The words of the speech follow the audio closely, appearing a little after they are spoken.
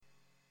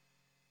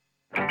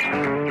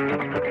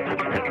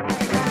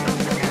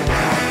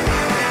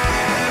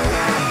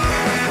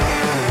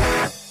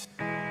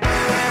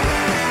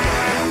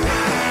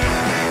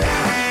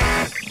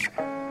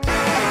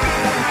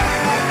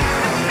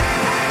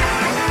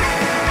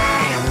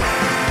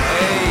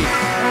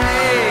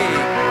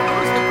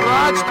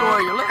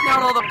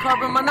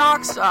carbon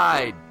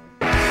monoxide.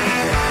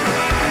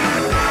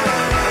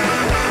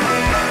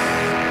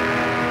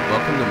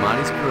 Welcome to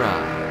Monty's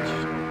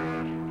Garage.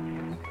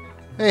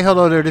 Hey,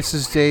 hello there. This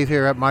is Dave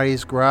here at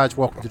Monty's Garage.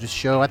 Welcome to the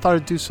show. I thought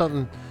I'd do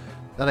something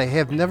that I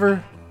have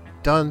never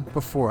done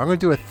before. I'm going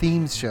to do a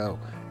themed show.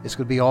 It's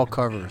going to be all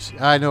covers.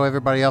 I know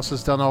everybody else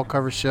has done all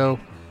cover show.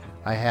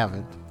 I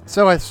haven't.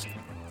 So I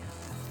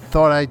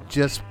thought I'd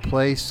just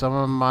play some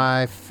of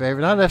my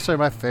favorite, not necessarily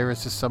my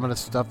favorites, just some of the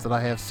stuff that I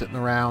have sitting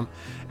around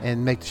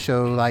and make the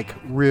show like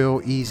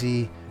real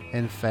easy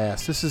and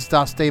fast. This is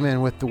Das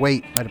Damen with The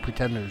Wait by the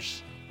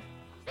Pretenders.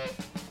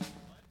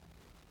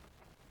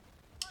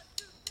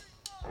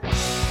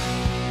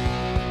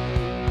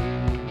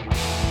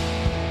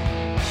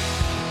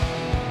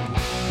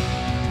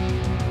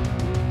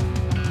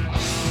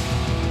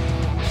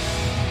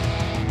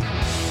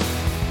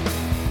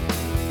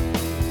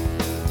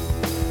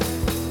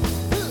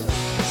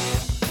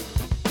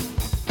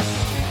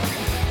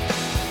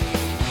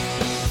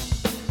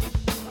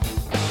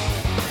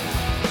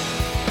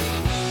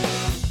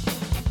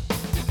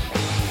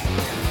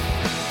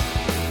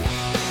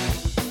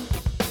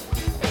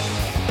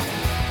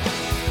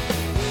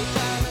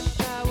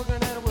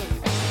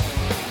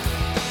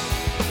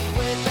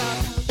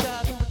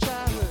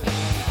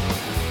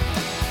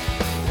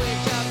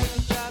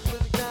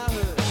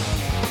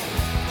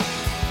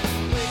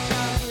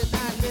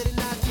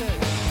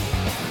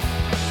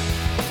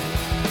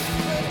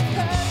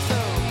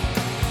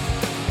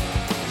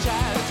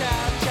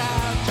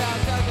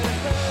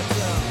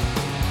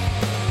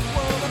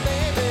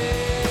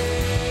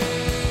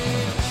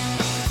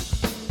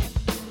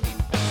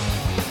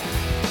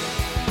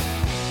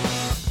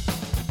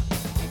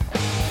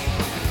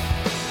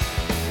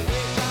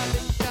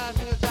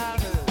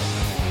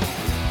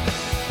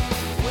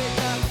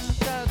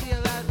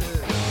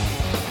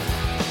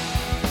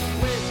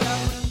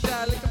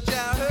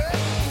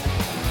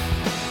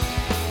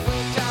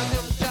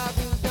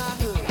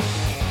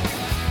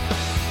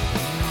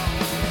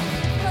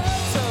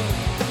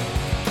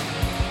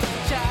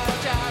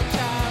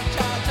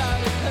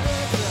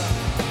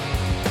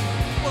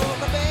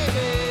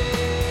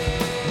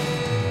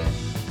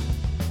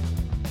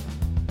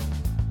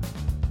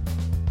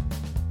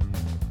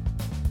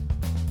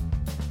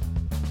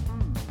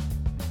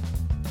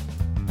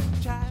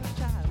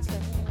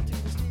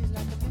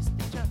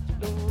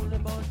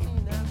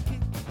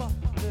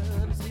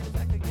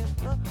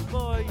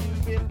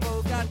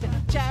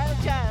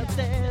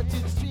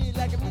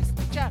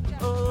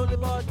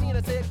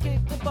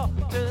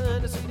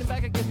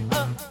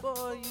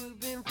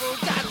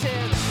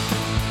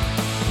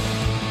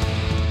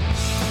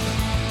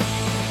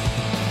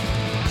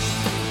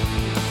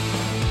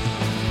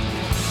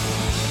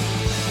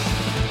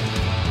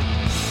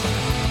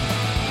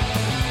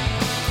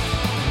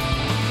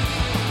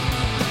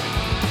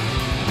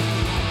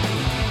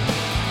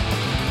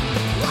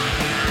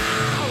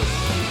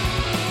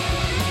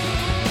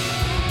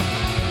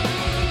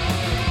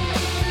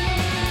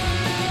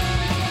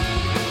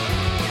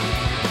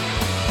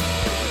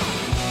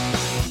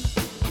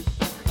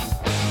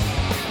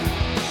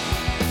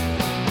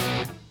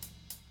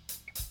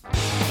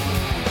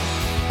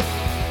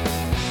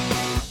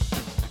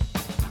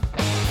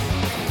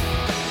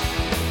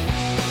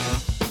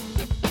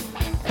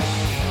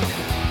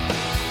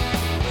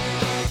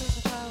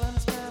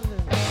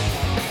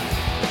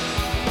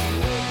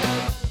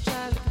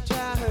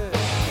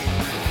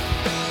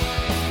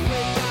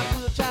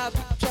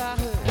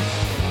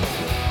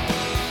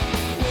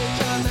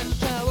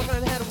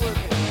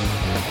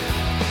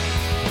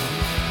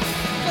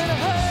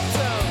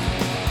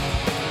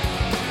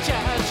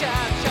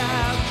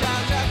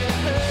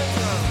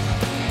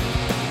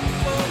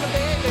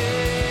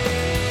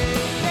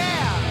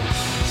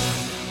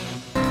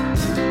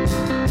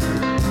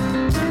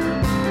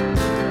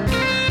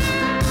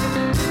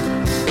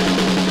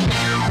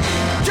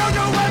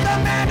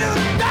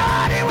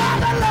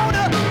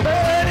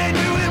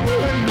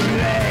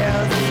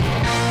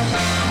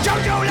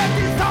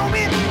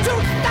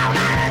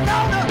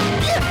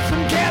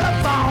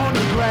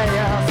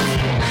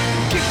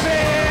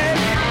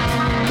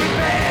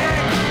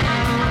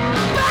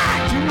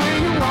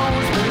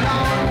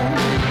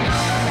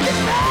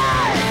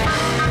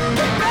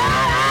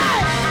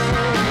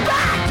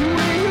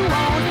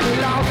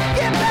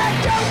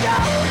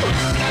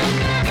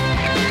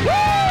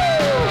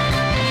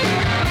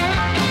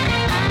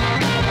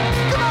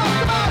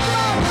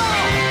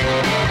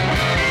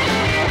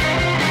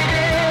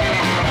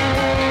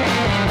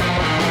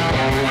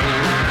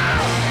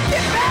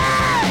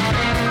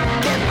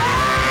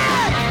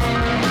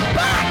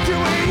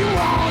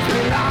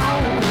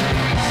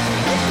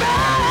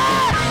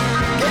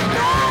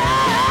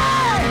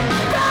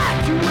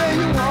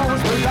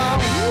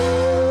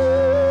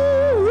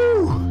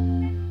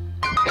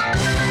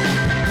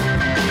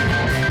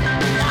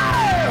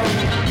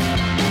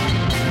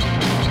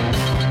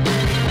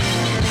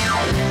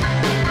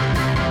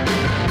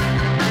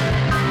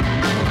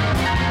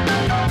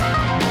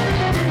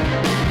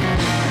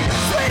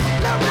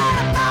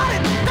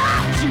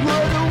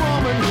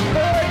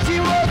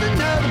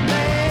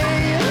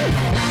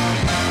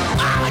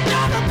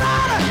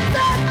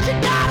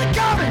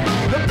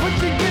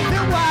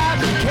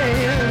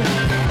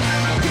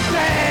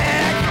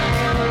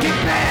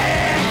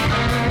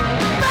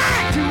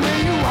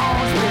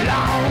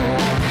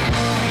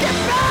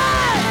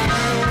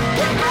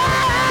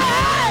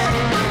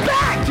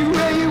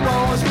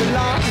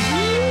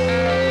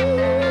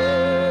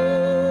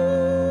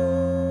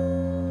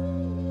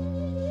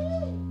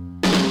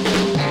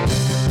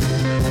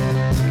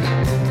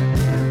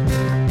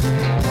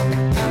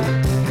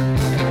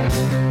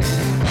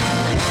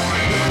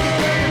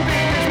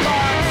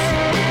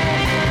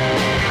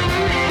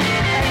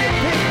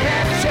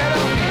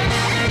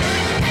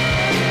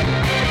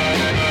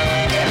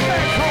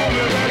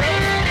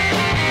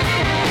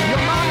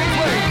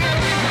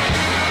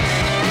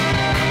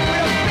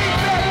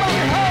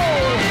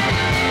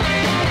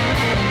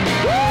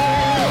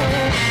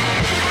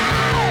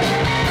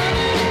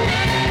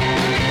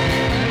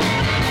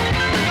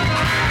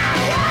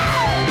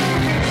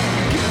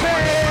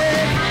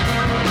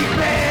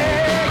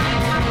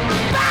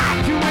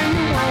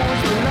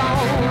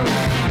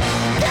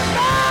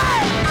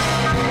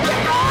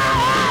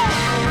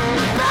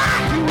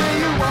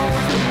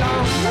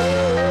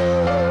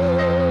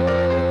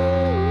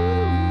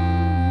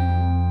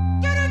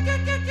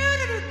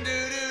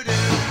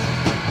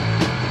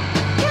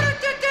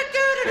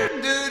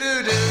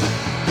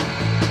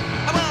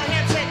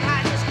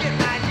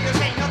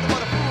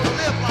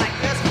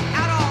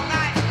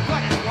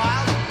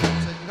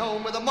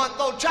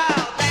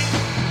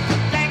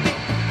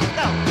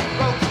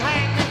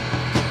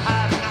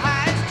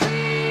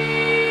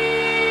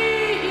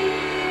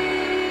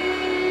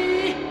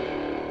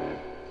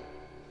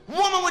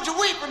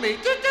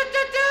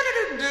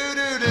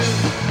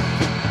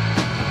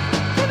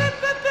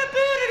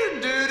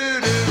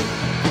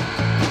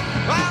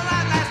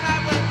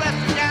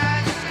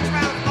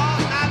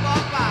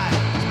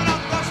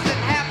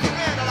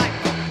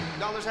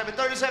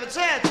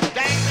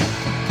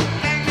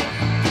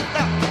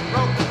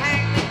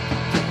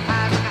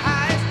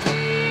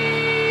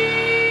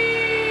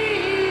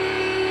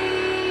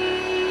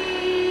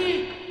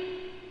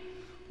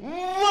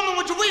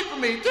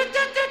 me. Do, do, do,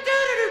 do,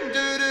 do,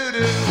 do, do,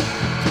 do.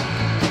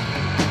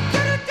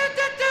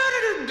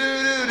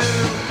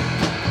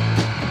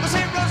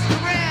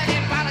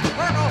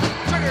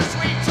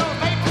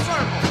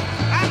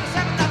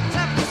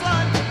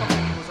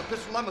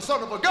 I'm a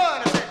son of a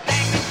gun. I said,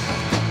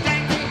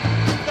 dang me,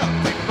 the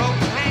big road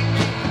hang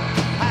me,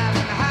 high in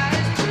the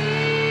highest tree.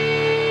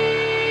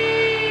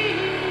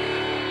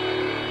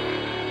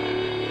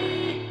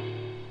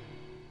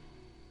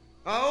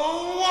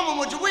 Oh, woman,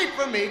 would you weep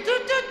for me? Do, do,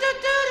 do,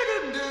 do,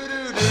 do, do,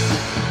 do, do.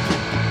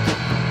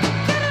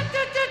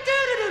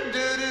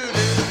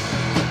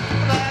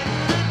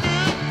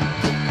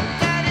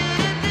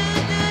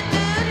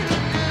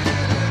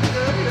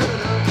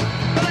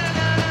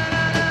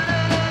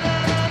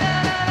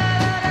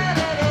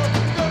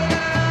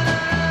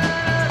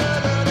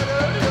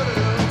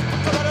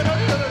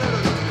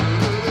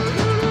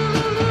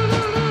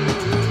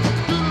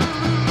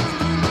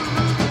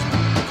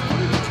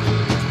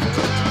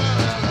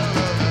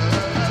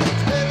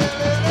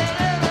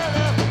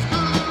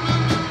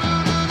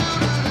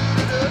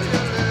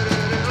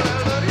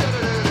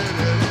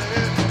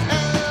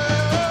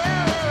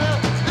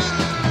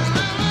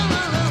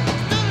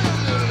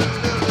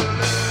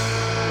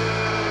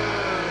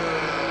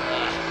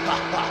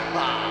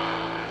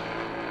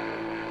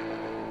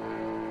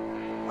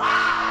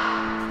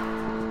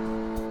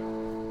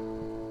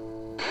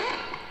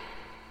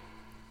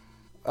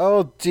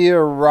 Oh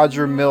dear,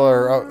 Roger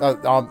Miller.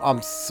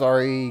 I'm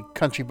sorry,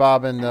 Country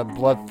Bob and the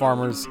Blood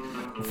Farmers.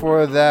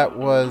 Before that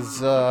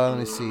was, let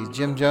me see,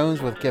 Jim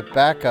Jones with Get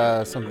Back.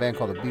 Some band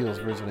called the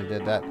Beatles originally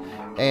did that.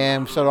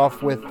 And we started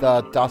off with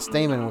Das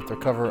Damon with their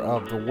cover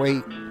of The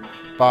Wait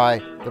by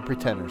The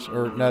Pretenders.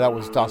 Or, no, that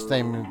was Das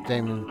Damon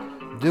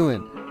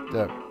doing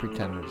The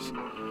Pretenders.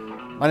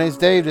 My name's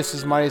Dave. This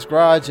is Mighty's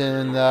Garage.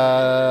 And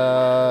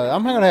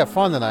I'm going to have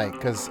fun tonight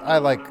because I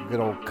like a good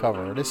old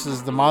cover. This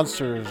is the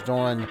Monsters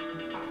doing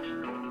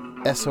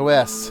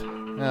SOS.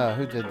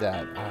 Who did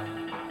that?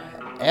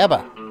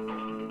 ABBA.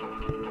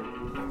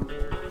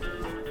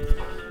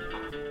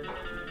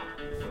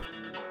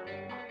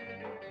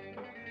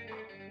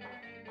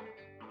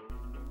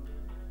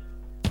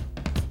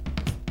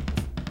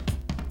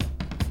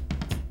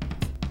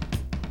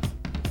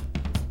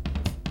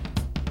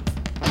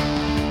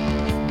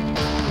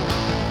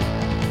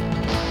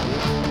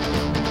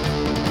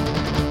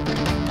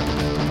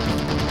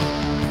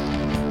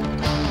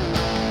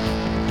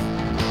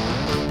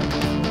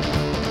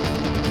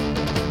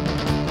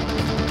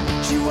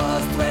 She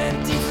was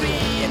 23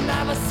 and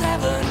I was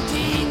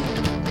 17.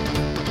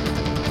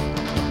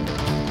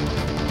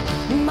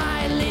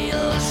 My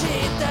little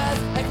shit does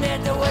like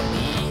matter with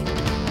me.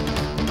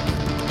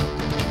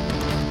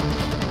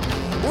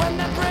 When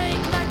I break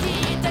my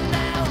guitar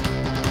now,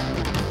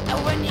 and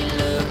when you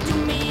look to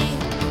me,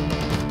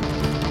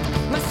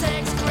 my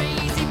sex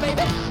crazy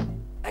baby,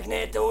 like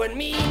Neto and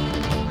me.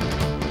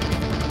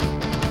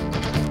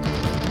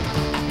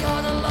 I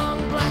got a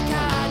long black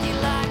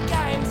Cadillac,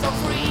 I'm so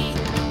free.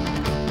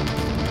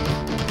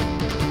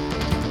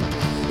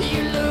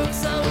 You look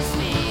so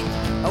sweet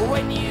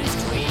when you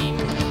scream.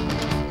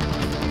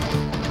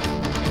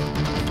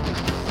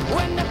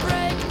 When I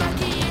break my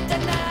guitar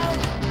now,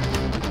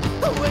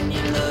 when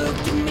you look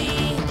to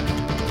me,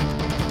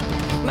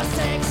 my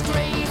sex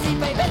crazy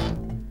baby,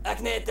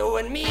 Agneto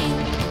and me.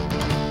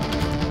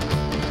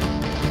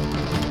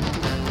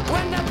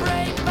 When I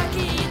break my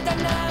guitar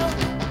now,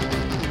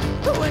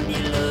 when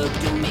you look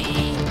to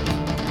me,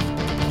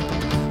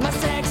 my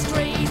sex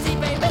crazy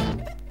baby,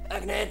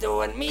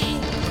 Agneto and me.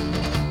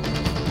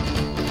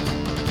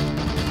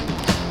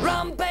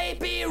 Rum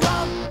baby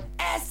rum,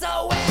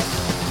 SOS.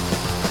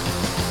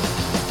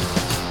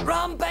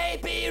 Rum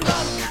baby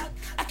rum,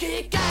 I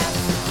kick ass.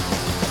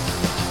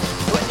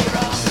 When you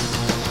rum,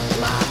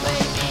 my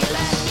baby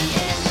let me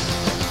in.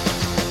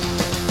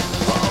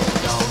 Oh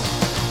no,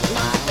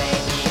 my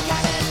baby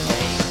gotta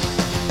stay.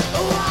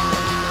 Wow.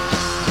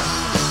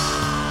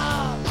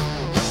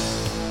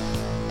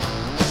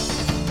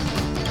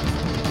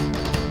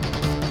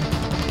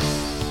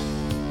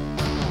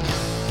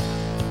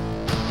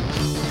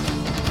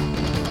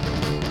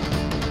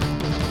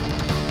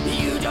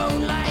 You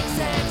don't like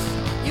sex,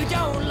 you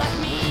don't like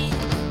me.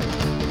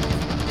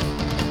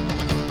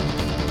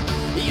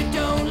 You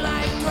don't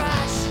like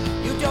trash,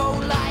 you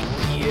don't like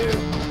beer.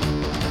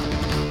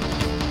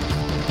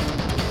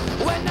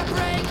 When I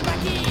break my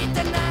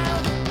guitar now,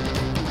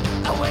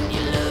 and when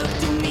you look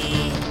to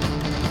me,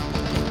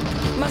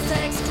 my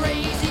sex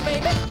crazy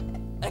baby,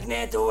 like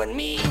Neto and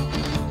me.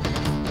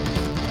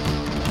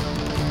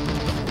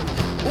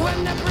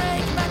 When I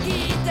break my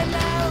guitar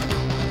now,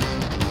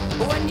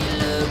 when you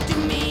look to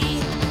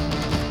me,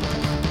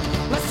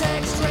 my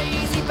sex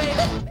crazy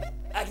baby,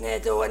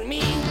 Agneto and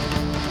me.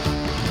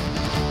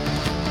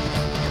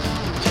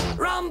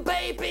 Rum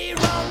baby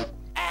rum,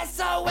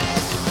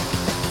 SOS.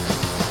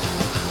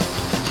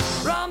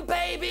 Rum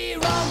baby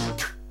rum,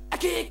 I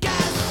kick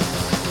ass.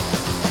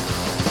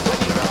 When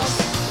you rum,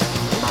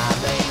 my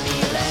baby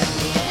let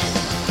me in.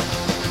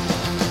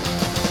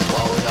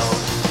 Oh no,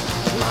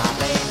 my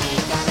baby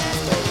gotta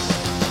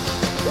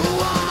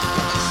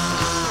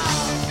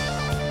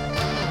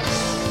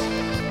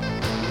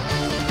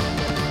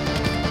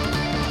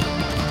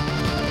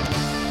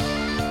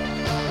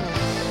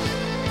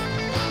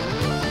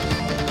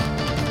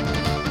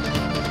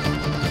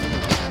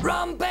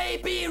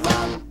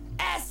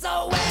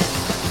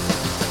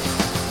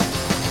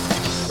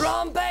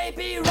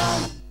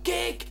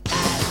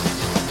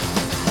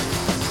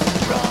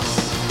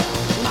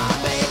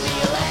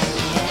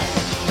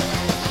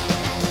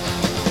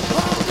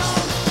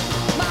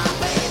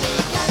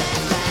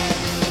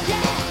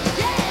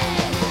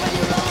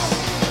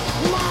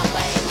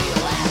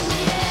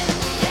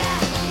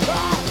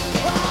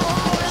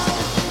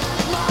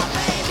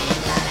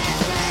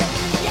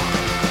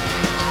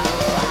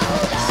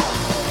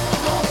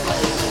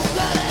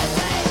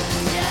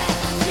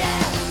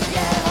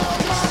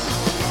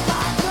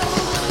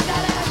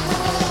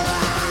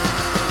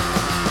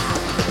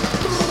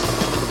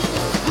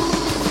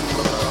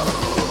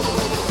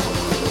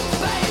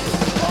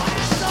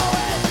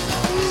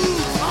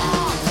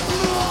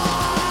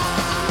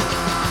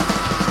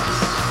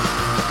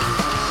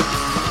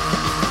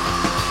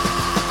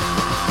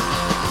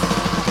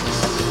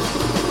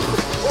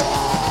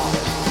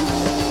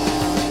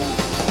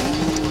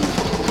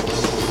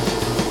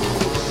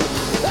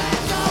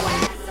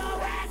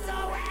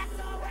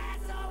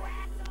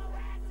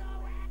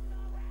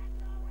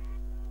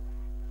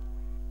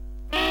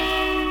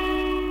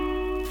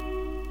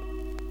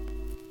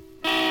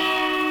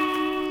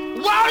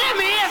Won't let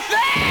me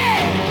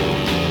say.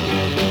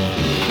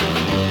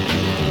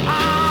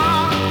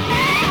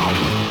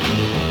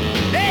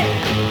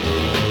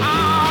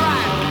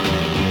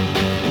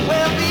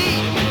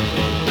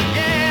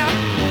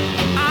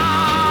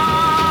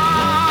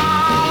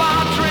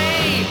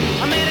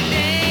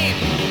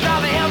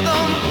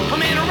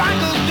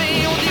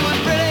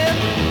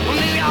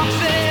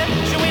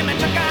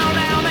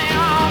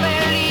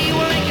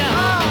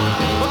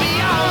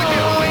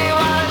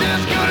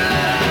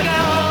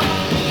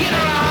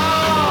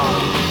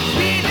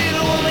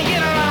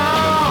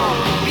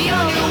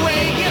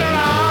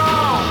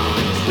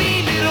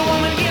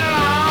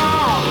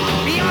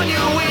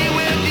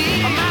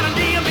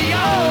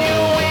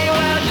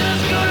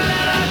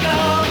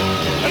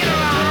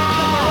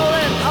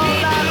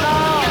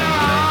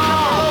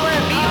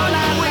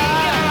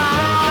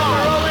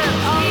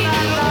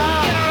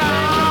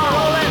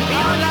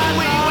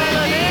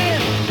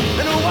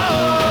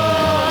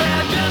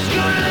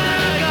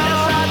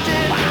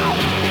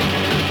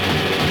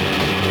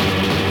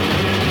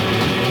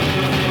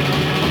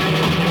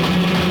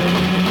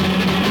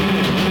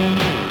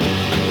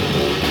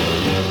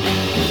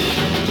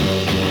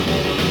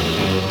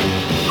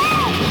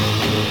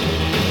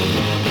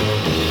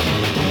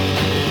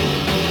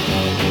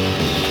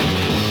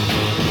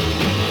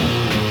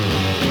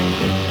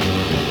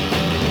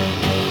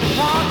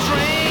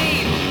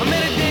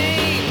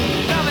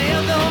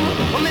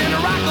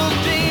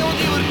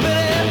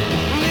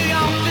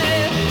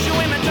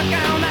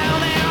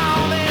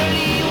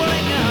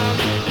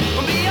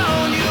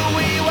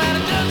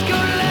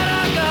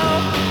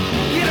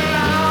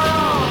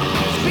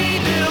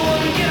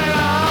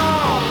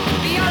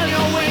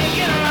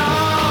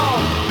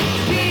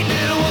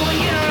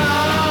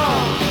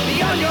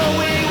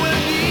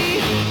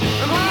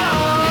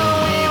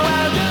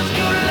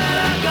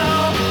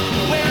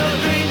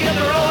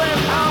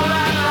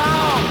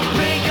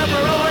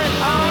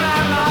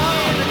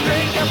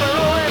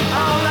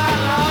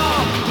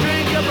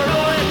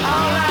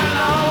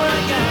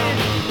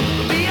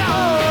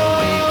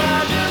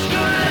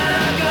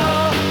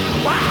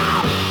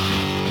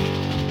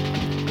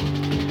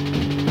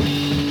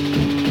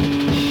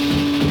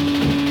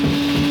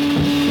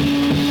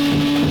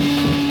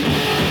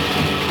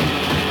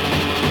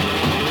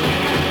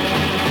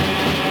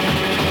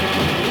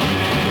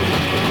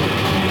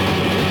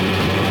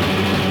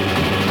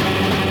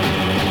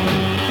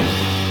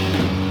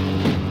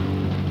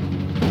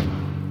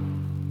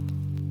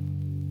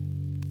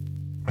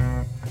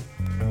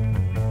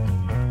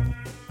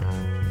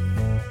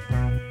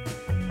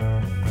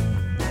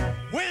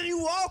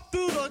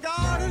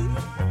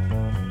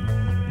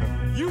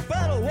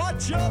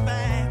 watch your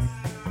back.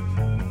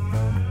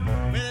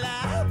 Well,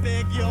 I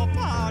beg your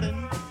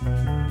pardon.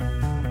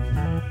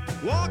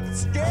 Walk the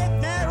straight,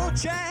 narrow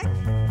track.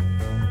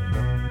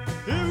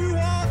 If you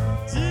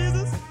want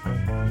Jesus,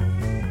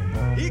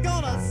 He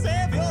gonna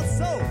save your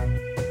soul.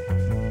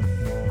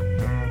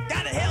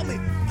 Gotta help me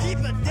keep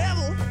the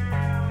devil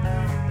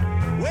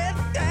way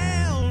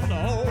down the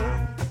hole.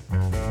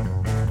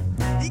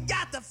 He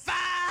got the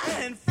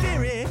fire and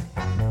fury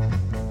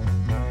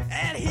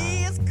at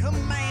His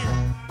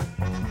command.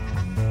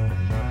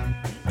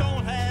 You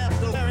don't have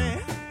to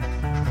worry.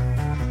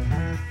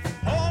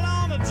 Hold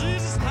on to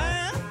Jesus'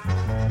 hand.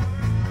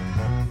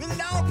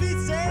 We'll all be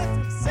safe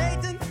from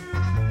Satan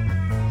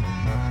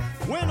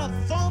when the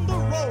thunder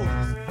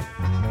rolls.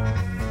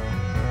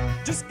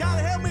 Just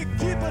gotta help me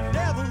keep the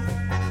devil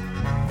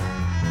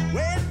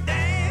way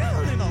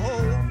down in the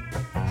hole.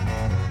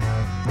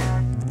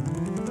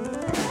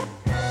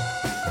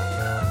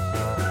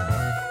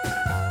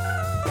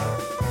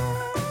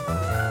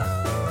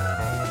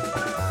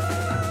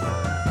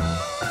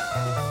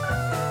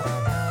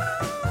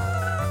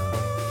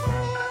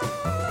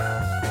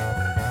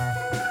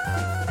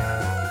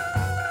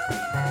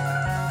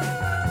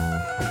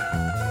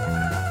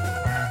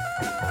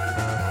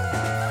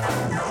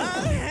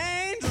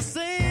 Angels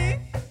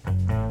sing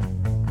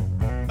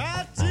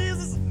about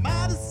Jesus'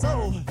 mighty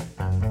soul.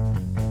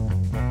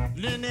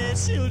 Then they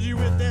shield you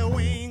with their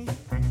wings,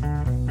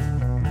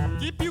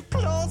 keep you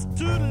close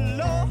to the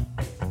Lord.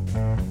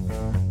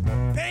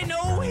 Pay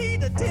no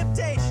heed to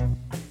temptation,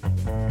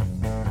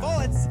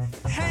 for its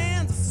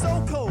hands are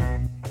so cold.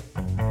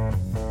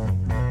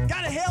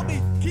 Gotta help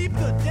me keep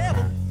the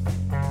devil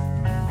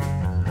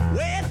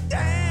way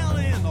down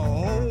in the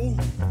hole.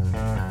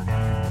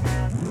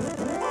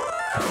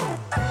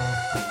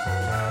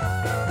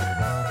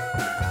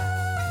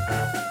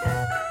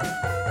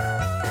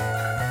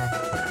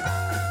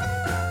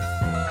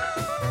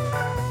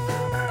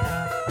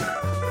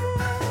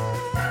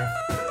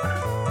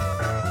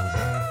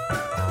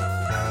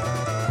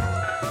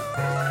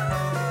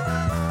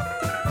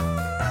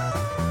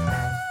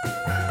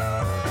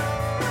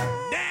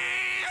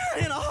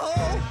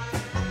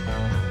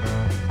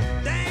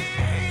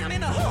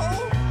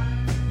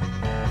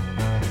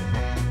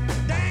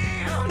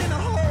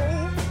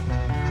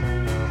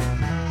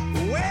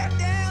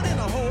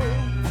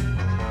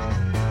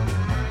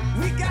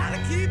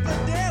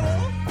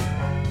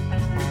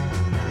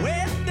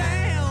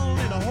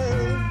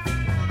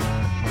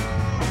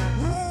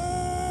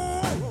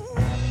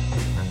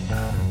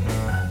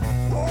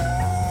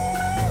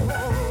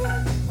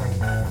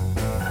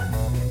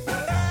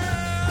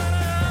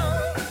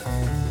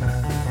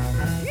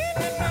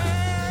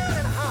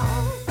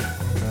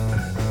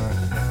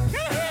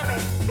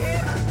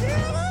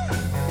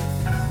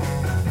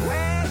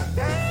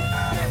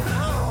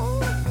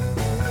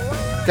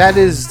 That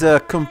is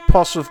the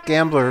Compulsive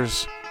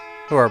Gamblers,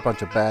 who are a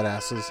bunch of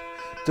badasses,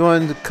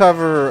 doing the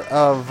cover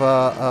of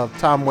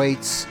Tom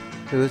Waits,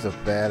 who is a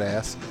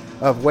badass,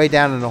 of Way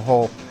Down in the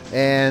Hole.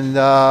 And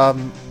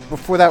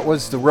before that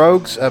was the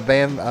Rogues, a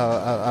band,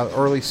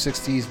 early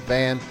 60s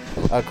band,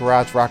 a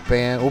garage rock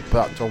band. Oop,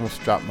 I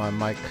almost dropped my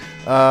mic.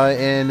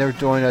 And they were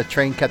doing a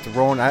Train Kept a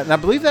Rolling. And I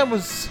believe that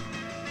was,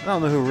 I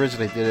don't know who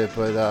originally did it,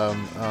 but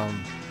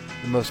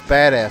the most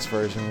badass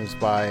version was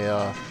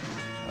by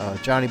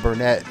Johnny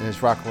Burnett and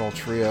his rock and roll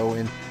trio.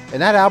 And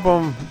that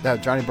album,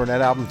 that Johnny Burnett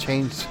album,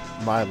 changed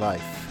my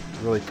life.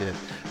 It really did.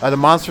 The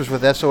Monsters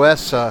with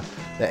SOS, the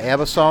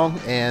ABBA song,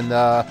 and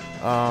I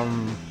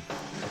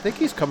think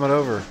he's coming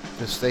over to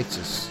the States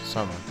this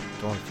summer,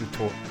 doing a few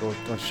doing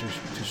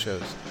two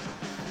shows.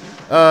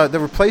 The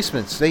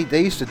Replacements,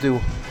 they used to do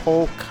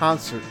whole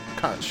concerts,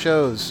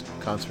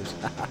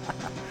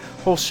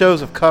 whole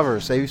shows of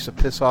covers. They used to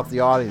piss off the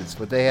audience,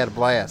 but they had a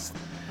blast.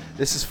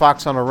 This is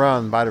Fox on the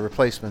Run by the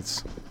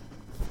Replacements.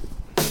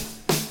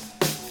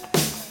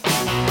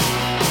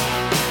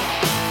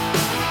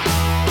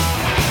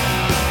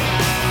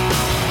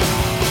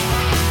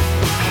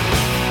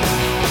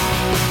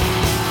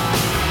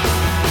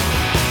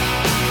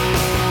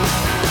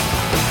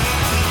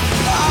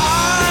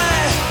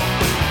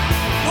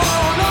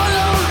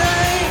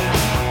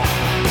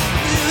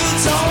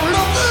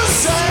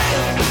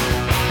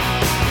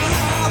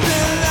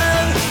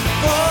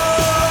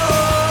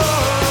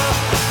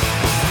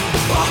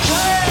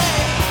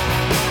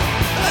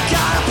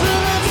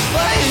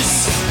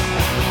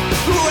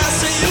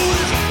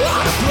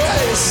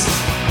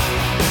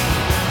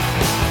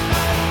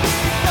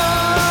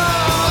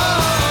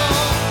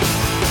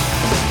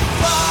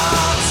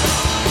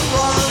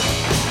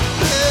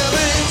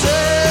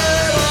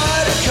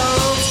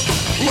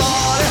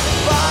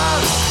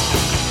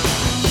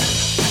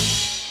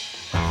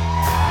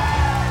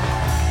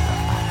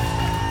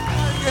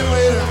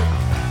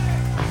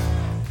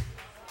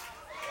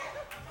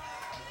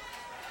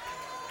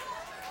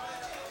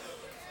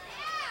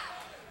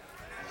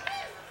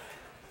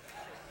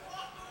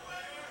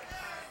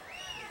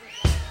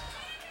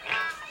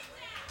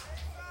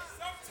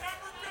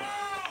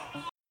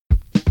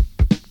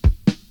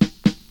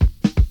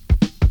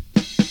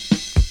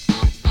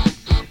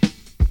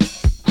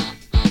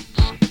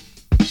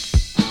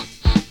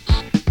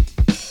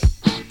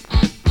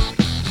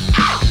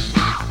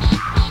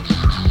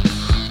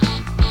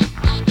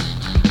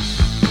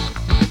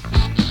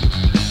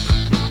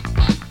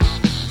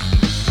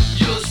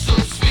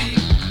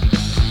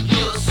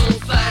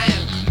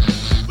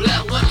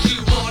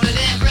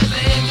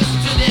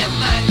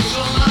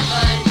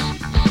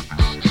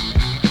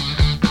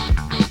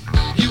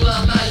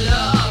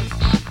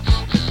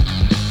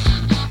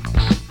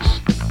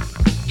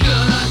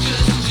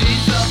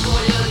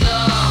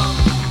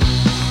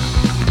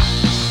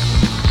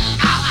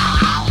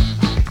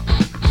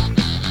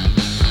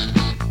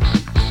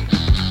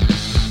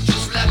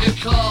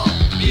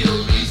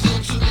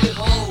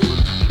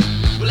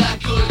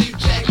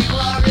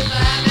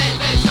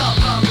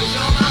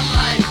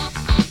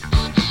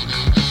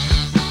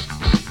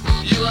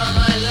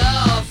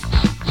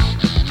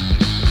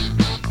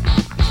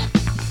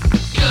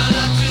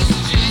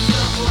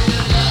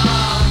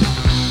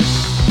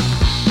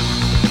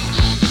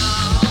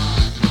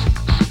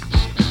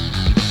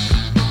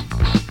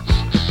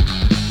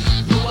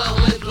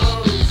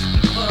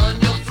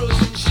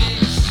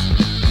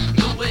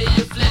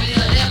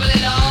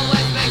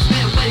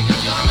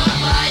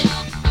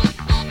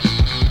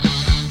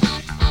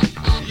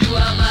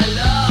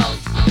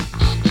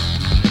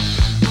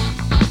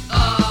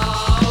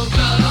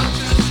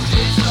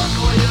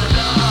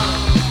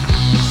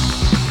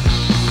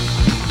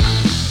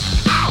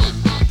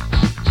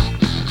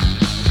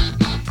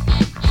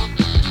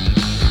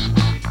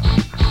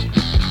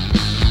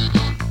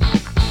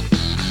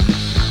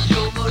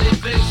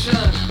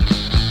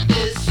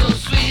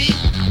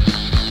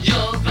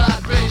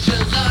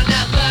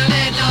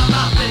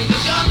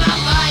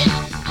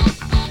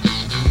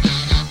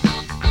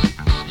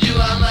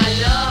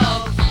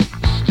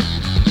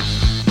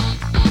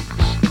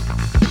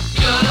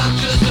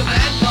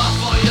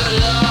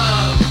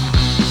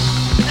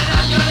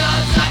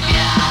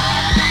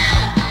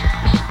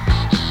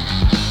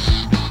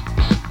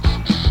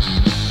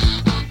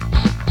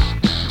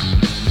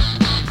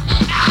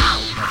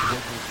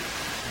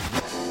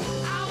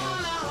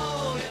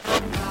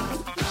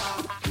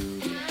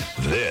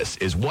 This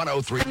is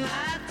 103.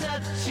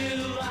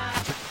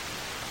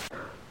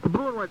 The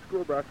blue and white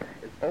school bus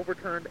is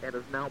overturned and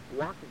is now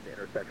blocking the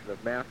intersection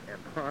of Mass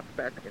and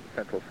Prospect in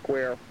Central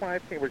Square.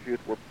 5 Cambridge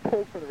youth were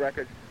pulled from the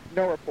wreckage.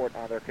 No report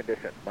on their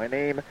condition. My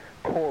name,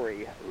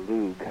 Corey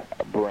Lug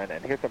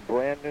Brennan. Here's some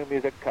brand new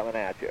music coming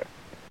at you.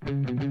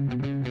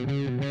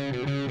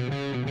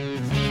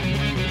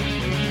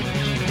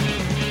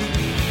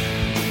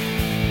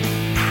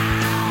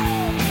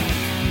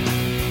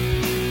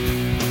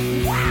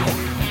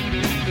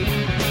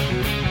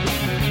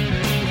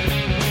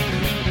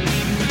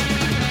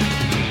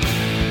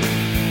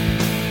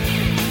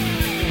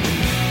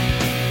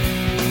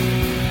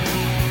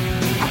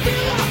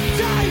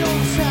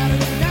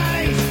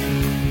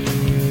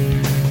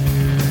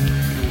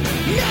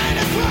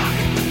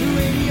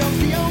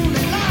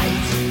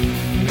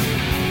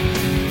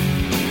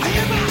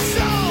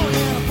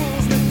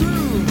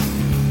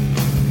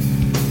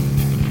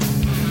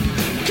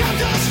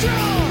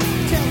 strong.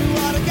 Tell me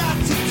what I got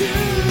to do.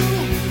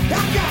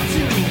 I got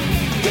to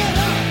get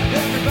up.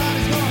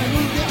 Everybody's gonna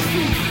move their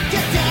feet.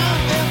 Get down.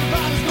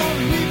 Everybody's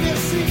gonna leave their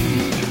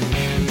seat.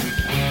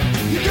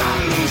 You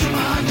gotta lose your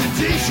mind in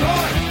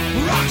Detroit,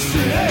 Rock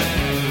City.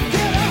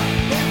 Get up.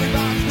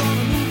 Everybody's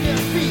gonna move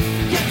their feet.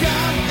 Get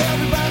down.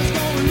 Everybody's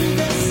gonna leave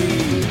their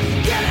seat.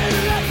 Get in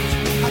late.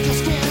 I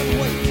just can't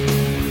wait.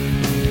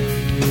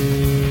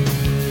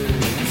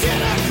 10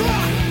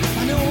 o'clock.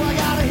 I know I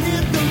gotta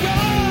hit the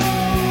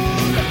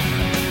road.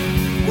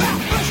 Well,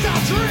 first I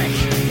drink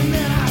and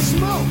then I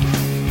smoke.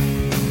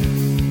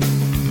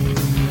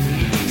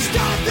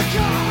 Start the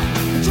car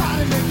and try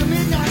to make the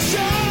midnight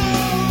show.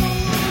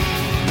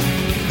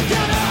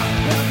 Get up,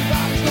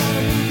 everybody's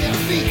gonna move their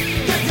feet.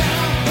 Get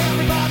down,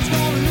 everybody's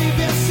gonna leave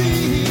their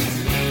seats.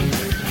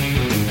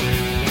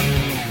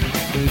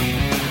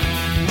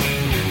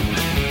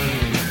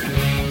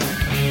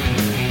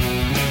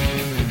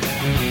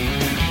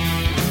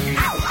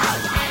 Ow, ow,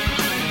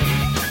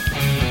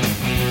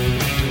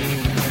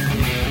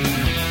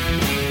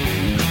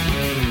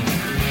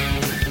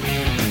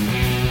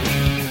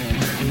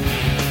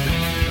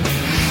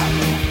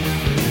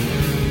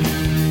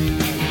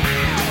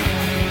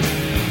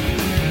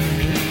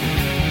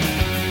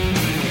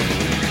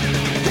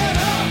 Get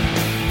up,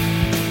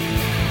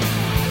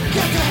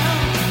 get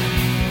down,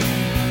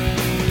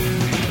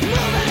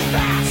 moving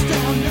fast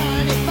on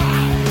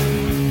 95.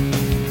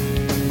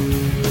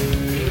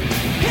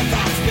 Hit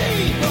that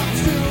speed, but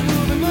still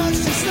moving much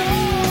too slow.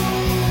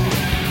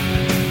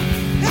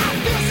 I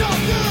feel so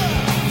good,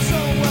 I'm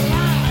so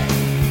alive.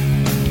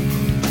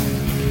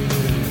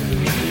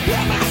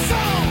 Hear my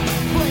song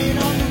playing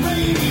on the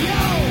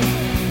radio.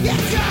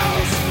 It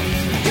goes,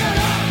 get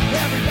up,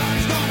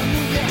 everybody's gonna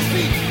move their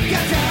feet.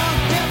 Get down,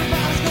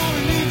 everybody's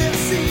gonna leave their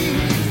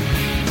seats.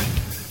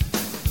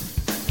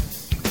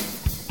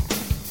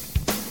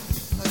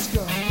 Let's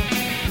go.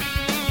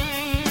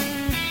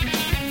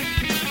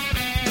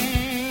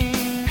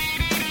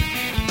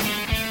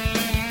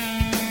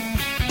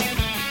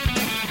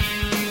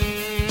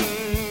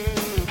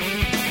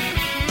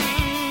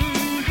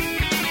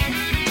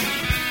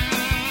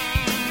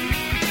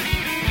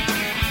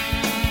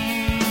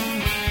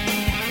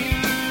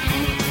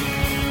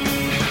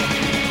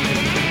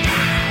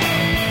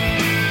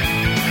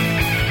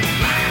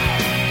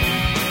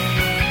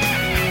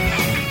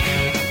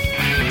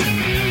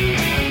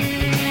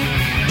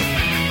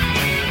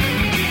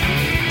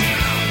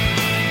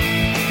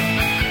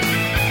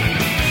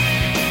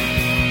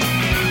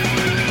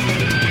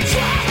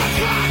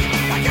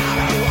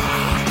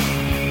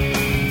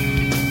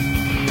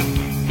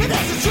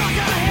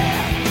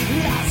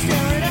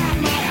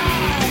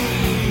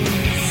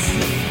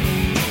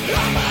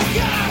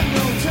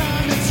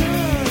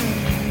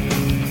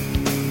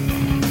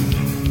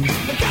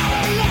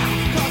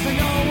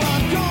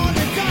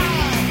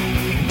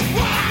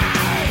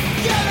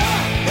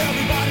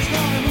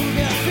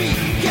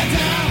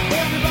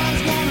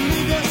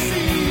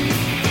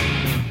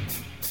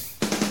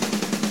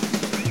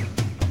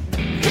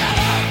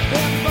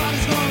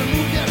 Everybody's gonna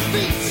move their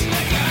feet.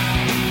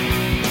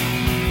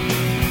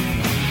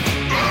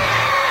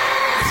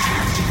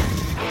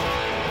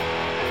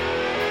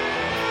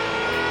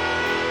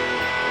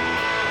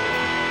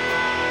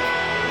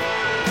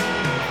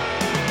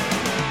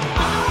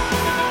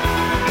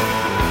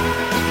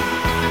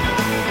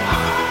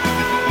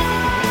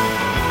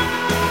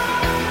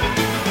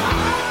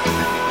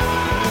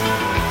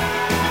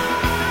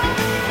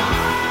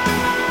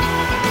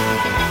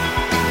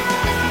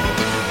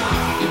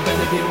 You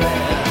better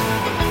beware,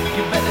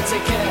 you better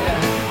take care.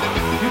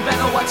 You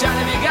better watch out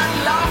if you got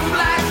long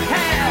black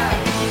hair.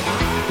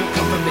 You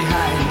come from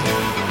behind,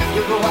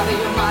 you go out of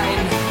your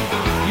mind.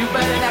 You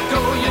better not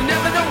go, you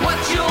never know what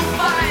you'll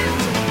find.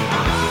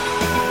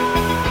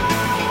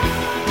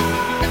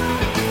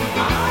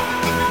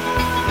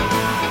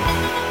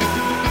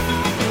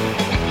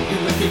 You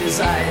look in his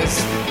eyes,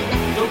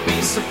 don't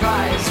be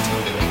surprised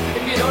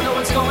if you don't know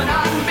what's going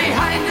on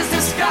behind his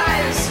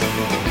disguise.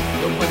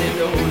 Nobody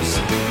knows,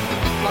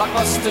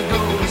 Blockbuster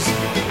goes.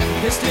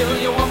 You steal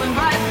your woman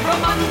right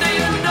from under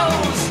your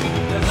nose.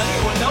 Does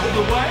anyone know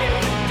the way?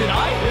 Did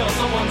I hear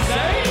someone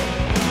say?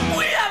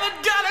 We haven't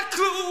got a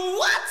clue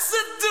what to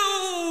do.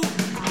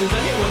 Does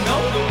anyone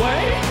know the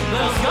way?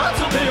 There's got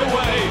to be a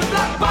way.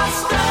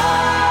 Blockbuster!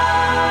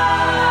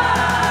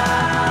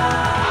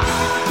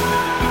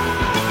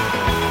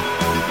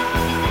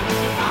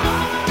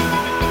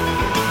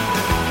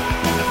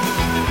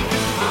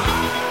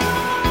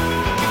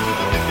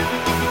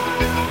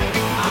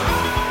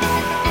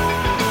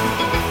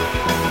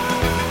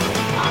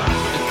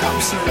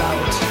 Are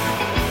out,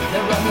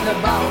 they're running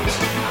about.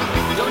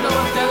 Don't know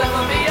if they'll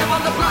ever be up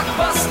on the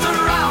Blockbuster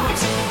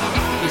route.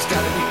 He's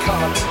gotta be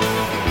caught,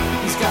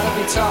 he's gotta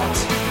be taught,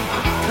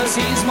 'cause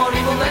he's more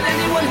evil than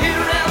anyone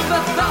here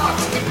ever thought.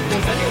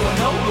 Does anyone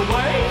know the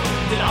way?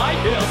 Did I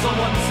hear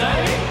someone say?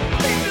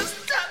 They just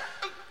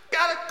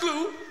got a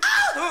clue.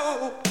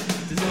 Oh!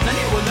 Does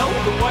anyone know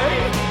the way?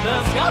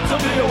 There's got to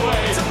be a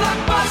way to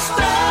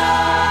Blockbuster!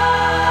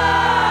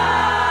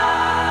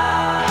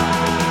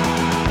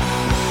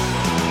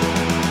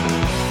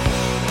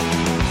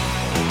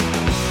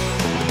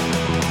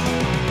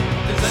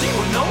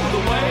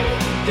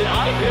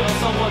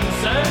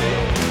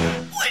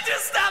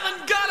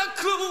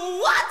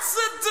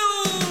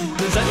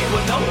 Does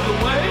anyone know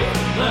the way?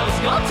 There's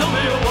got to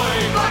be a way.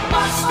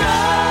 Blockbuster!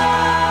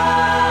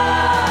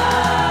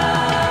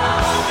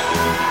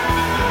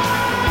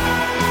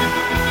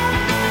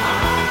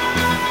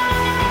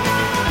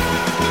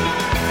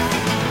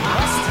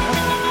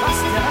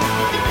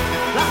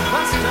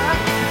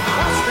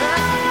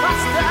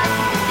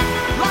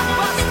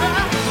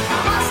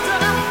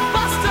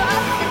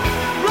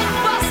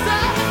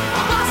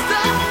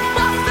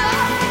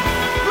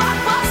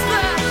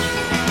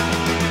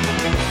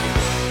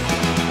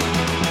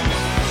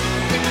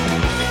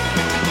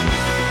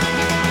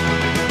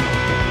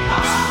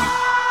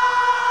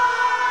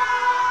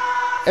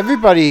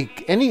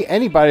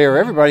 Anybody or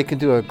everybody can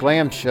do a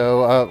glam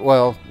show.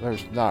 Well,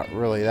 there's not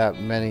really that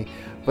many,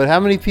 but how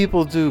many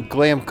people do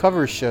glam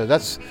cover show?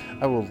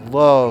 I would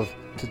love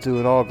to do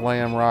an all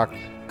glam rock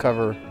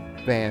cover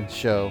band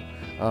show.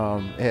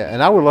 Yeah,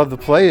 and I would love to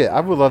play it. I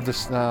would love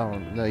to.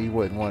 No, you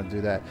wouldn't want to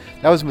do that.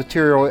 That was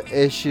Material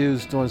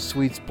Issues doing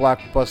Sweet's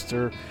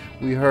Blockbuster.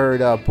 We heard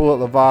Bullet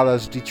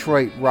Levada's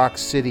Detroit Rock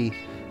City,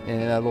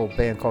 and that little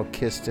band called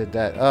Kiss did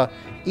that.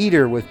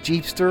 Eater with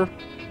Jeepster.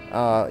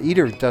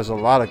 Eater does a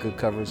lot of good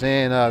covers,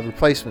 and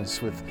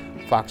Replacements with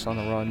Fox on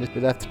the Run. We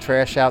left the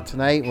trash out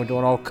tonight. We're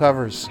doing all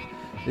covers.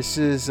 This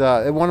is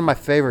one of my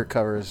favorite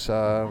covers.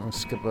 I'm going to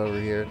skip over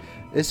here.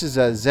 This is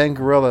Zen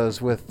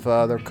Gorillas with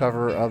their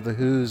cover of The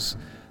Who's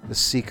The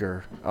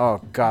Seeker. Oh,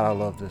 God, I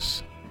love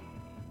this.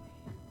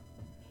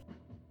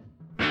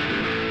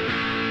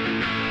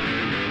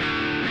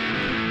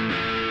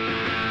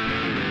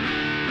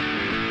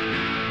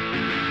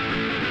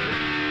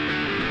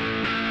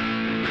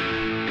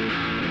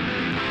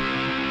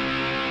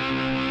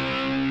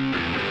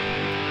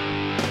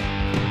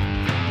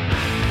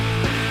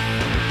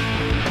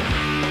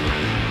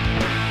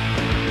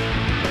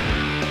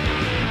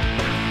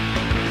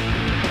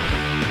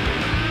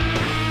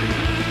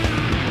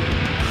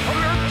 I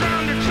looked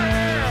down the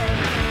trail.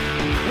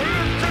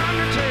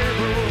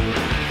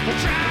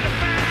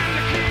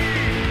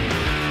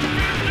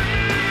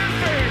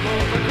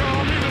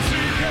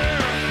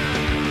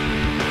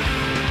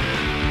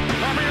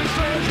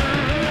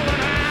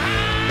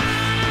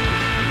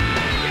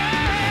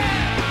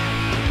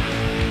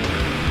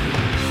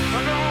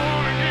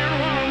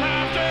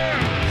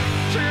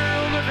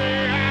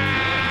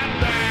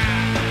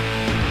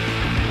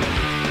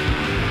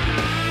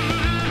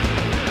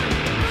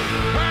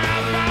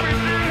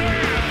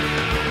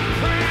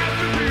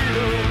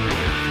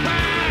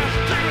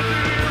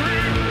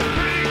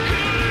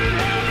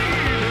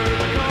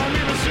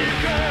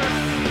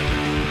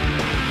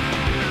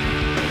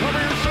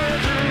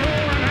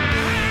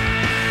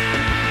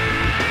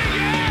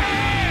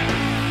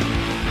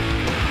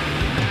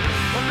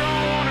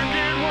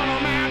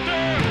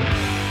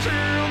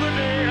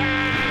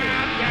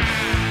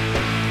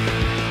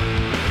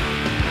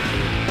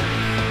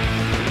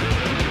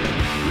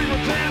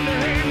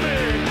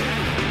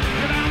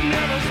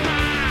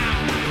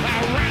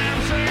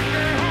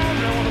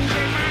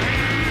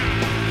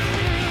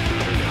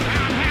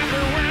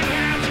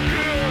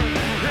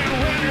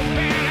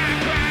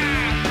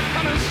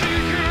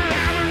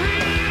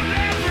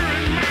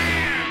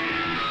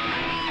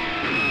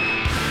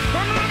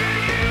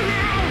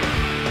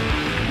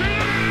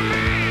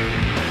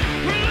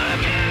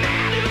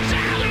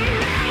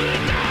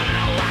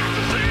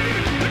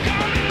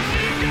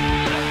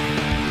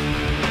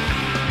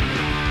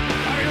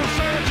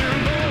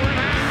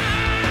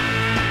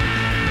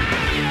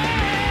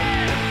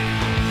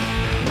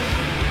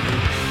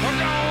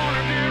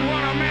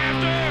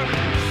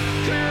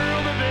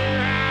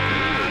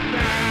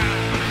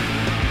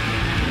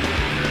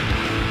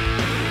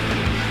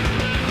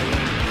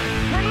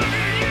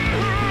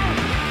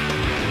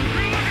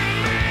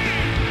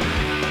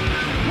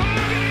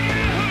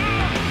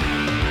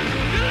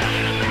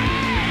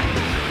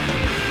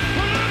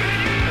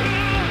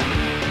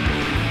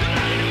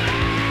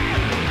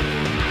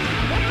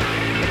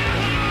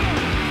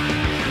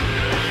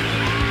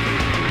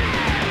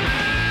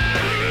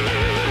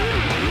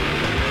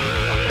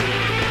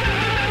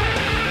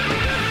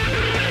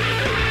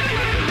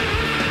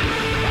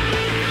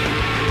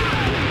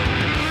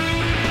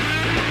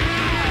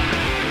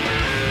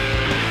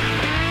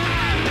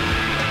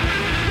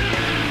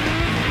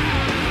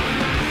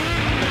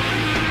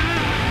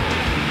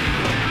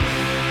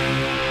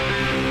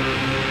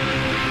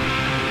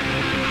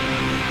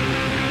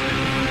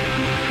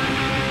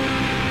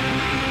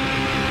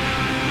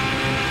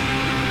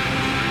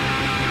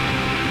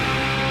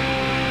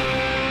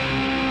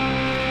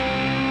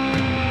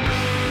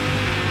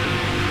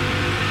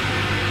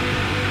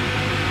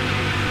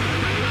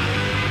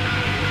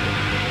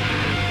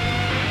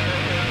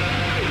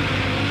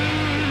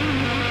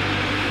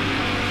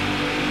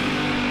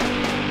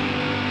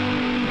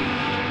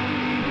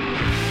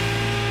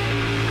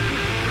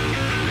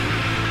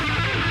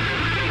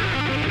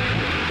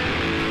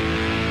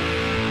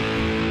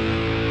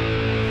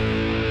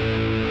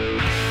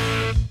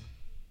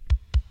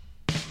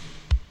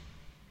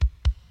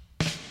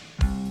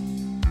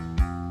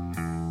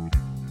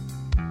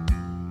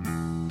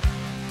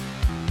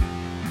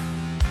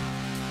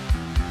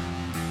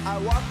 I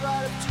walked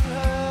right up to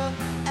her,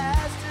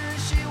 asked her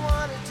if she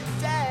wanted to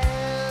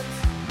dance.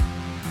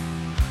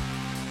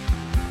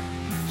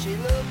 She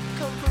looked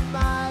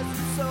compromised,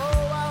 so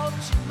I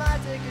hoped she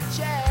might take a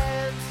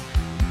chance.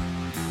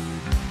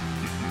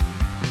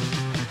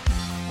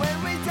 When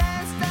we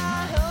danced,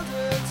 I held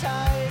her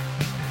tight.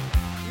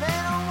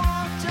 Then I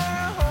walked her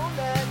home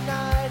that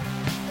night,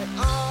 and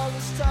all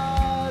the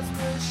stars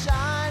were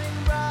shining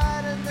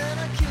bright, and then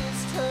I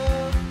kissed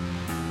her.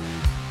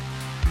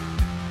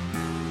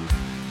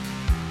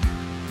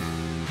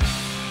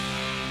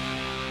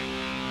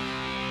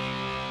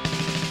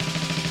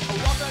 I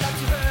walked right up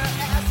to her,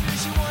 asked her if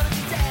she wanted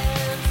to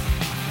dance.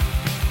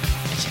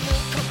 She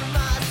looked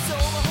compromised, so I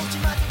hoped she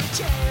might take a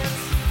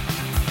chance.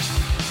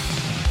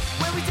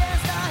 When we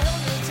danced, I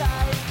held her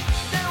tight.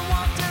 Then I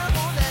walked her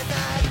home that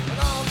night, and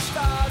all the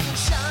stars were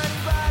shining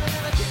bright, and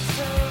then I kissed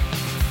her.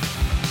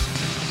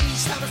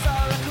 Each time I saw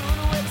her, I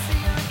couldn't wait to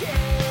see her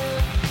again.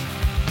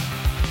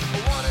 I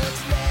wanted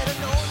to let her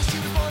know that she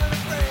was more than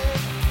a friend.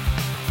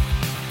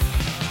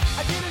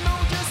 I didn't know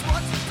just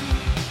what to do,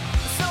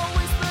 so I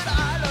whispered,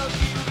 I love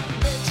you.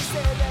 Then she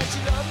said that she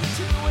loved me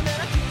too, and then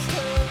I kissed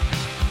her.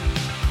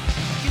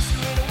 Kissed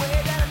her in a way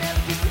that I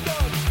never kissed a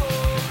girl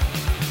before.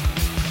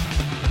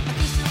 I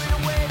kissed her in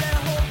a way that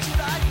I hope she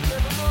liked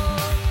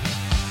evermore.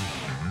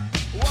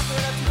 Walked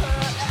right up to her,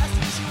 asked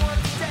her if she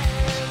wanted to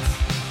dance.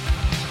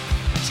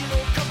 She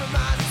looked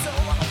compromised, so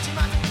I hoped she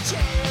might take a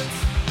chance.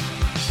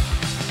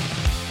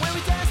 When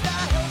we danced,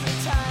 I held her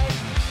tight.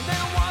 And then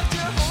I walked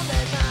her home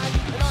that night,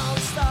 and all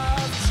the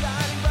stars were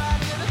shining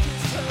bright, and then I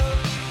kissed her.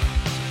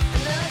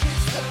 And then I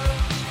kissed her.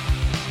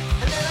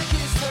 And then I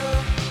kissed her.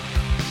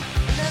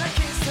 And then I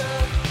kissed her.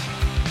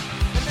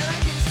 And then I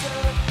kissed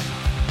her.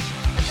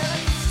 And then I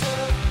kissed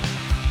her.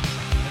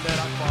 And then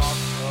I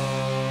fucked her.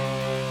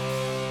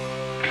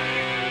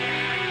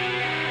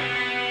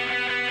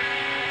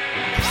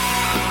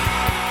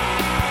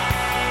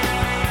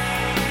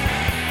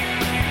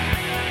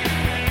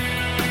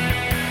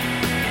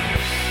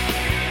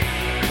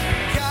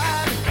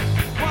 God,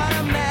 what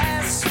a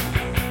mess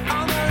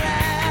on the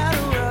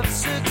ladder of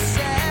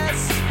success.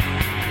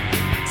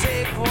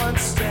 Take one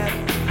step,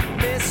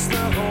 miss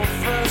the whole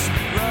first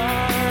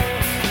run.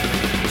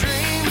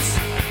 Dreams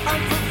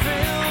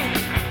unfulfilled,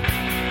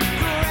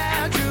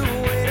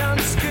 graduate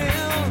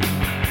unskilled.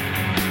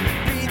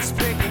 Beats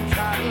picking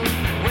cotton,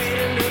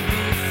 waiting to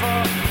be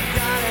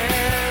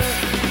forgotten.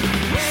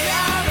 We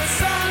are the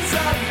sons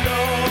of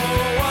no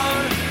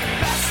one,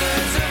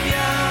 bastards of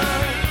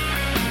young.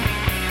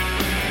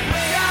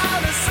 We are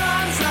the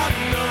sons of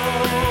no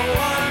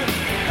one,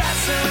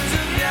 bastards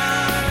of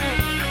young.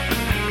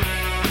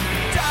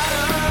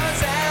 Daughters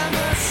and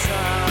the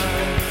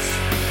sons.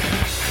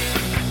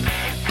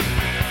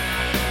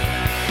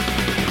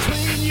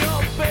 Clean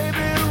your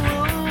baby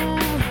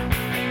room,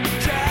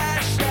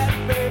 trash that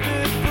baby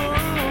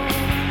boom.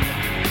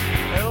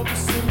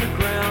 Elvis in the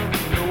ground,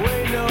 no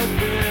way, no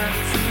beer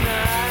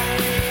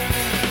tonight.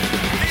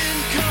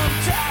 Income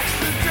tax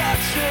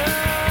deduction,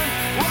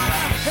 what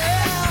a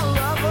hell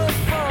of a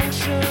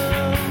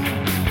function.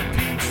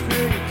 Peach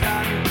pig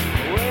cotton,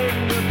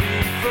 waiting to be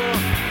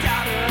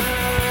forgotten.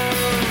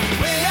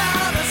 We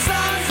are the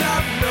sons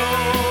of no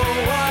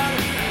one,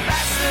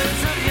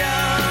 bastards of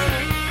young.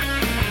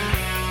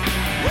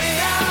 We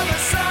are the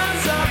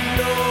sons of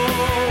no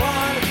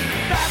one,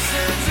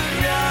 bastards of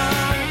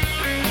young.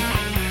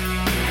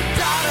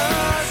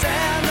 Daughters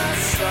and the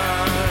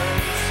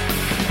sons.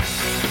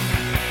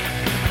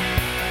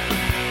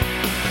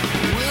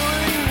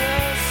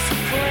 Willingness to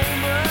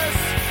claim us,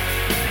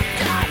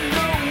 got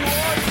no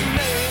war to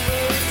name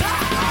us.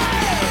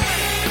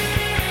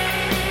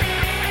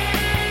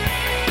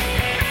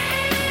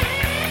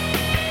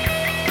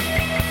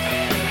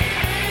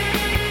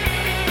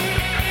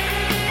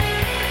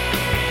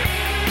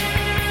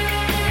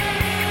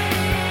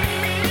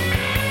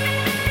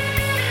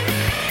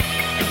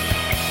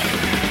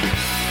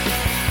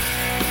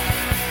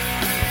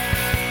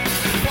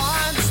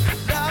 Once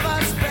love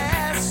us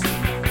best,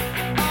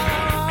 all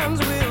our wrongs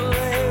we'll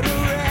lay to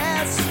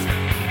rest.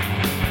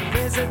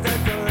 Visit the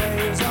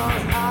graves on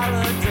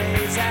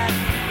holidays at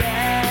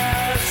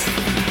best.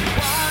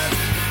 Once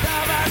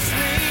love us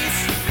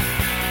least,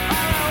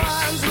 all our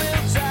ones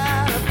we'll try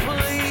to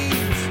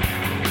please.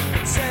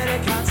 Set a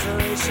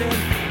consolation,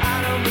 I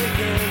don't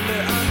begin to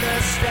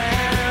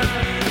understand.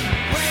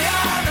 We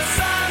are the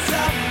sons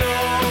of no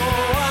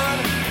one,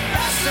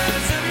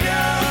 bastards of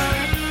young.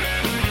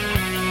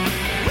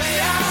 We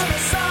are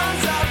the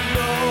sons of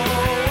no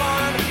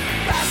one,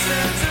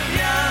 bastards of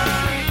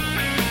young.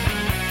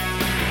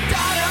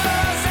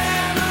 Daughters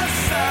and the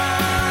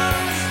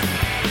sons.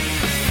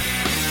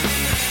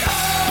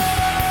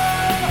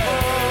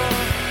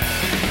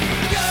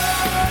 Go,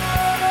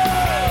 go,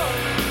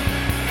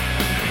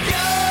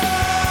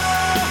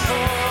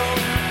 go.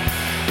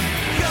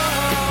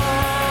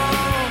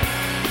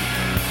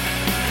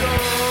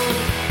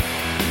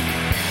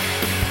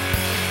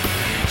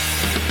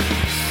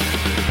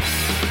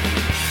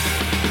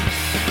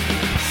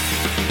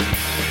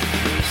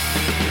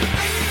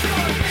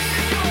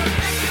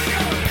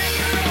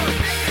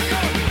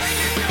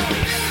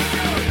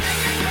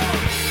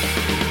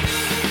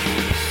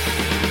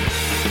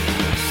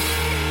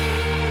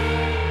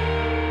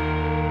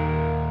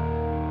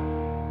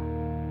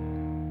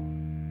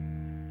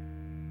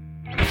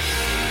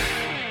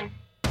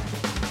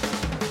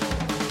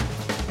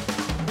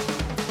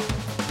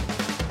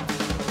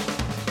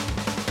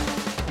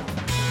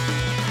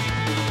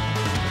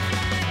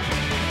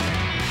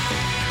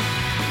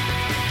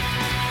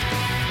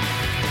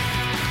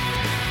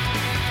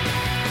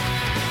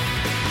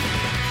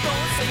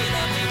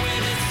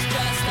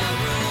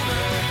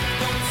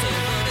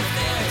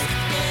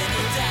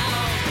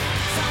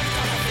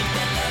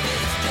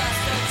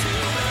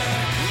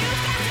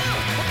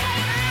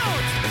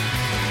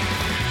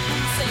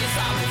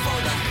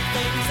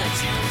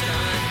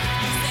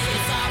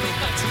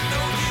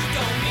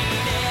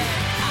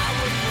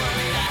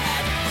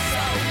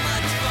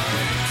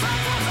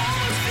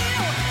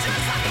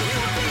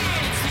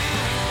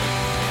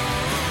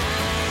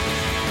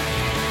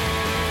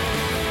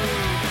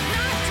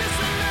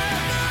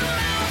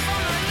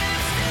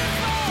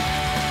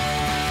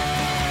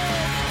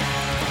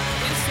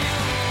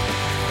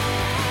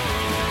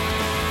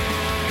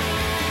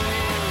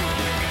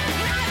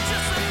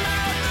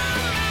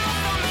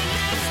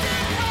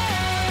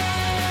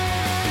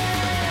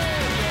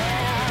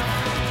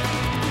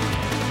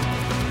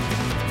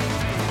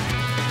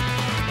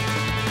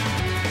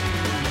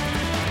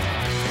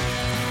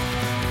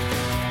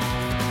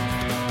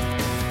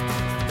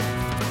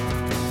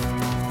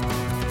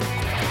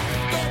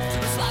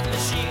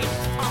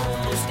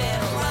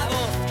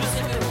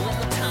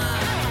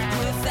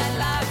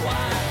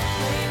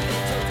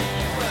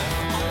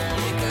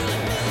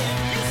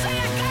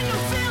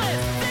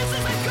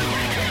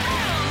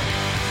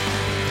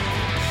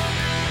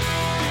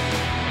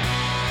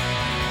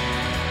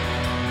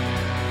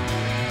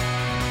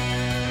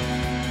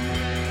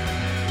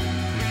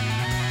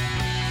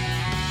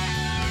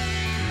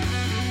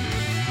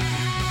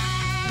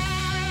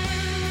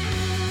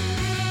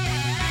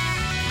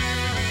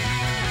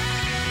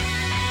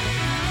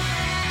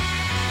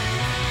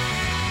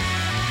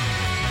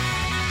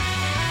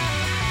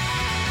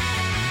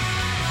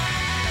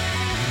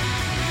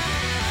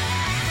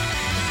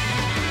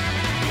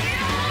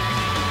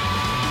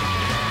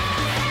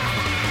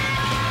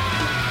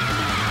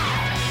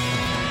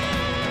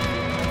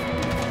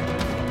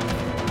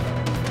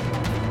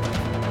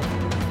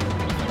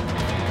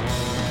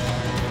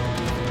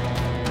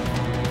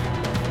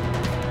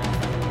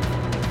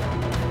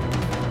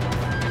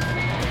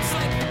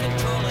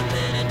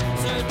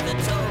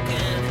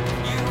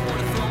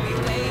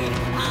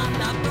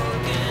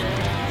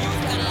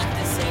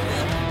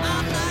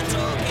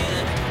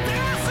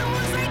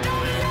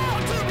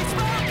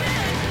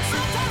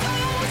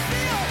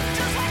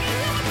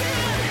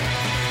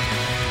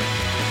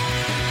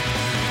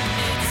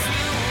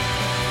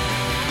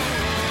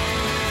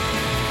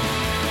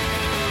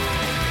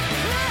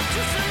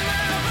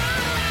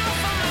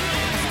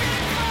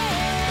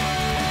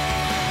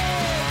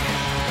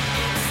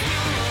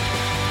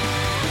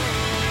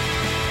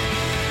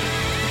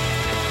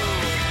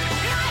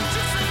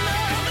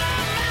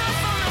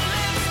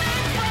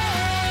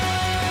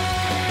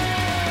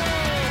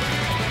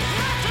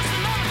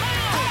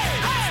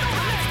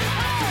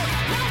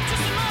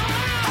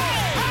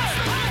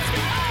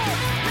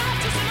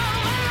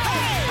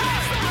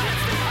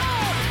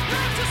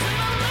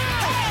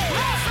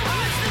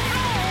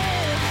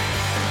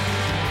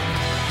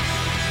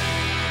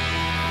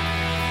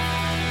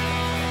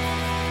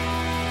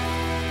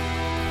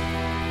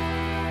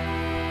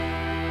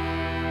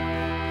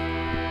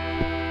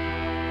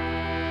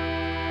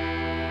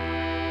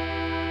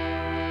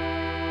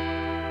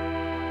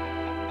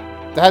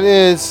 That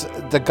is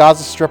the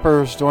Gaza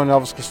Strippers doing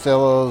Elvis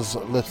Costello's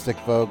Lipstick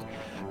Vogue.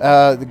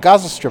 The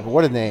Gaza Stripper,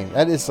 what a name!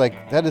 That is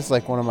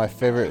like one of my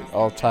favorite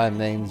all-time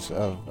names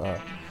of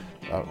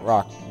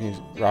rock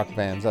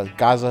bands.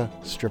 Gaza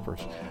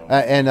Strippers,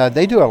 and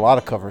they do a lot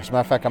of covers. As a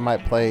matter of fact, I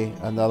might play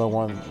another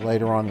one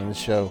later on in the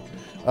show,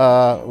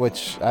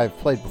 which I've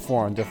played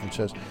before on different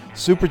shows.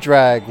 Super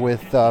Drag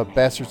with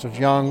Bastards of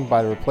Young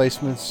by the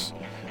Replacements.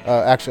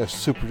 Actually,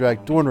 Super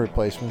Drag doing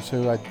Replacements,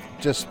 who I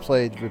just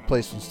played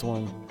Replacements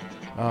doing.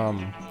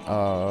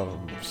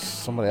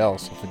 Somebody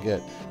else, I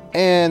forget.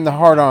 And the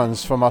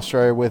Hard-Ons from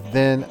Australia with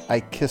Then I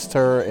Kissed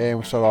Her, and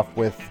we start off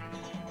with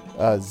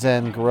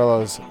Zen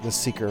Gorilla's The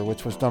Seeker,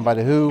 which was done by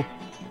The Who,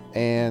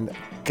 and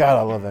God,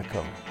 I love that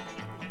cover.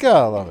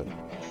 God, I love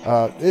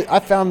it. I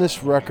found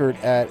this record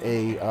at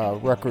a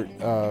record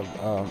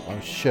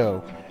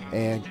show,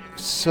 and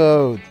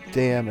so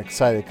damn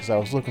excited because I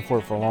was looking for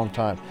it for a long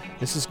time.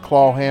 This is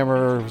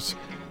Clawhammer's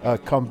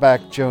Come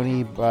Back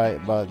Joni by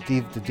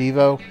the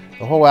Devo.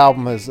 The whole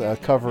album is a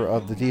cover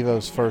of the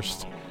Devo's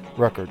first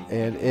record,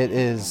 and it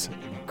is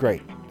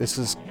great. This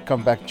is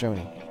Come Back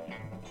Joni.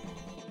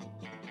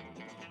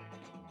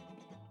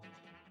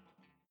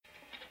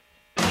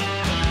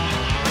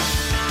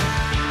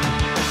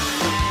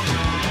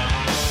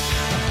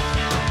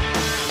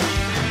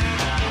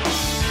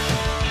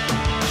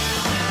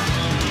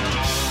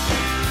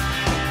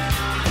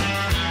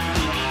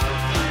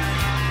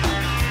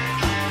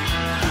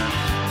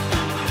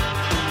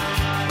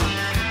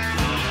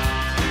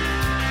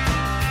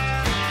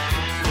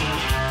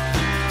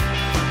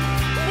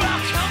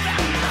 Welcome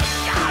back,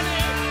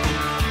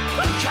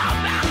 Johnny.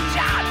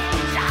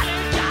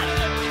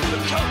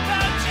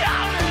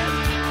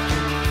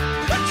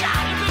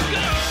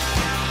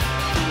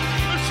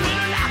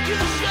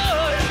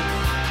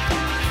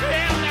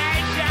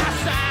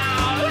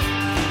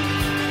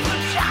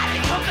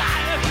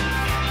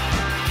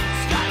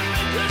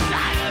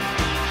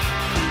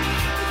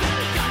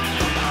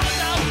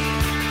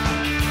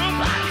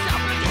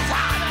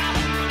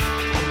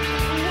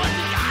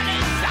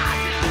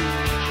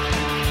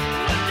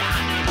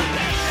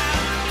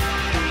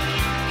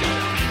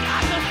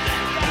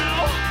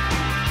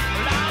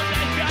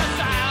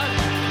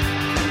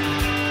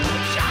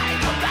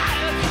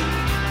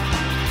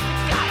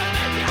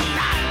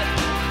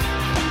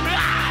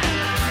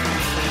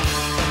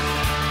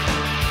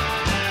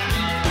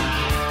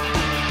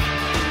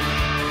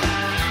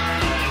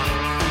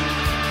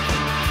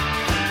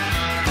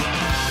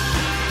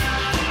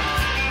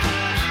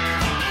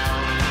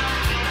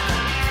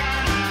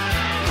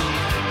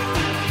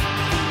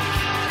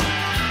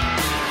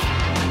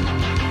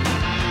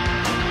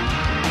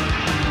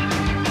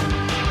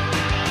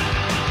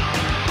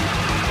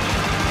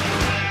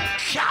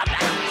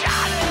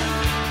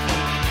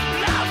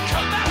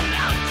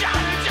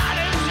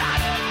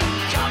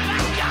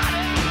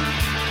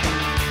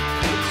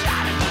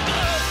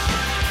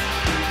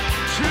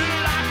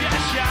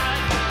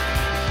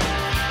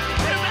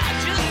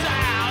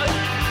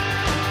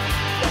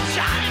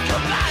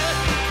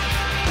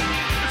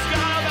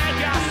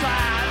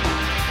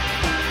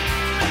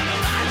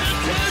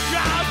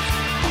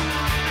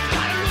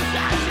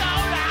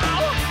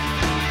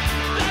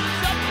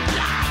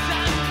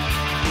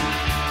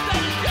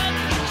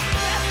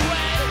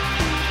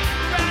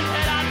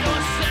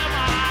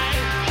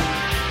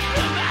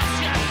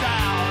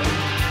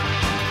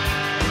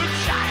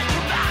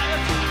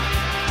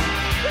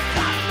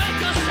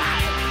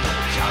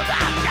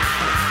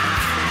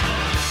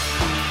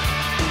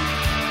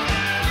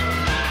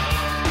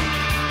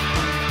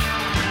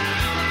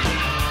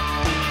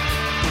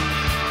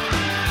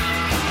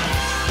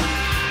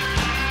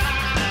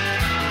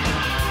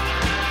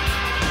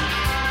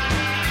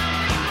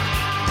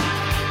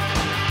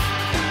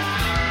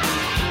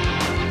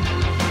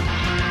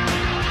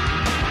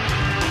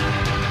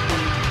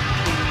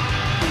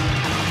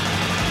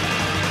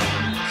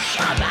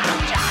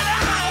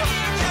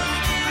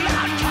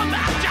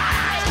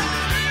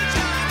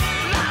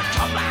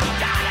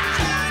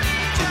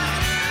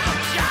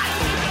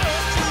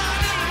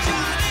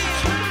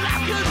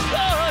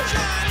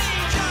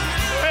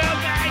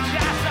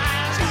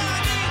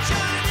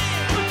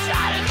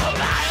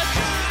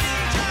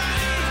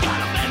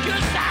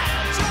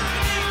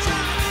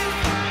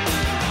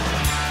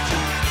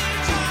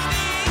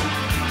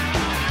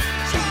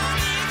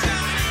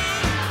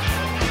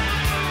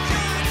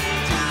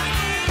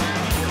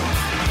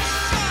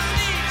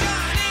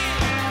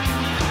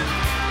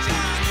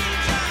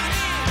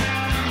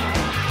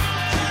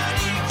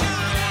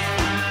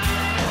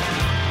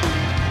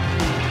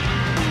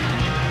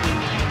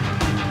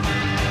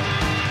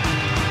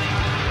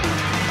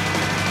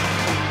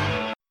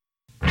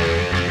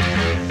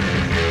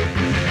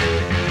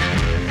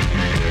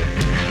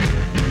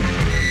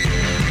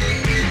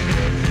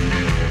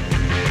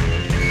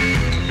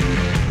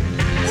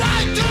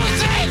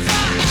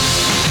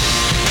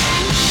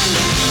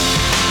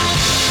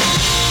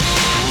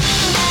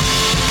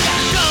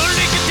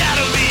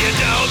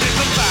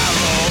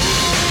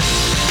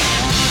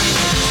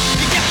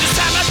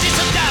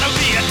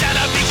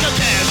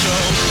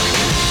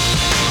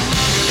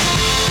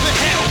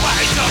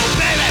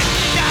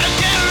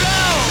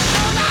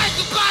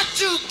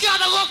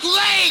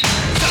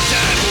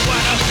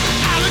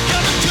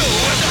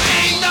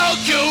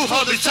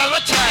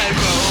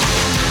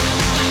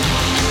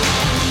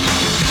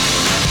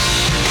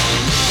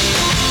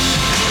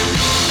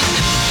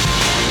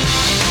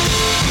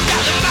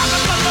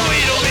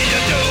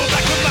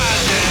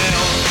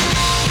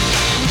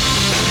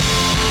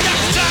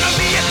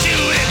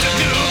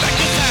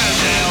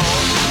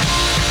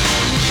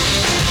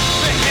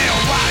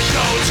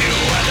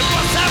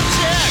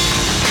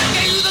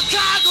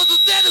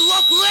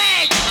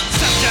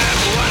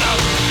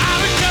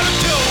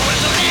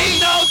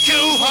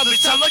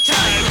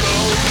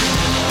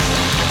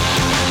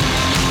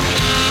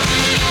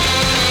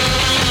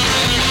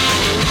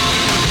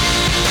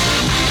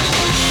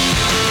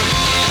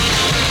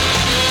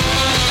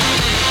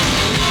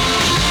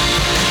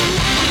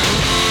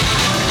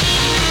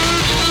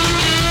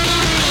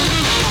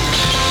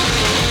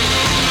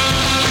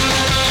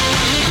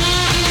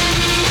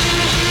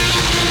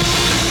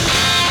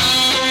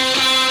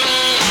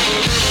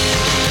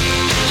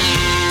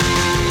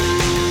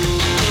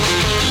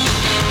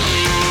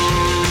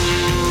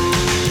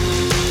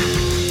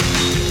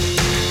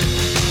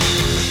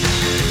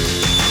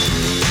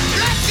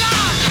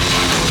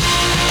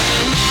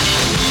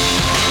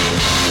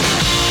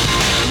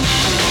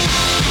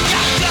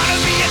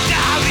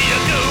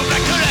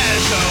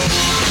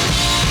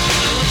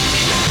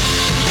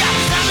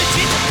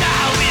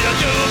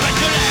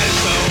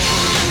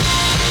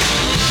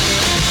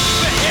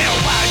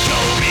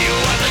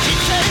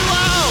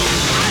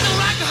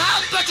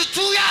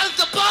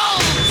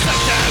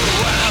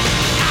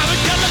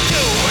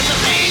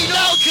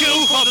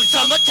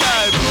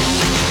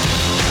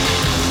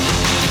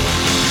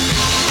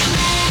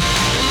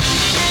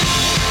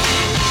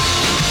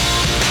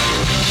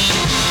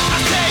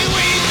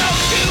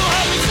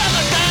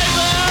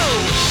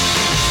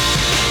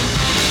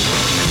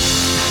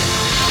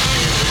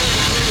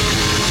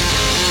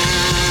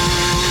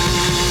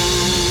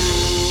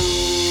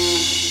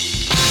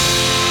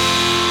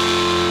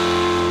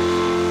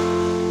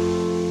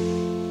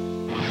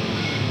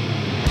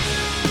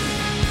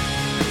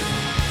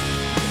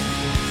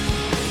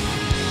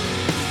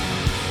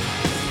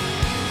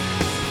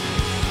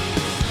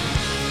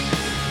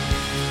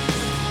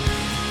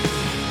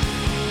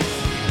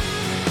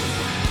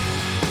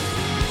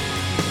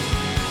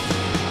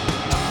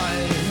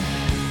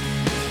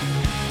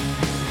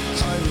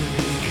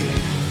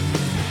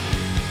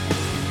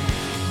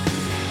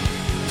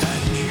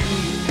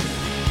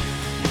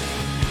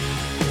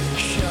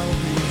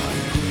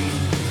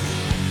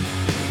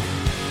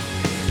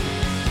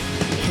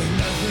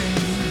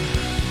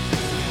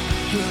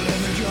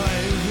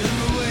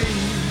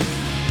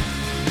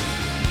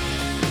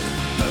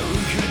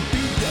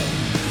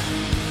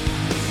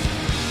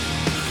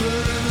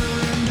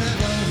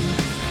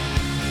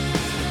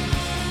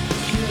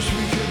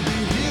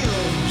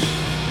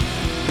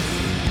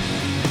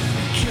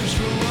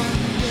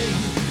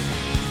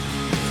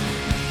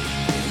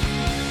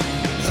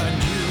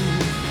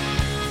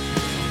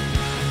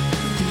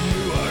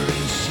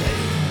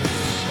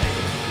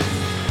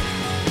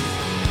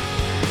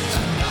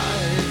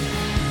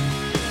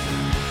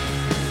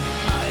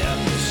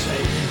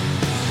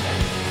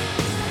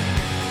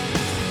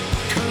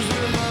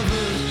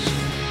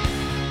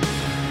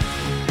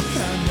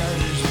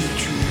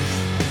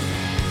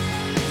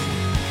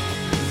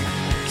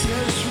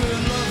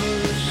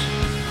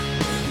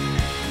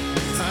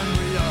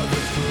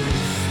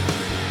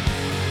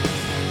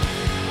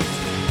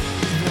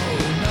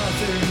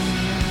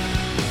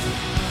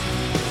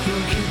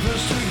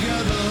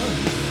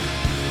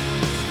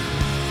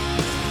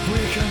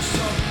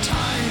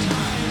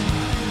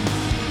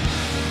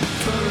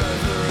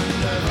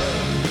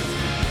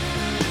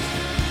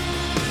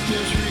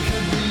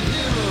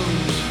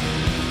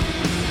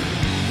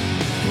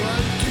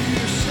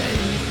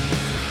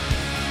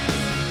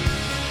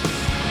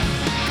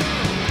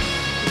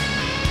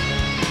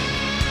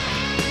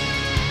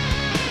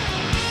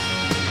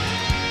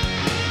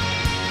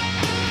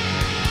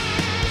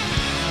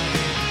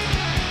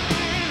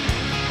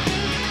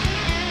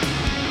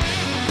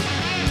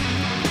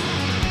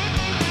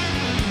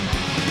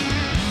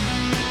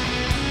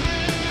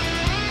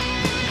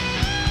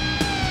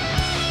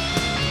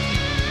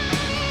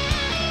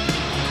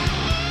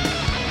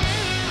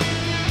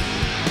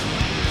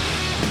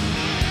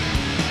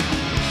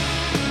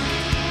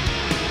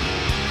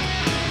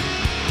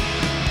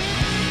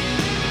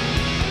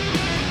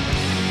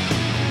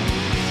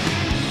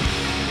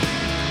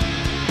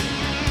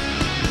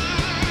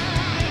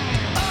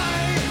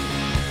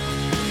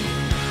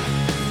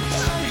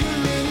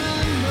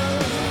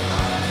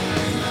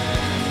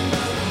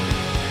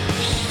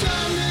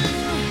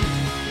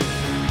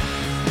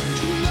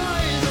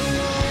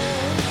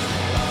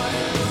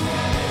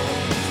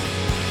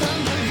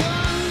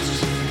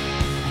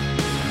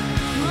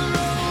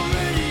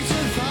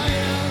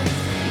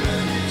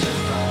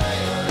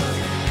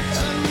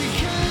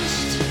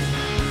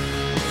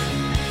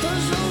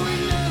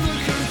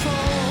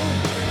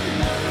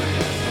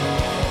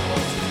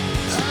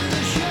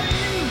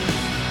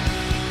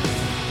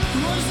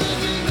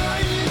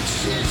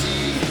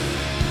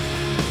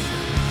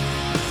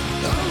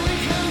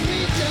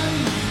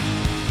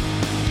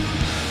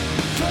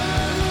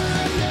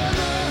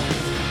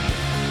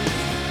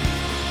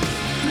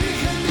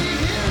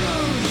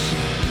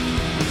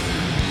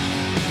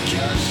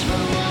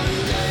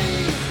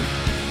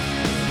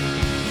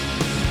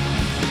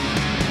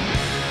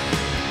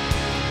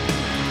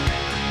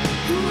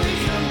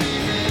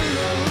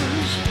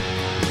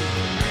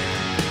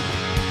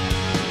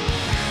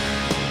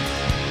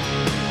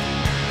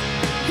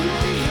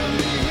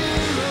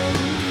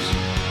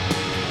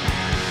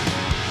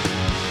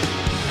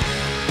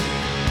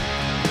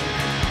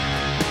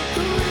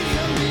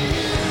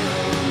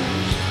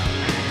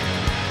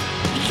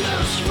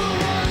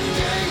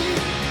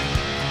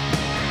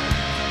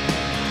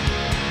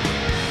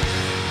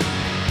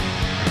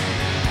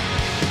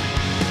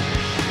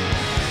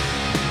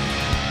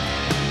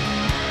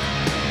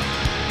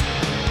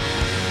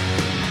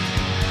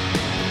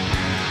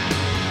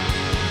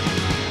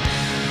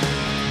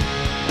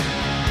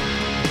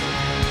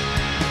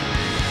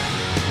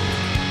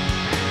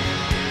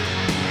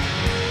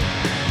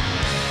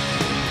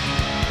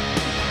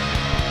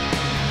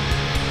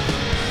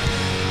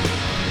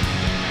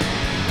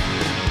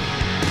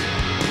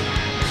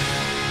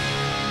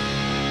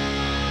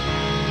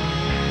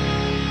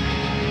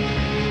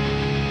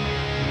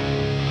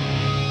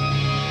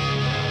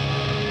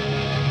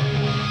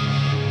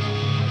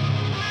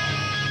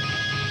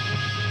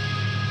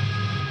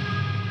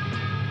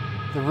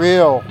 The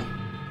real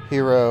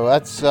hero.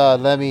 That's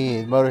Lemmy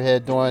and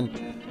Motorhead doing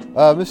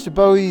Mr.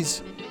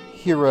 Bowie's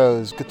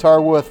Heroes, Guitar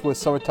Wolf with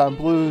Summertime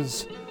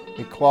Blues,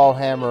 and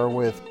Clawhammer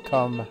with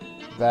Come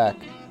Back,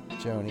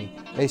 Joni.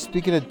 Hey,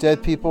 speaking of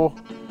dead people,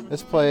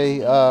 let's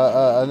play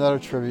another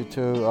tribute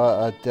to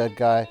a dead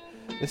guy.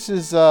 This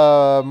is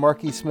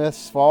Marky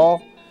Smith's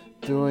Fall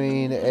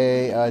doing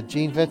a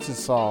Gene Vincent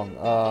song,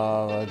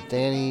 Rollin'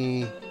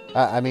 Danny.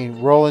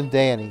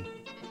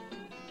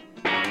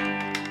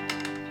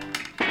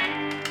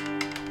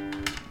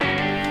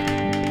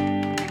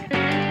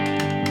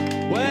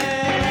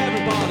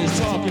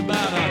 Talking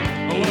about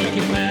a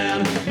working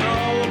man.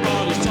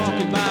 Nobody's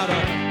talking about a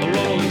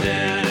rolling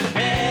Danny.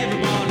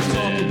 Everybody's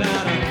talking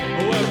about a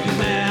working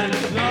man.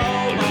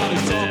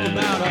 Nobody's talking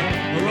about a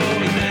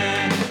rolling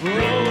man.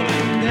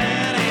 Rolling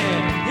Danny,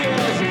 he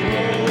was a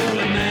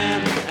rolling man.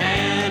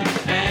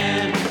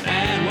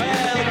 And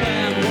well,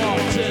 Dan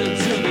walked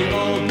into the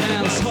old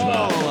dance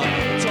hall.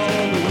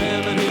 Told the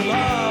women he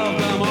loved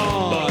them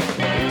all.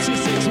 6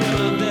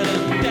 women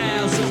didn't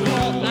dance and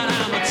walk. And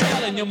I'm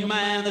telling you,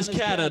 man, this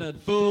cat had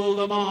fooled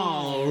them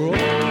all. Rolling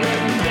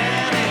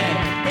Danny,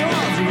 he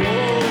was a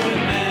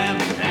rolling man.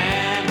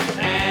 And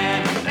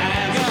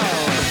go.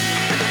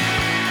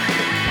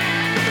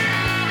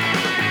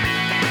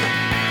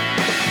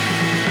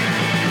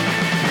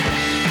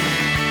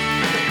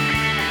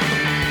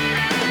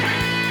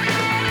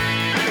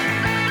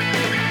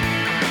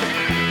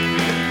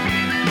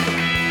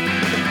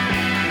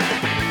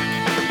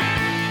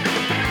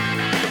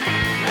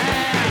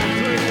 And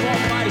 3, 4,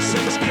 5,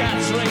 6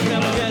 cats ranked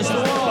them against the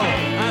wall.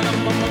 And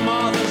the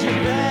mothers, you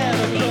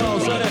better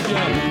close. And if you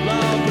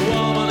love the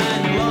woman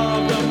and you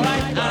love them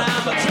right, and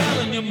I'm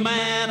telling you,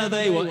 man,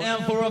 they were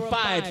in for a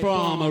fight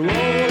from a rolling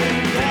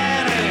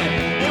Danny.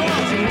 He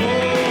was a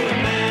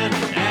rolling man.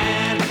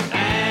 And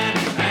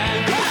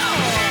go.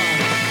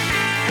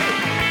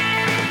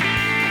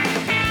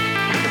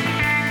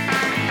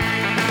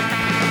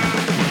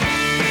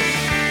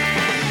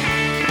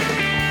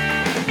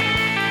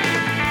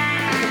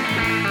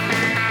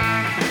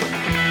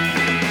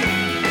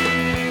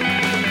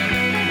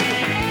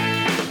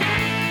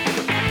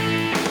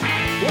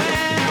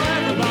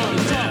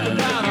 Everybody's talking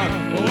about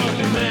a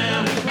working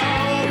man.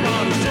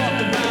 Nobody's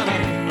talking about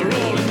a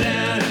rolling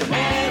man.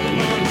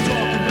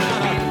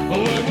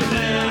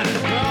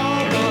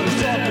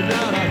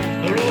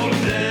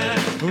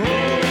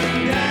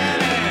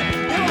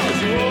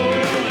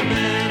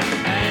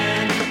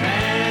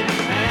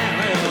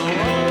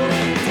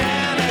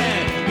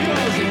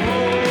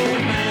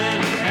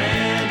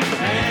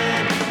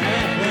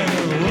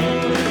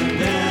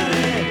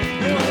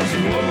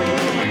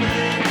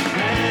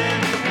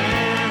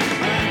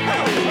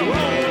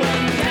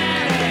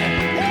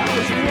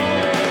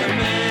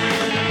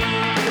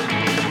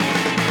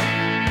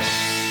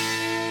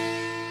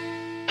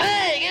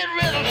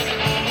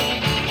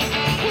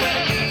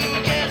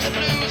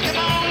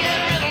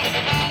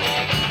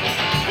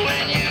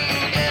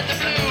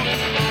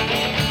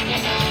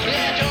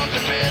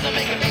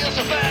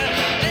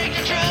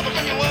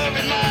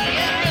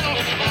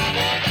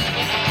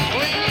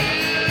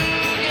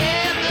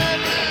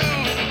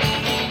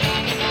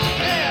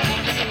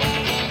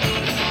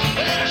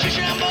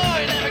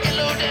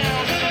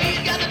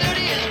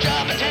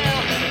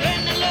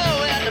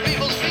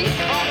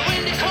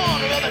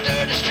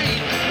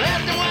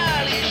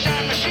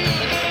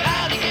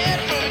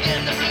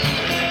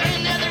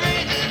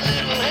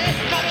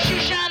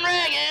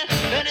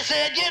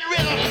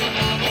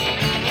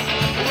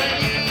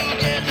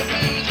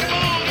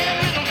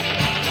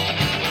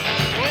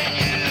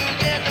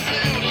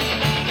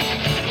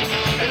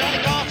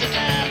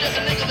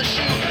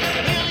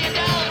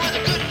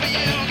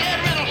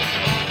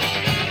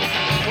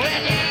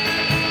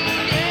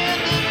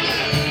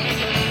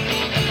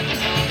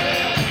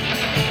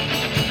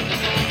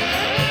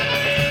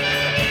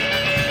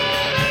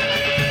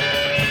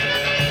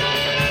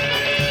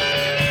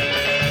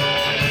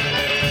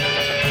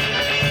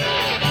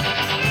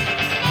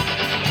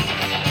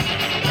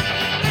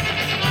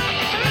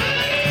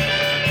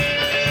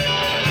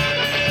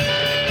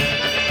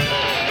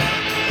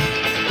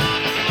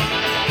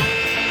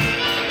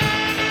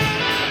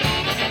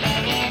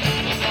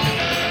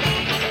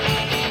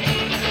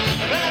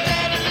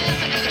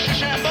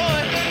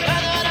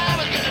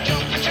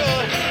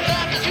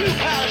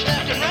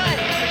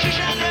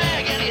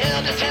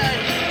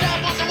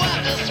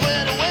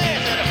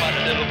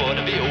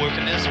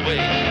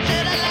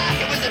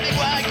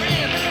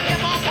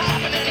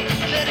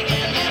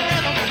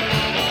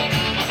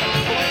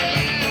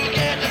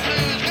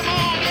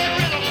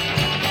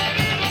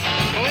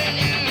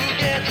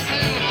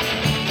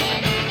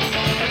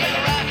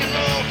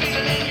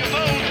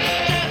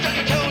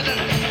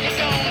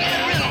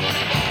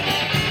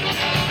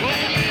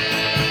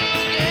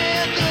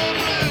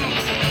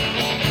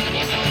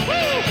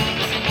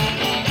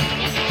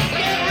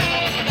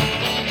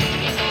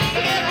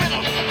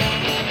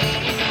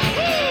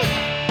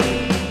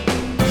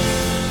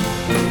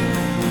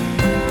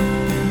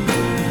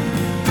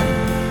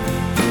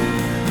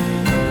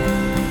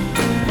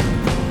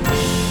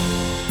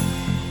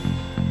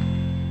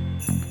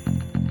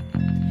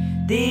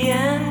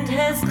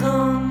 has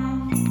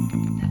come.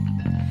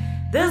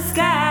 The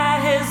sky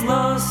has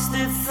lost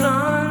its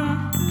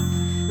sun.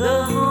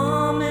 The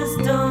harm is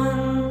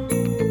done.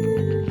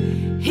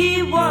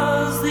 He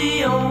was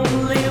the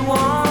only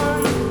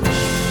one.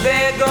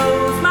 There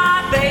goes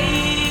my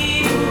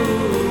babe.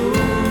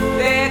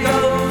 There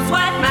goes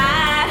what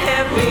might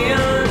have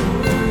been.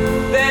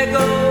 There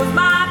goes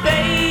my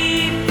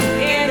babe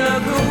in the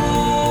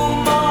cool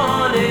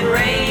morning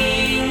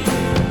rain.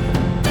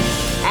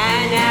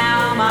 And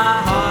now my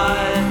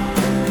heart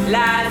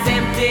lies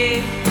empty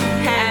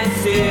and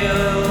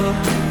still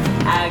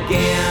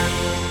again.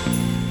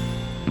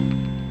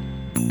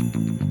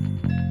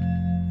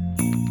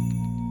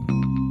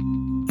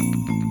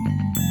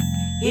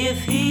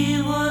 If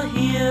he were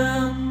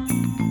here,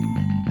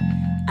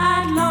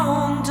 I'd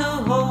long to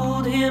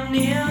hold him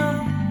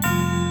near,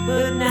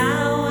 but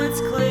now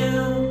it's clear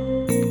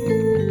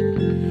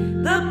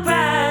the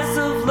price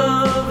of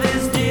love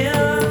is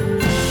dear.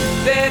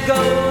 There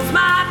goes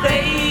my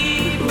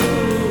babe.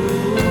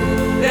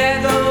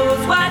 There goes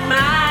what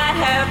might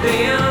have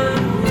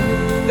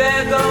been.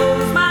 There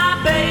goes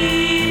my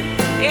babe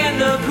in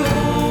the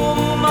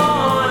cool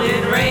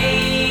morning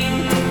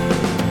rain.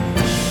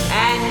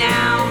 And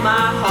now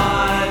my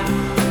heart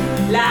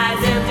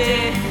lies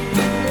empty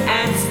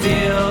and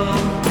still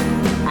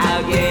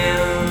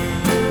again.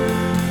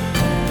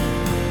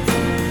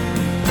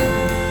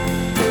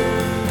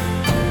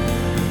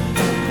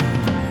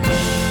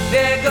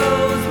 There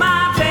goes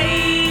my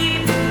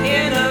babe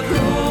in a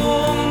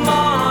cool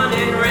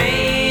morning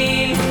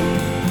rain.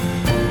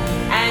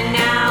 And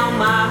now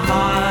my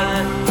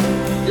heart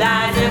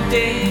lies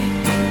empty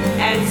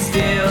and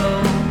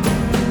still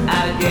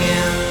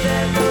again.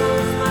 There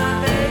goes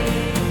my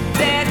babe.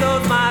 There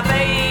goes my babe.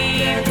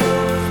 There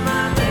goes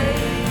my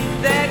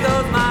babe. There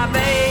goes my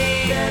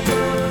babe.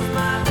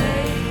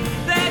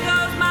 There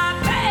goes my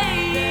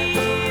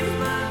babe.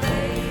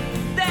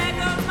 There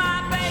goes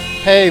my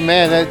babe. Hey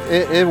man,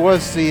 it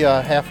was the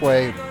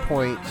halfway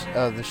point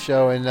of the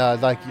show, and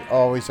like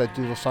always, I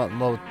do something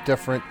a little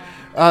different.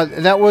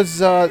 And that was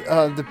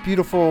the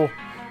beautiful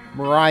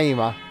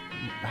Mariah.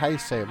 How do you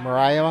say it?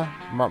 Mariah.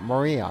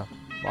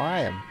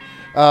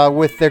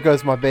 With "There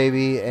Goes My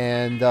Baby,"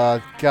 and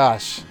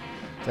gosh,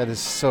 that is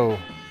so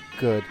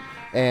good.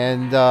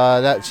 And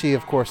that she,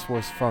 of course,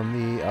 was from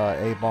the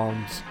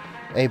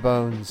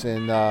A-Bones,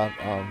 and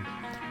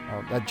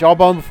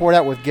Jawbone before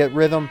that with "Get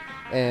Rhythm."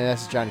 And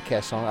that's a Johnny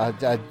Cash song.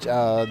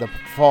 The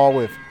Fall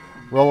with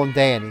Roland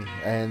Danny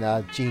and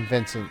Gene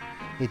Vincent.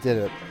 He did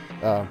it.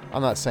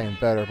 I'm not saying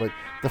better, but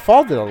The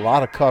Fall did a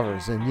lot of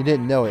covers, and you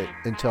didn't know it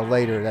until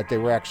later that they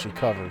were actually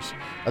covers.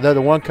 Although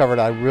the one cover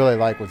that I really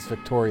like was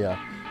Victoria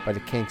by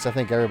the Kinks. I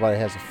think everybody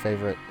has a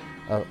favorite.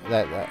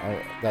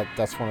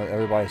 That's one of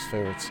everybody's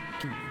favorites.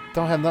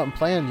 Don't have nothing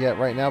planned yet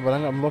right now, but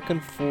I'm looking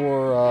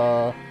for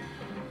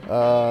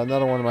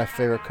another one of my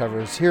favorite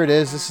covers. Here it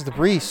is. This is The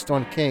Priest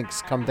on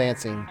Kinks, Come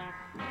Dancing.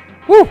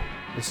 Woo!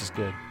 This is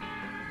good.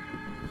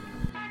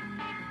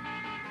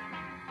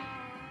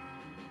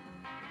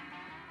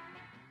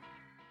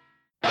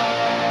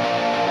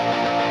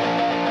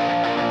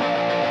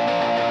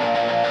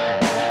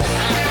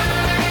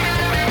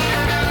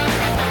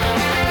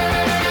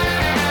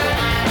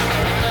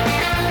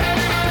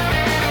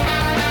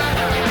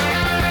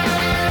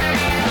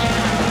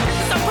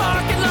 It's a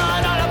parking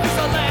lot on a piece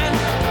of land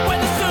where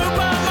the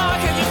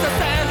supermarket used to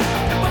stand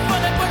before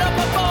they put up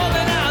a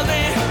bowling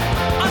alley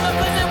on the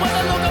place it was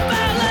a local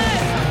valley.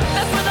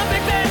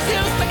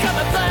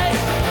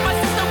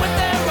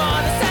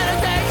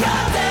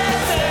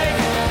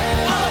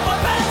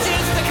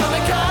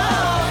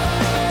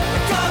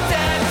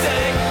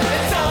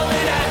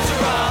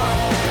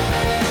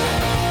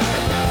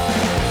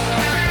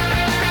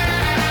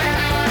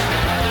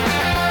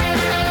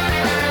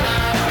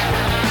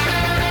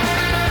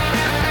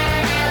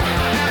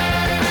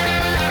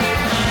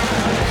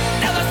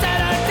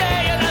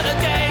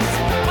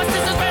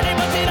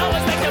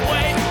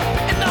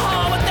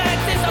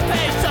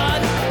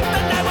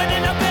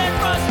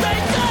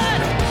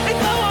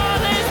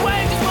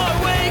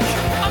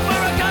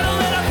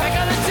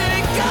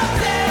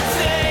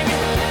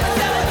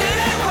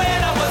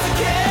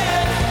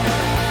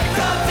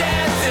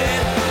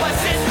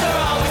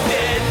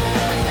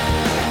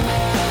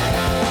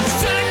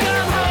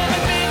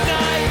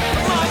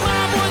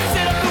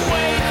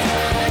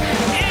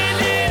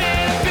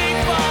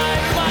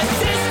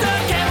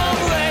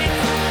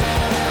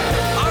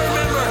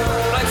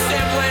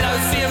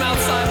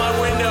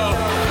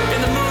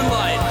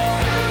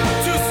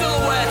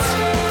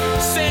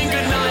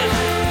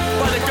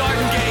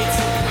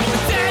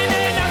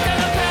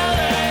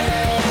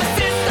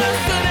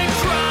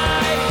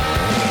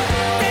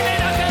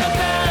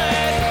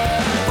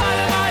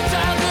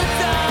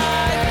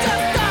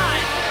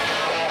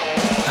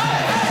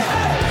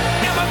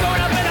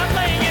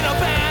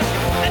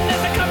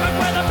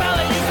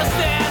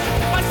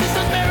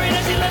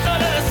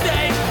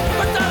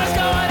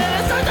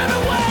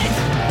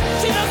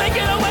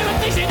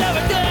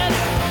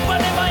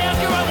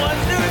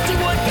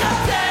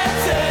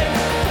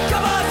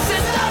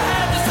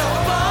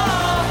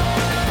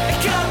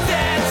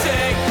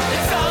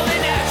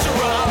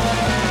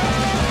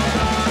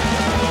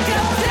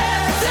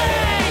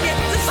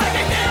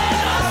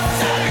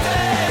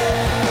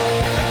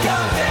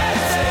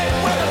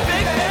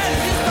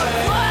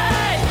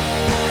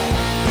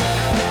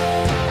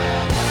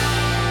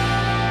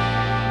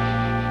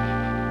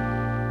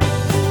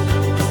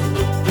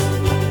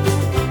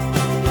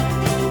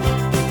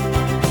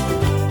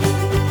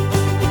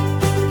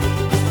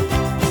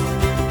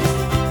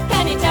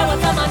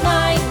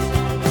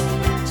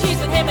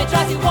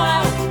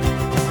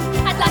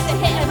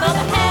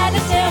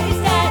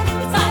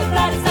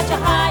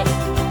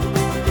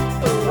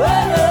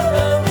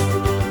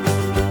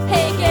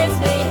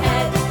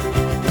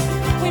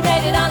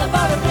 waited on the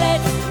border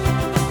blitz.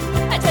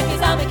 I took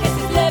his arm and kissed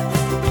his lips.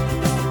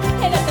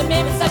 He looked at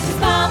me with such a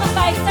smile, my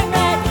face so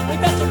red. We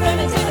built a room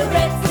into the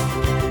Ritz.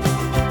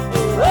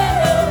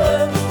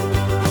 Ooh,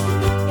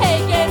 he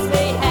gives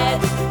me head.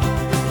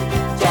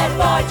 Jet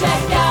boy,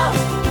 jet girl,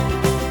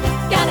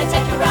 gonna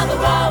take you around the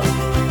world.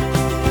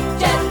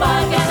 Jet boy,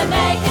 I'm gonna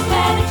make you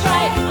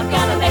penetrate. I'm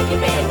gonna make you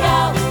be a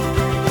girl.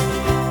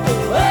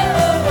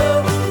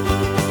 Ooh,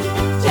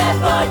 jet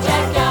boy,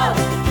 jet girl.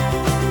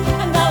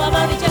 And though I'm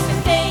only just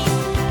 15,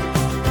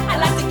 I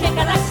like to kick,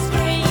 I like to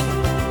scream.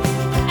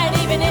 And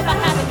even if I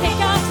have a kick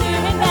or two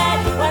in bed,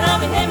 when I'm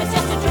with him it's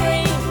just a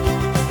dream.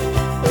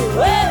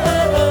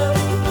 Ooh,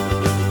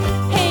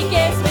 he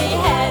gives me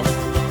head.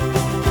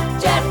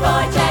 Jet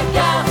boy, jet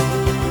girl,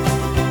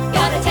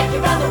 gonna take you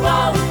around the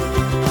world.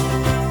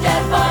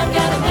 Jet boy, I'm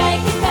gonna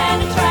make you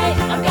penetrate.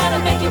 I'm gonna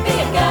make you be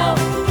a girl.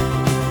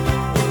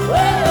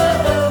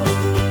 Ooh,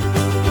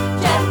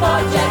 jet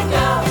boy, jet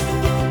girl.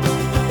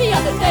 The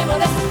other day, well,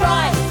 that's a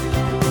surprise.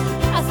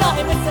 I saw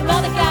him with some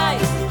other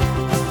guys.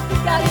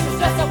 Got him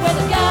dressed up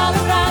with a girl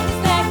around his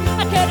neck.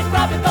 I couldn't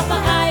grab him both my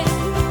eyes.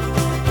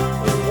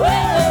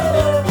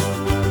 Ooh,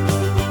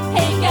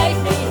 he gave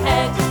me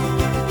head.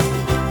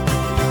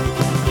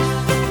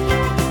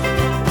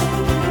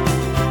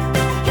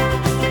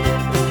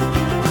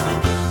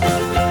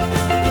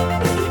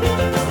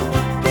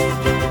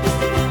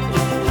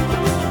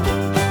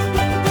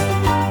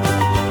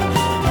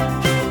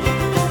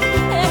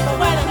 And if I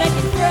wait, I'll make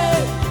it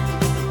through.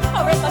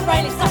 Or if my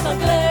brain is stuck on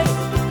glue.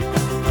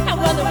 And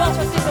when the world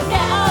tries to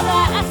forget all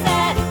that I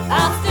said,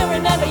 I'll still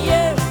remember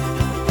you.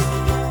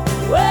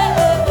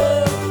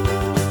 Whoa,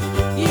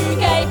 you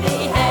gave me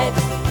head.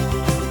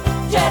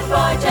 Jet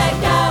boy, jet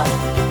girl,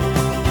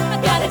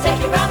 I'm gonna take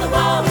you around the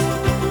world.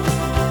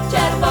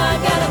 Jet boy,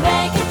 I'm gonna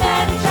make you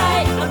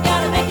penetrate. I'm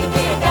gonna make you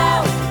be a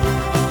girl.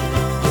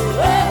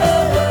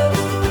 Whoa,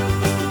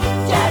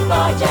 jet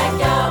boy, jet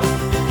girl.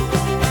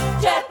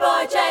 Jet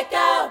boy, jet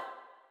girl,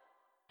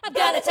 I'm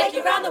gonna take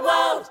you around the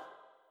world.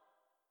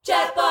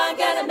 Jet boy, I'm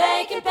gonna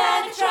make you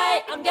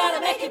penetrate. I'm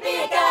gonna make you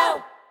be a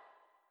girl.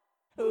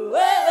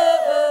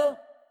 Whoa,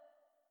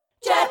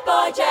 jet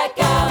boy, jet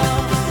girl.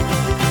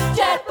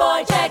 Jet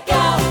boy, jet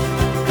girl,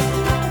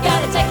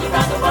 gonna take you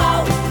around the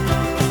world.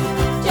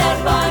 Jet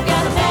boy, I'm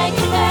gonna make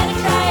you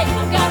penetrate.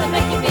 I'm gonna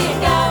make you be a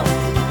girl.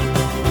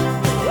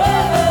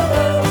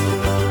 Whoa,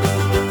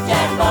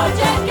 jet boy,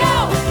 jet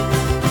girl.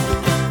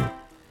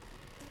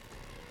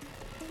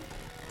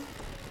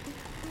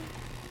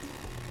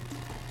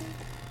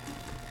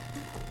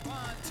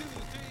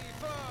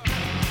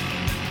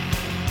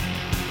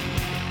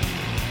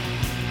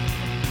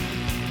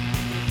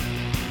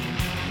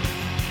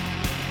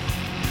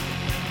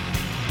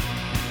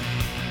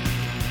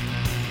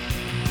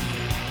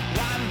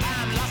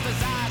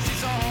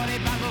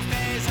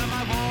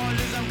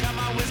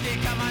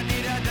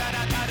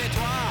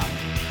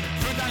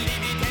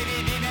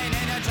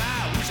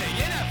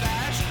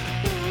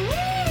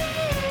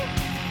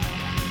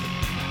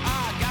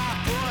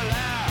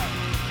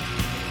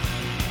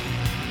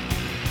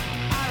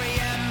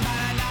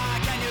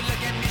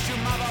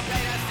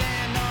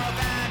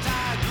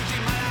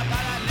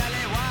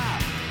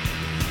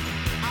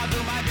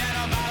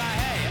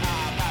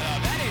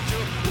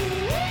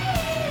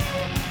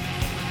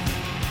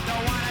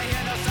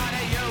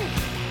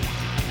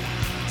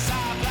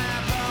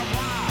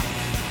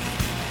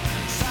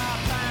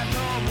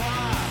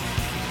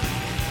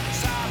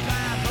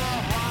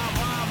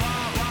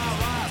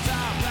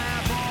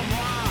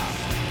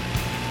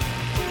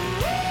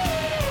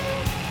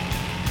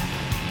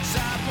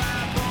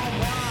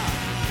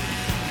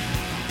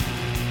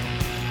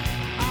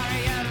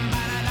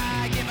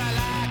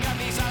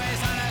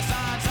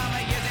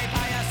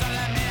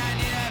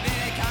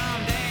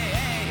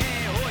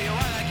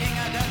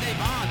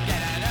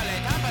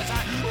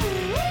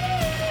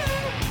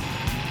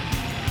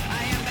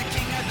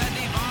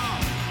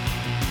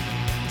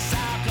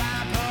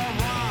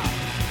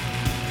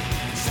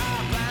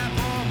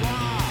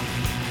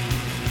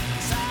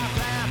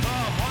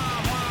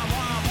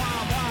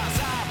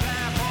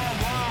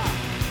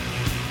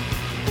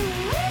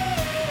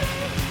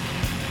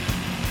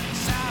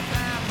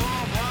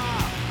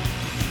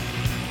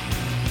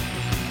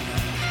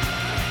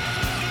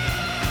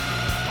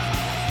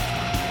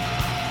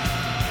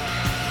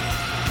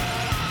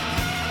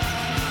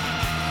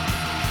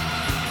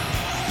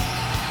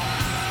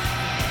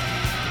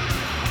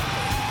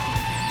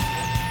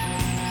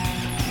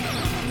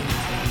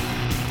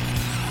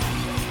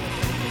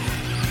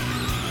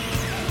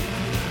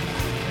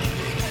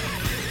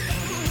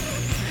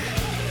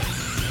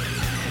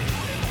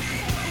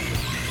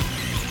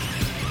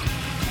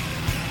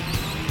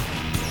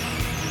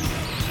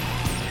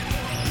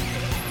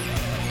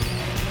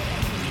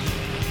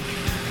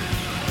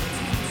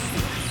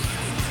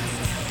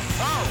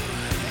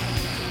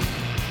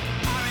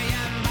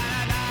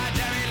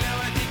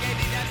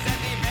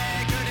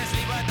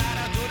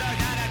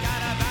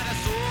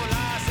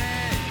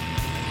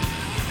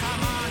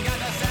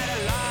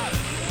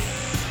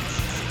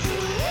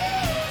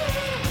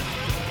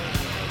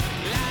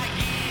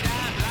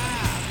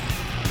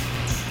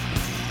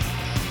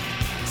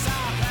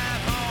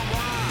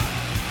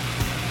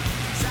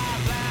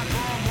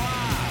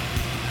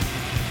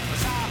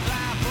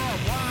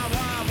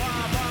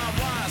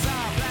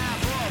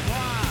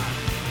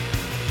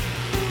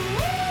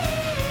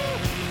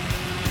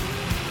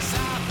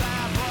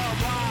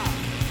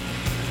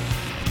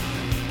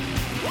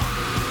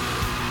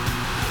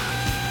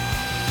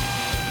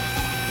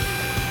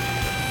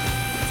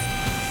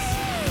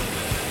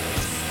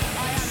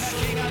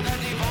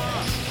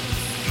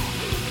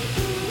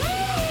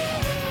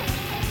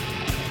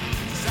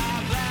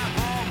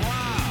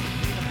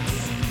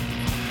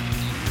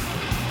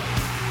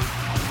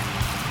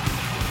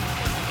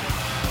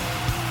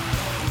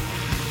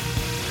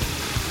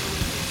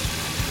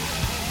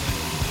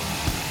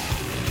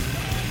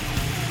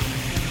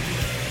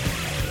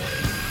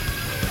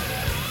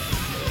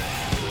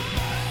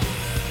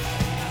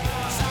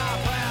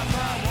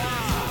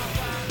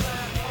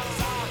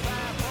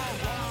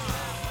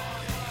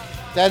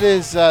 That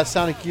is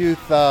Sonic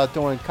Youth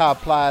doing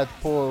Copla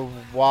Pour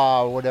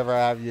Wow, whatever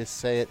have you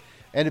say it.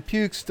 And the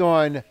Pukes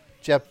doing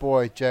Jet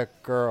Boy,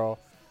 Jet Girl.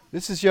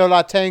 This is Yo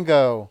La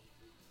Tango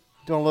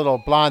doing a little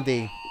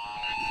Blondie.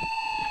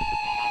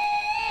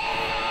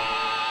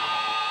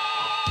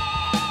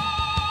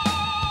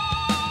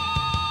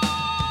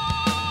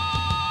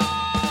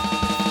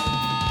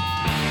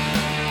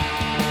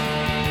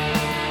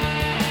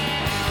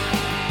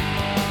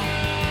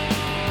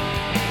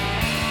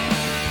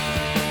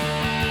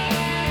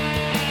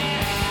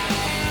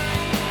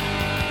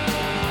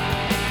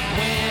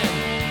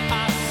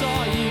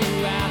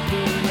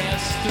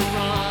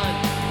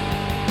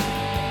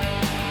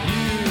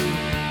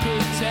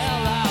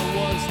 Tell I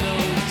was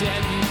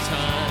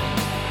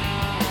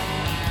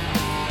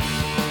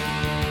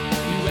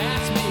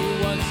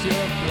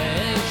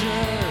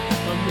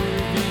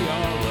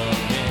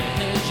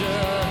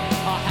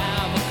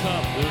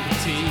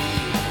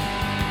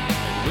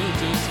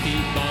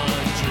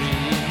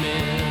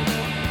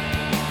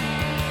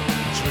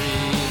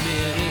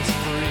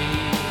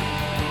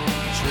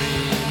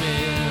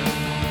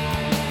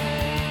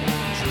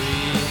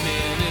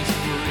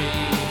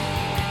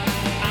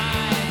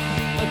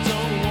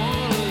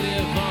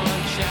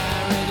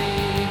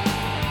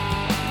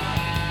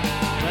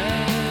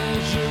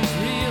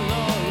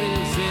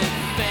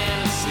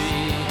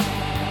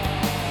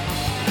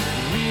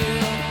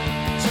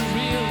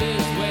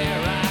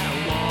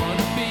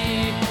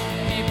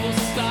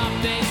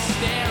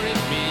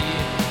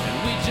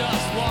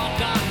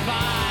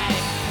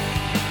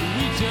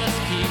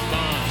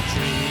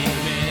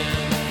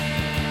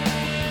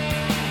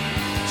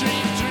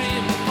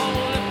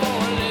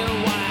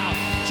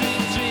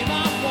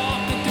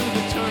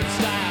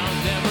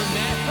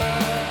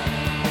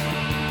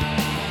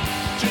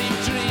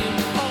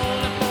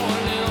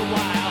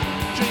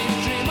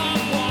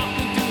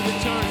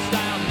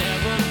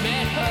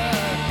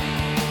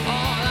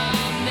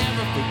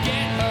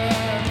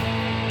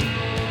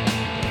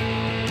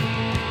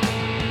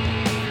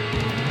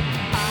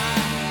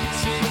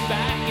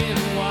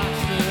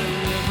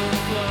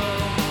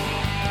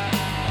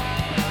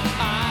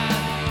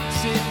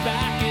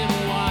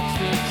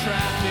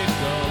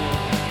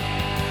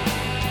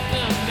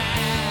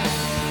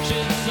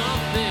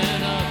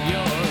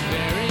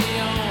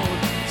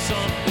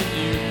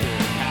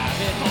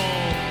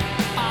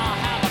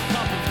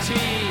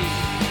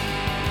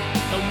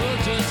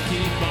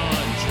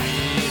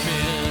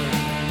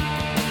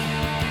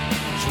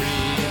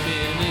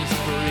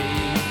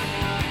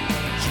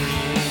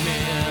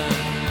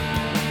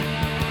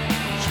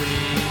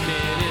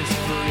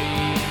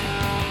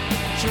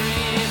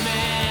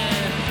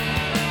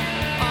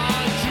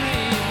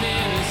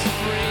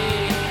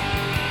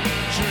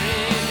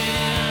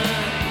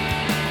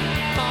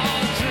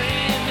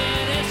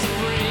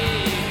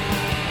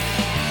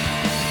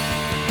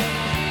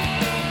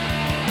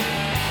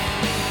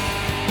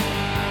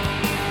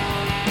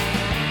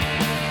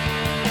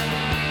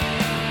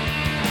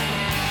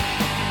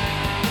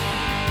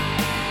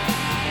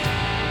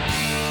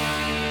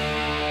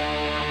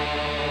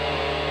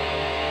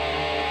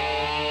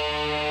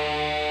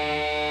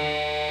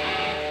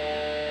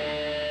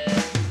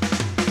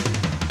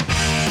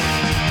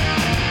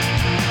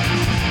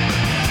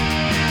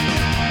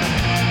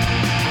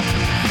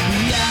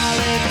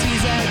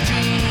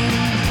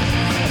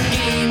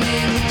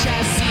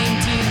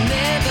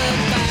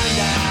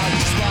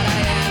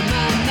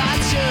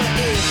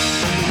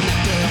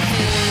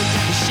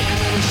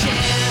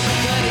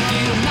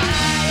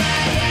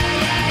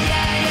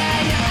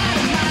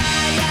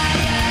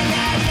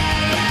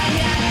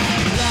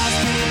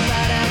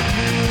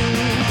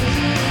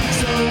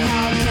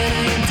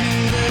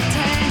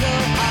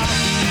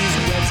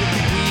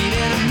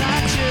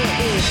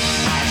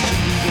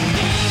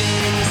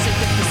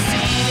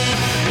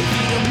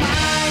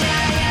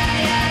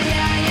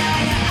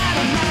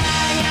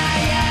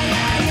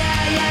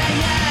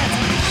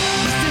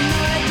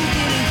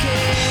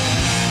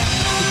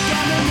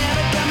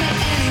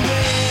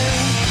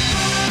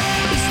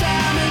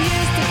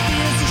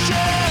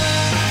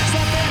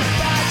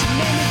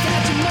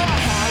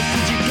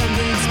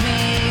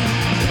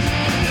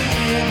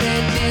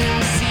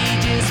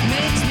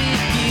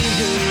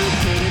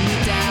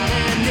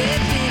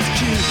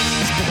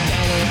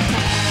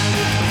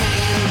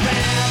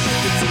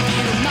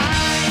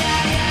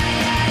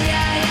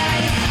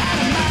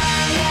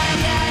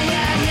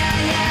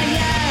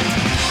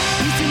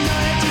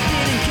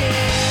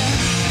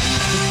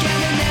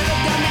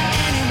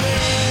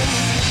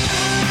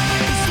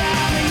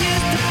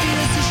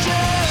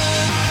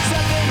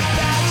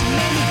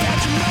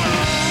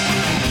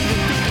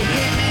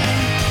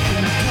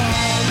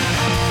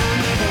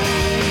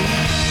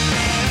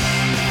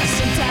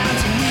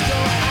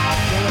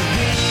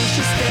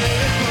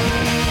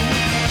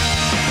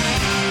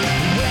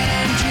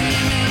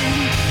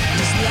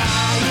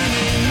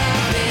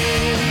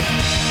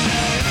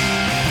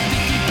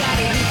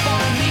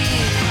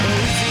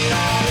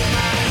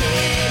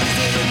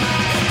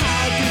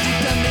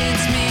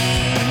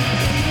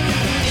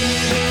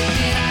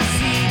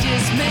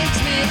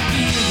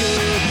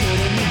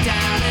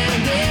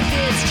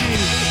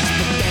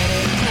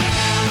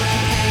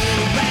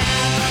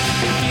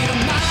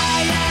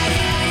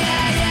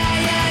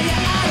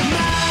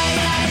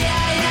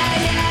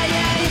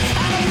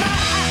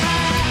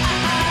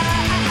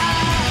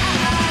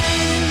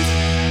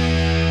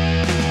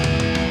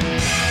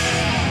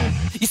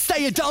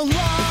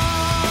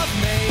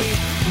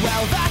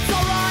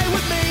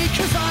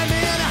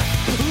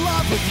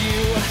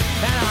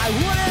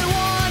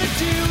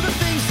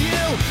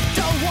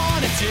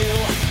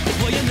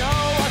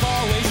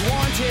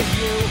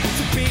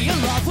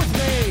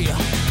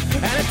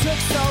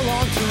so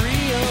long to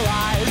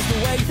realize the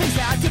way things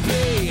had to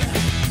be.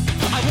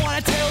 I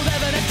wanted to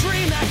live in a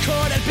dream that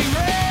couldn't be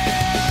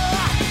real.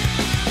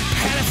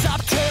 And it's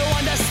up to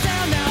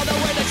understand now the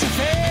way that you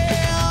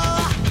feel.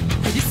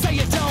 You say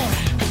you don't.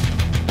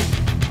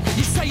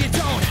 You say you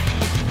don't.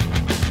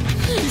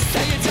 You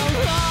say you don't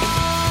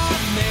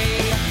love me.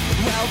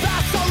 Well,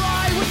 that's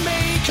alright with me,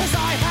 'cause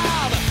I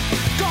have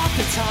got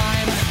the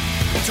time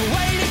to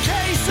wait in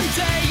case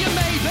someday you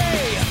maybe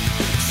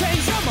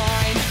change your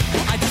mind.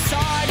 I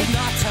decided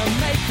not to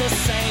make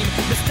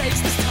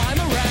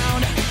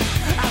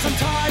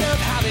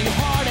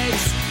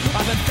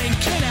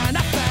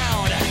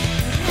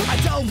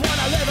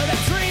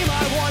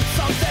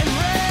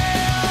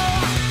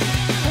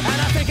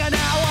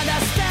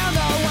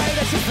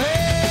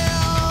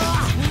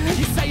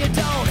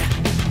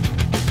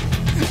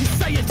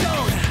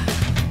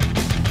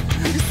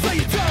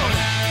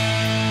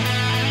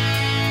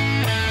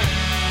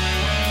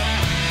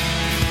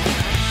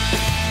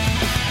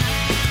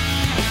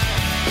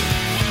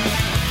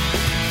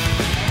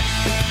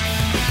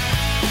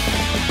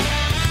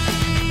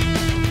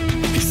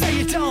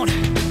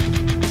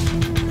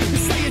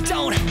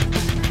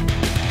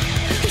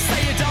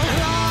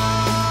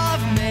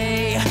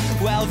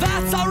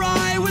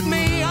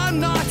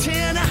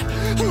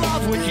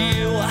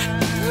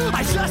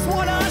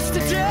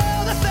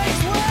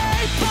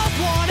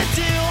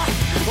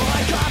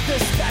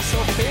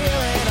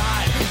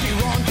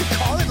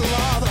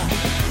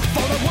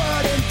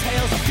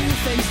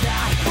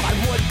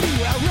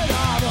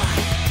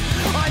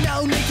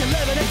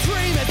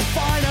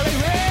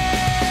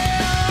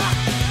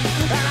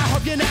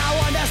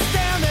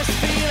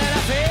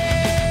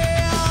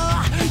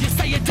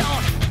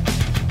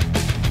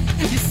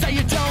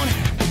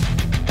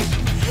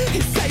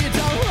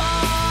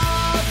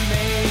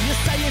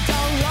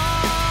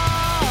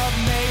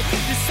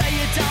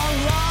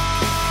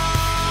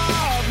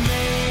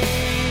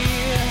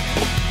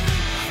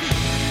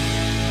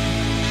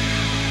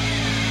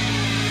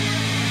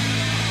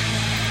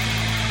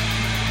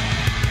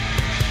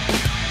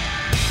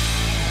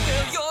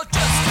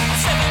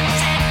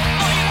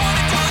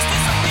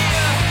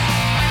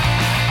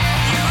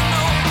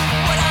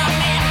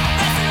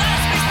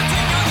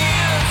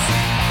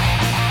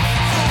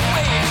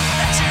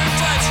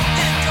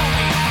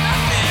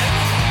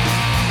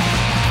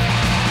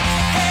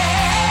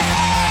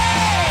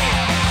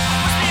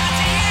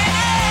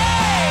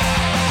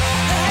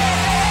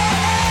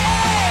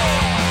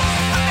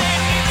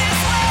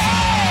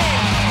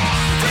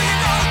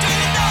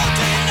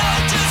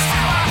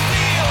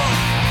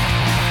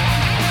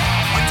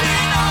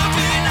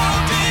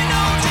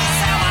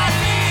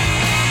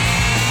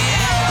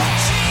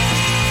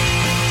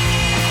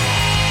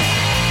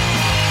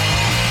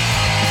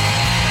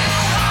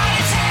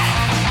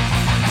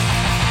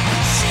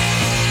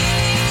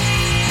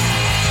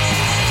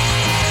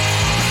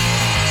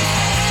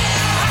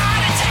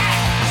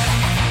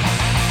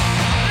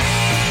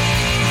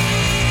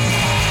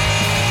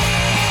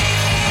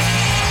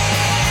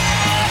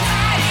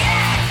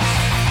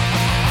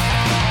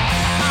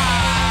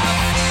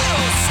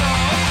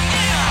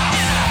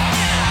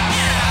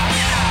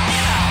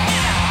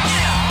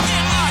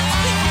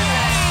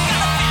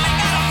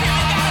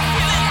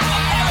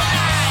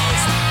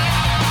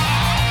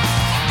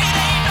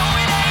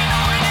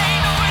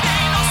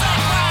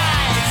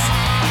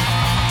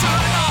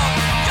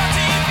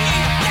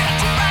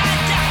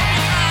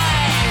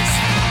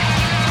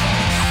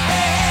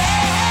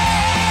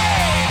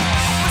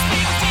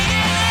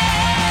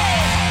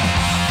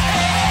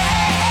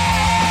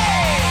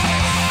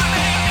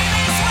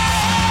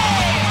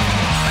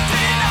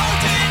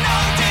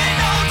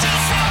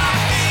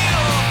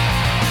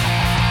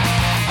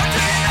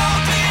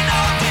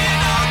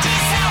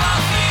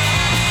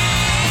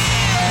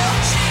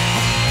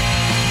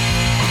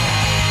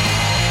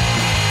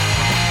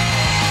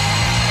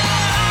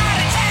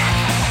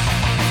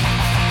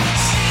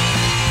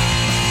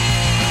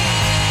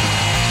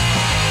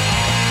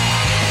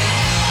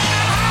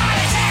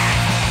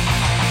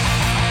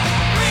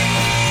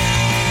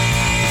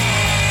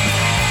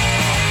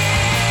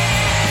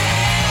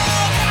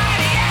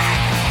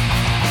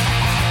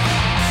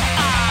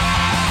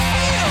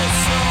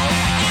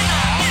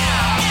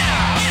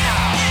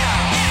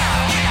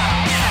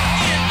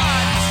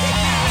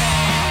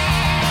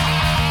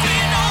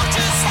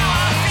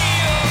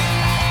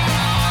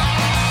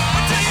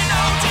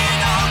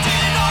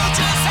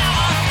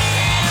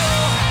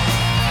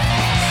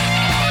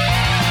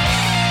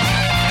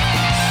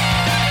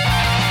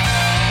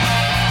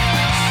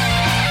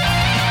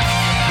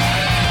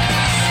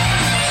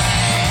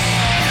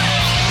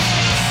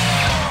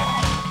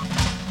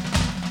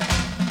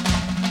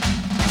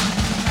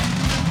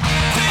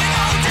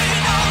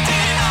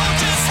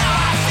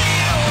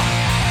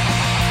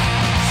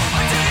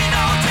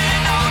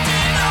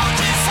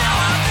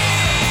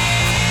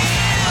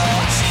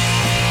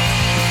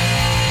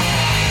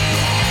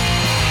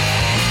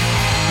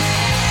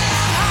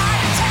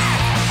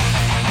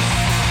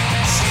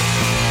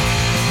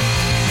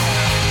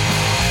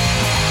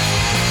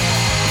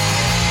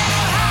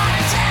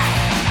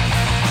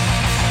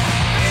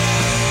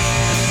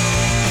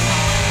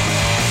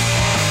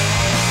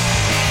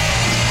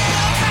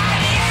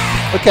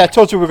Okay, I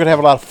told you we were going to have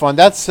a lot of fun.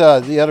 That's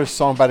the other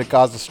song by the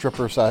Gaza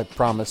Strippers I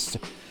promised.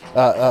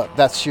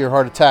 That's Sheer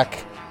Heart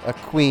Attack,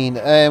 Queen.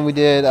 And we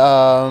did,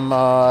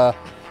 let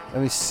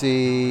me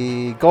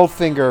see,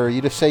 Goldfinger,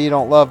 You Just Say You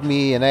Don't Love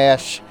Me, and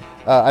Ash,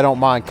 I Don't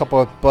Mind. A couple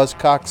of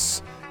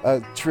Buzzcocks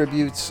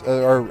tributes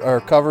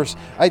or covers.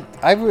 I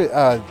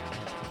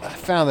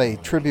found a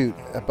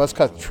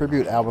Buzzcocks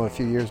tribute album a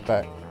few years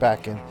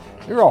back, and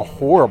they're all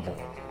horrible.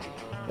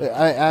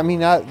 I mean,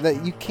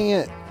 that you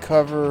can't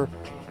cover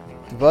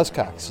the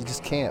Buzzcocks. You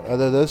just can't.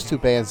 Although those two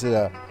bands did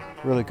a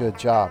really good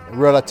job.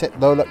 Yo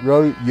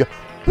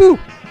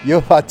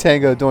La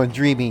Tango doing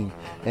Dreaming,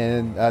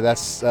 and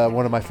that's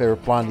one of my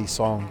favorite Blondie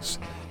songs.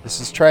 This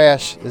is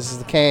Trash. This is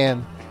The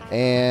Can,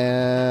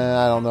 and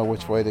I don't know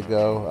which way to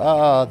go.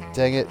 Oh,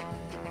 dang it.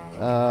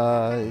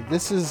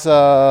 This is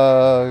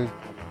okay.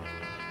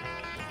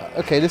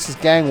 This is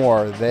Gang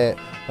War. The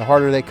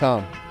Harder They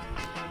Come.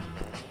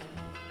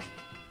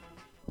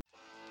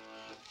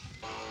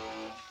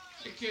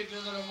 Kids are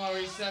a little more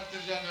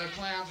receptive than the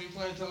clowns we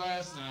played to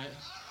last night.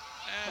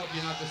 Hope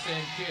you're not the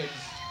same kids.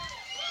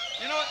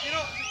 You know,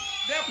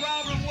 their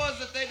problem was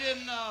that they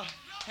didn't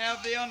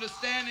have the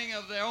understanding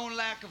of their own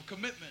lack of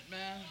commitment,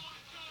 man.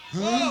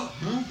 Whoa!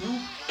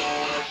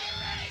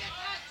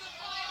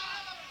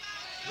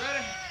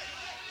 Ready?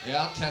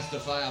 Yeah, I'll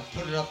testify. I'll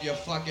put it up your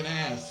fucking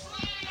ass.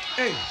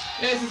 Hey,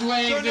 This is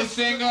Wayne's the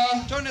single.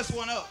 turn this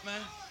one up,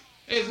 man.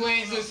 It's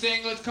Wayne's the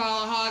single. It's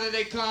called Harder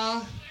They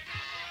Come.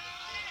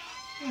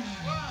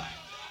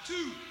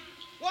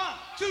 1,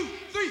 2,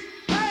 3,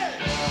 hey!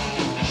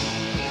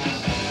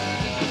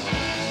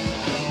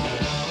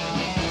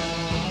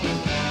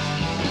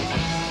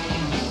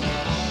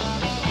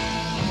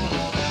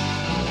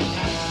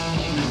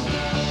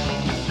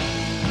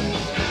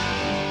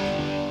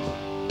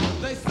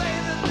 They say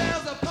that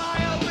there's a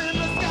fire up in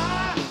the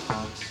sky,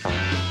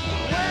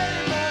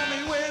 waiting for me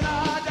when I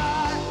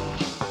die.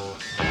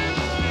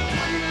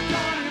 Between the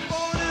time you're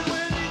born and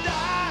when you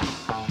die,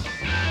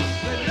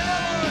 they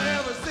never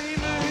ever seem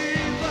to hear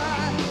you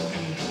cry.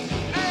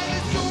 And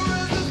as sure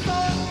as the sun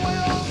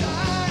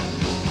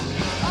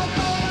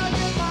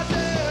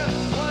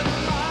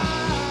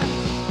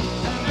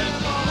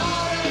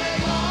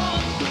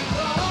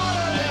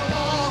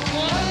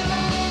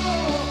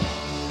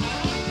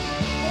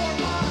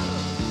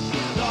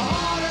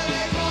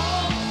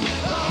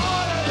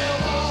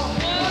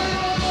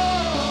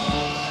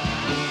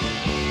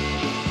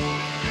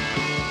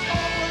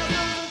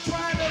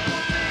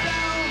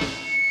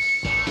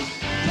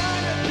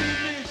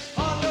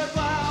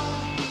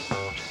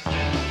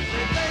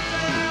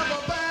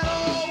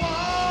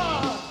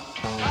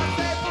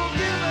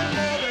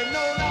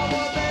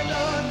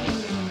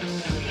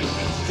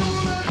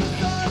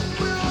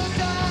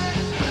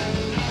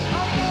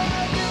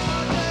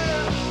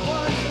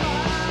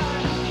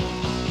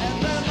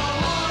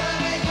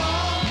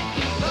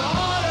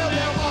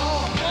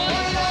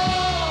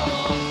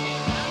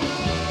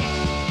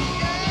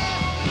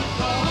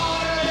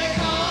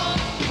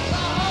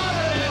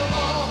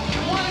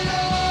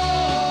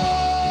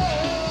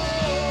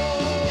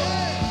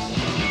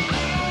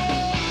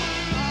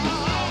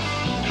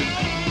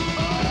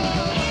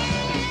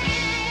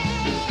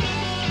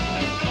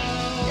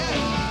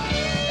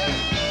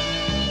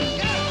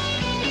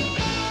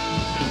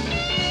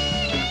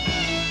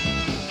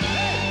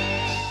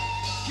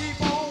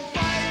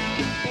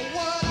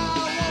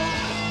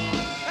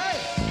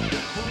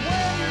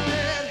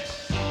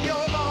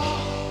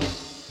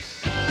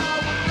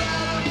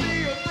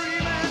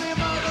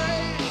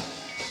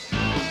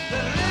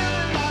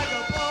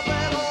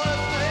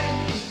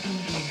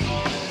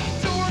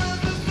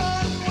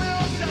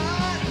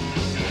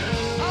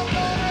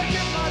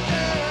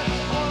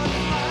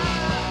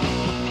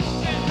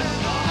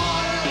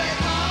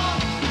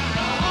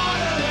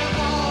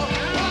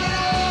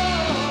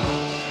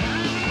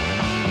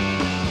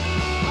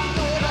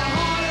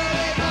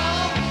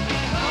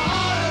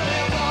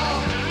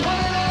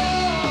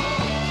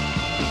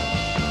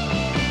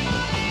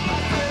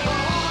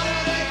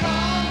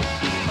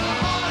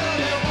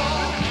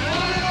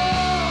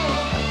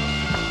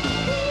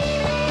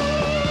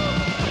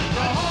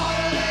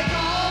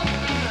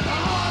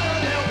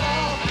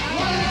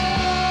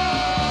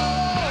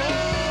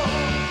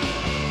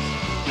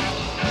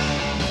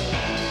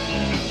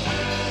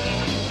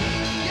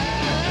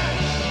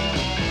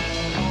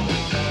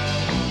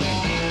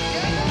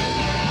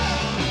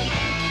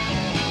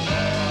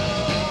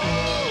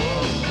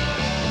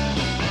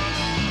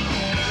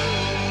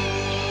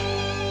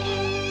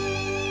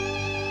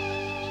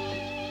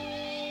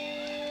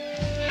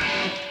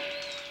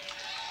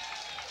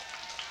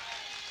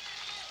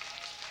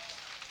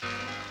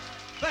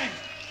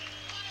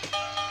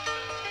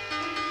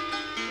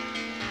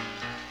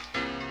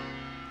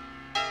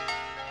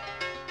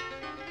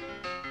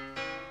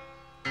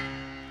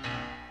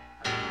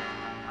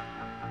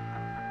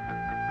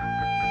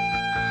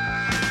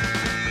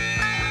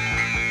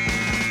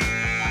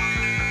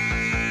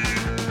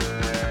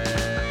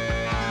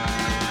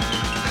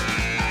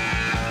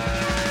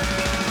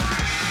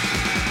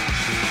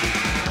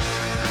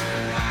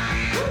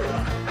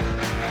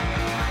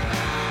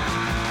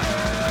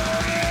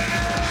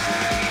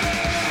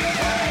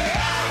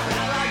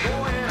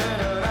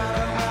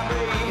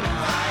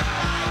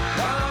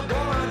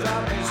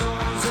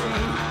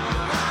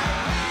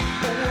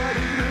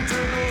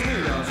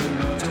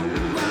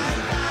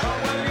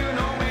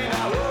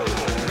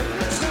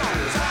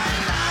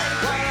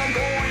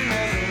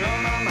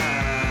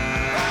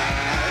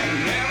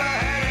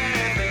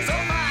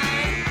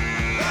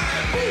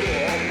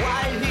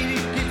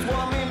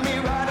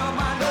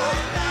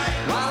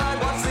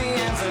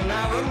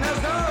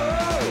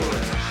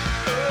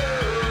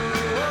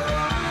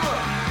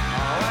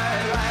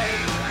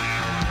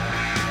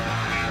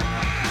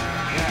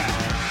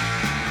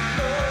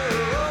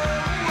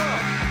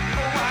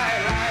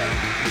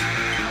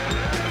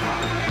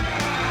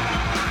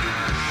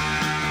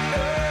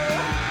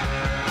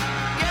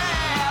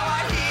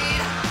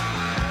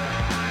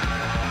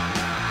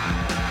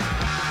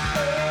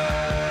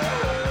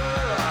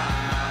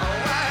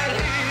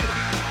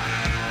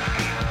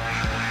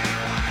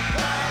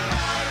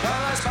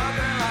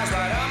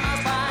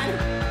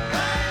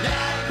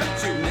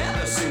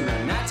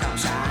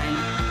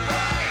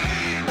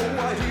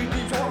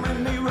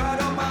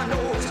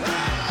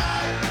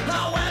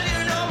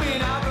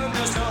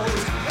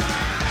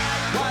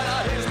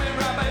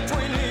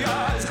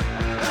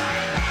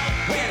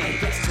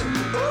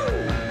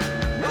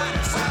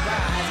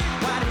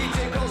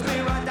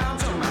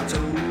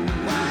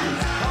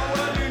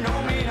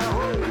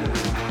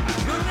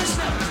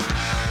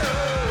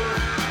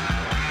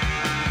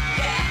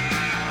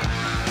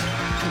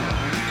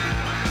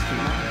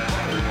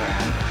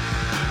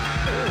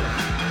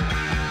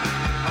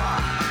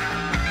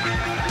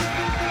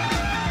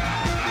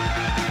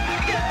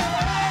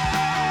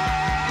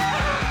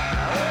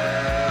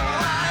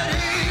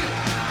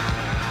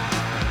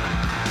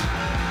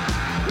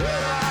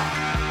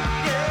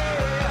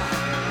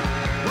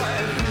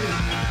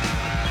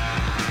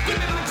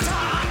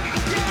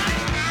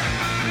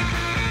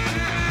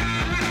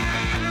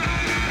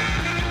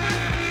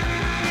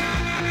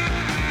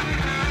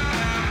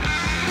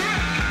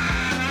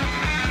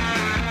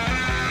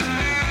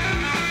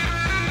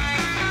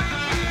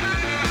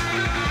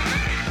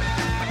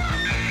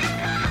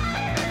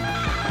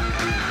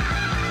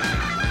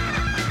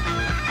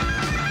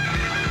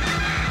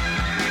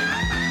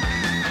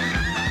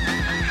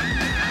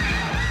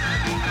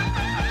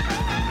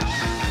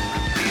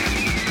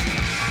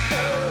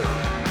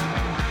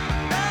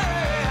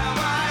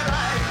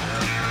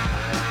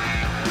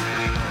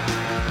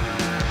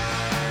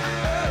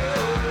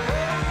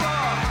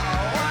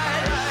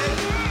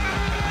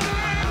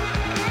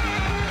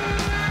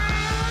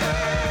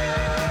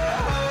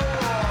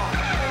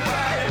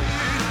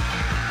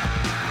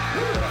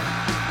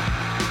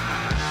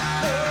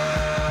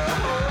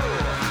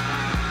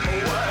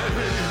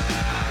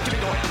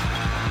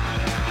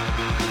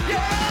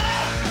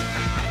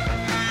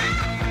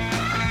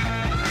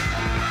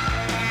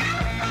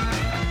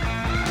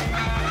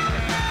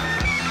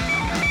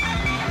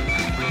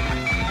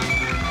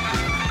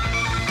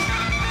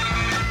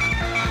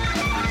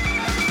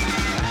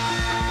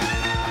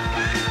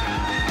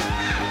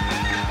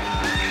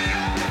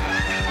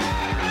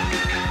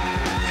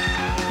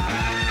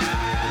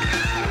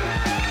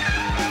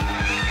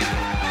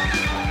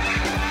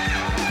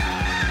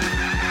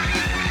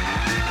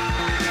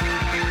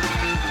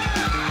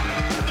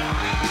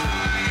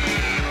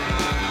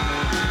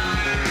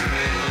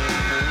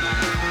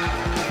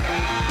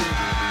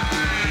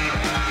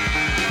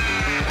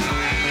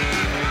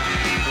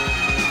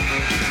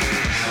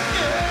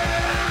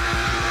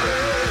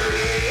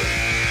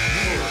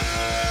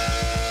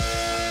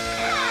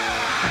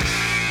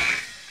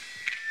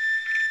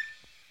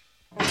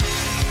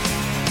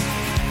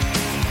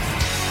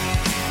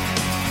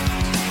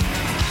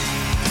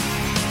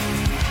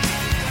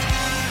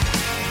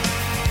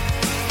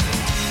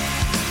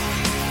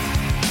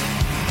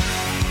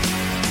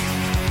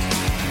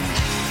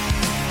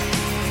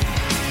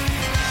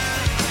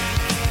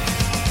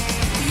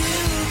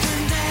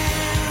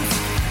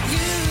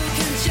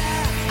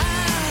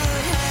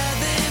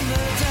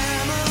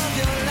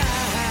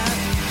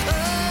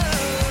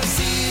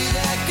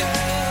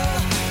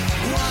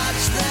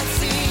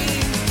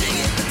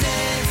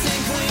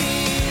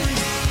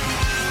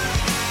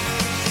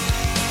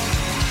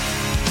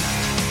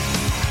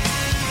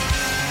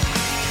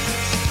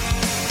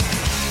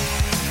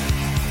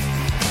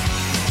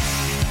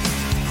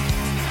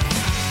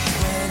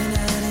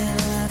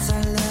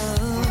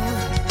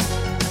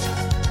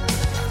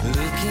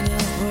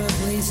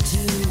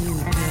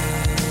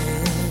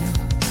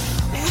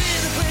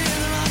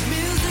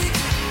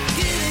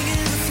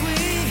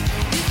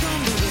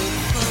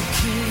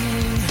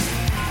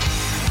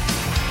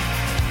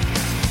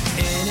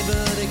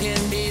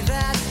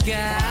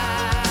sky.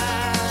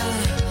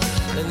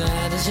 The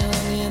night is young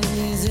and the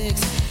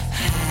music's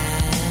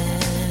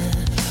high.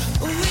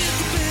 With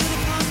the beat of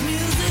punk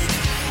music,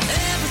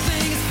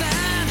 everything is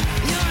fine.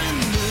 You're in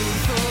the mood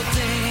for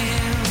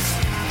dance.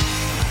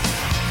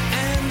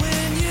 And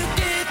when you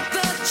get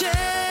the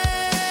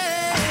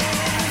chance,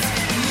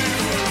 you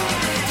are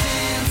the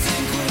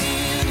dancing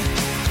queen.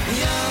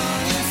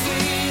 Young and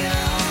sweet,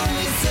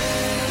 only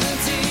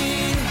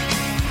 17.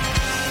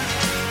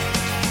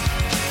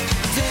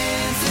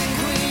 Dancing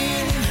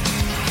queen,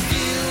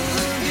 feel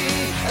the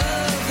beat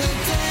of the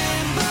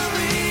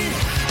tambourine.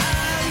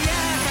 Oh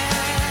yeah,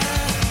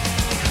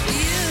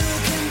 you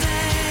can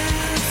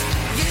dance,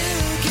 you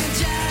can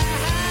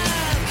jive,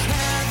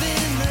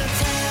 having the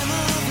time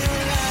of your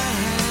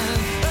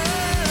life.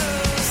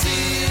 Oh,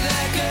 see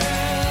that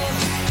girl,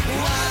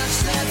 watch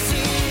that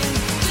scene,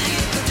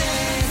 dig the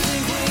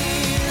dancing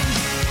queen.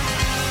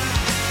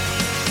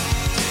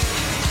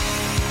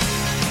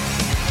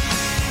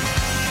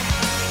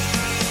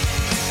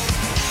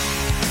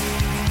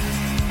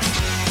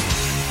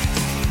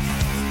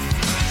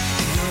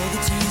 You're the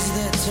teaser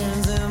that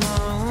turns them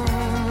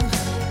on.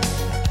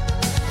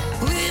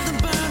 Leave them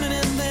burning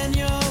and then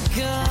you're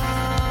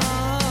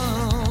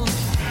gone.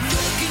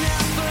 Looking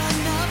out for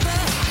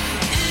another,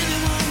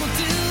 anyone will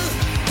do.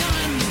 You're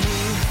in the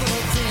mood for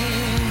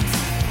dance.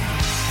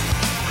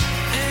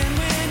 And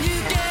when you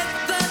get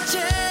the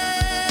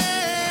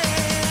chance,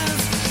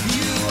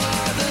 you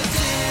are the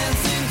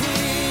dancing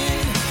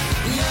queen.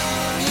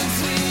 Young and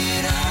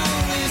sweet,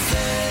 only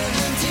 17.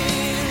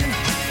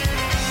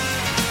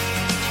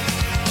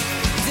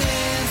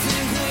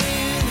 Dancing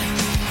queen,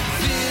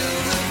 feel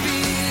the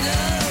beat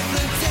of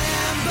the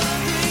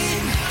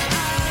tambourine.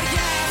 Oh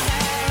yeah,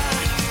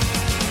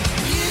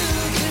 you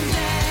can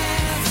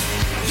dance,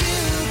 you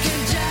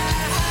can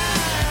jive,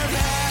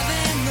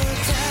 having the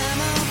time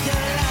of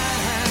your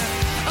life.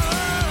 Oh,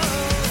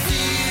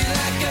 see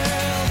that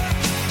girl,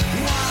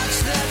 watch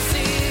that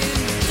scene,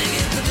 dig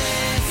it, the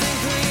dancing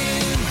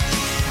queen.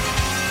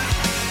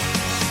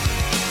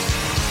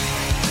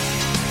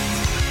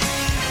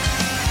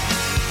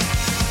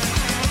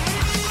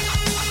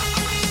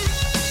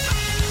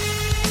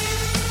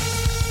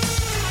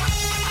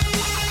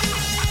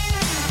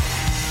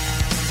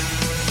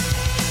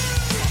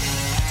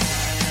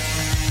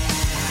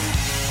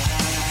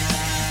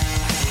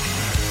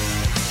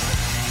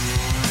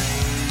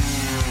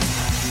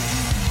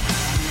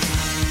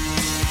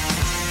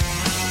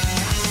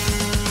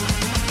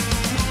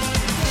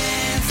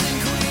 Dancing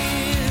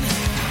queen,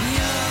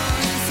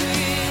 young and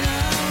sweet,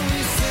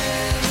 only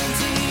 17.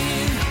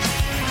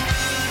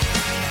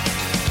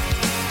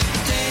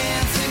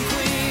 Dancing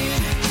queen,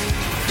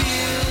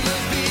 feel the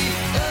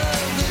beat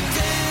of the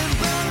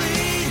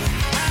tambourine.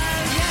 Oh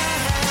yeah,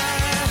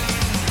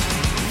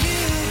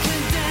 you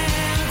can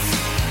dance,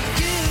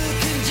 you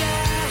can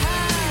jive,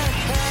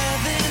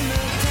 having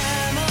the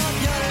time of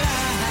your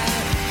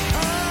life.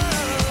 Oh,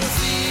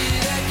 see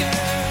that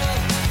girl,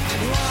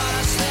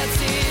 watch that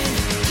scene,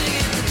 dig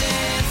it, the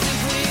dancing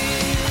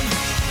queen.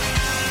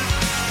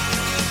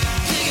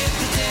 Dig it,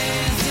 the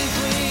dancing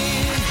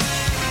queen.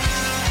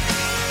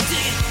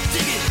 Dig it,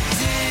 dig it,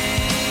 dancing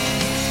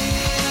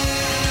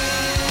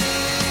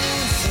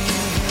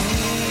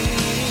queen.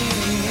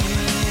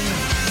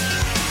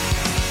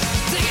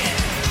 Dig it.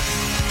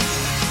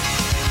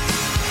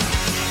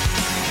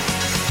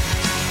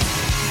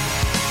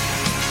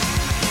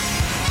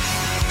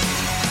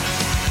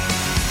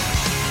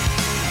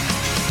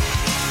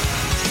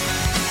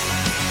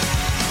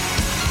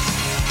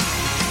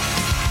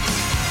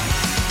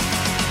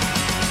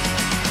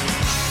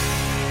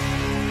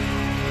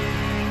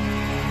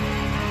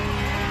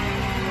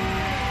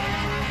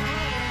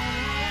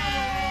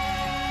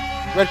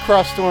 Red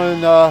Cross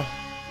doing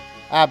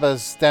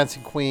ABBA's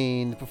Dancing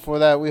Queen. Before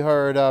that, we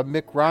heard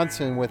Mick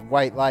Ronson with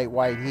White Light,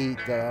 White Heat,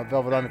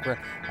 Velvet Underground.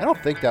 I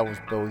don't think that was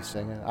Bowie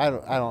singing. I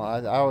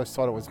always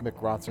thought it was Mick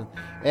Ronson.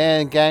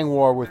 And Gang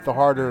War with The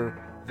Harder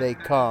They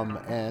Come.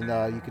 And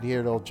you could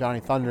hear little Johnny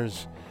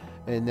Thunders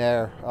in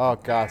there. Oh,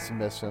 gosh, I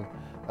miss him.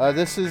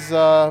 This is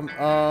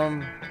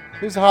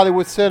here's the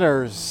Hollywood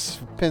Sinners,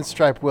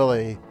 Pinstripe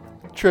Willie,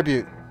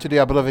 tribute to the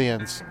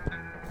Oblivions.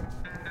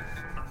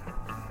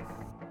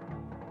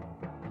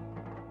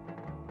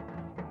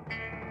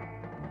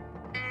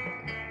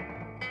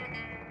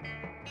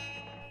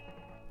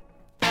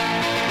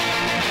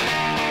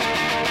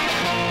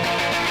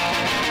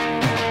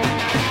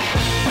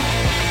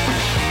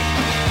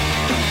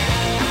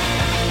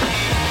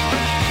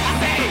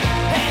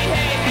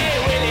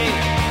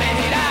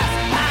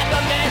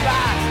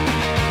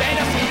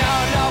 Pero si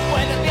no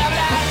puedes ni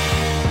hablar,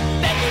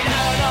 ten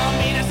cuidado, no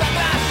mires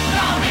atrás,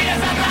 no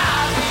mires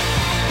atrás.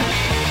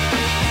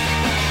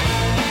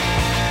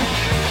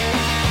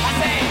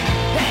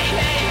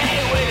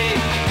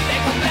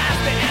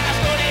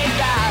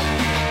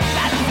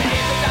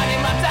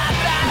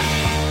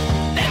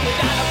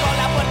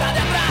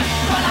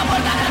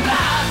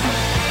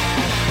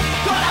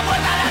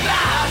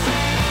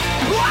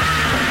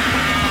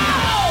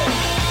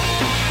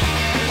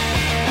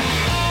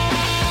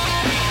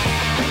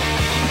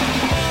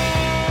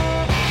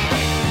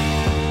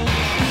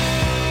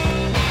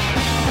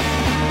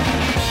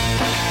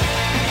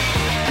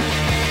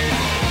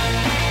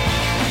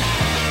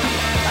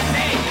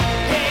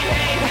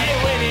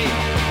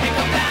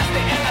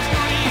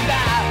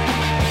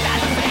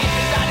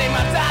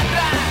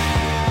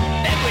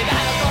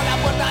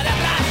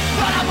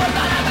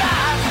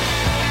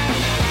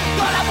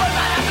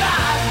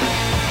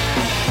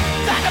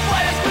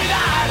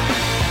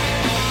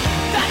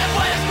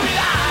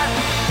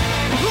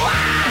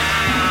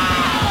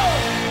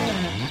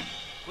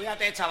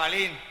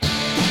 chavalín.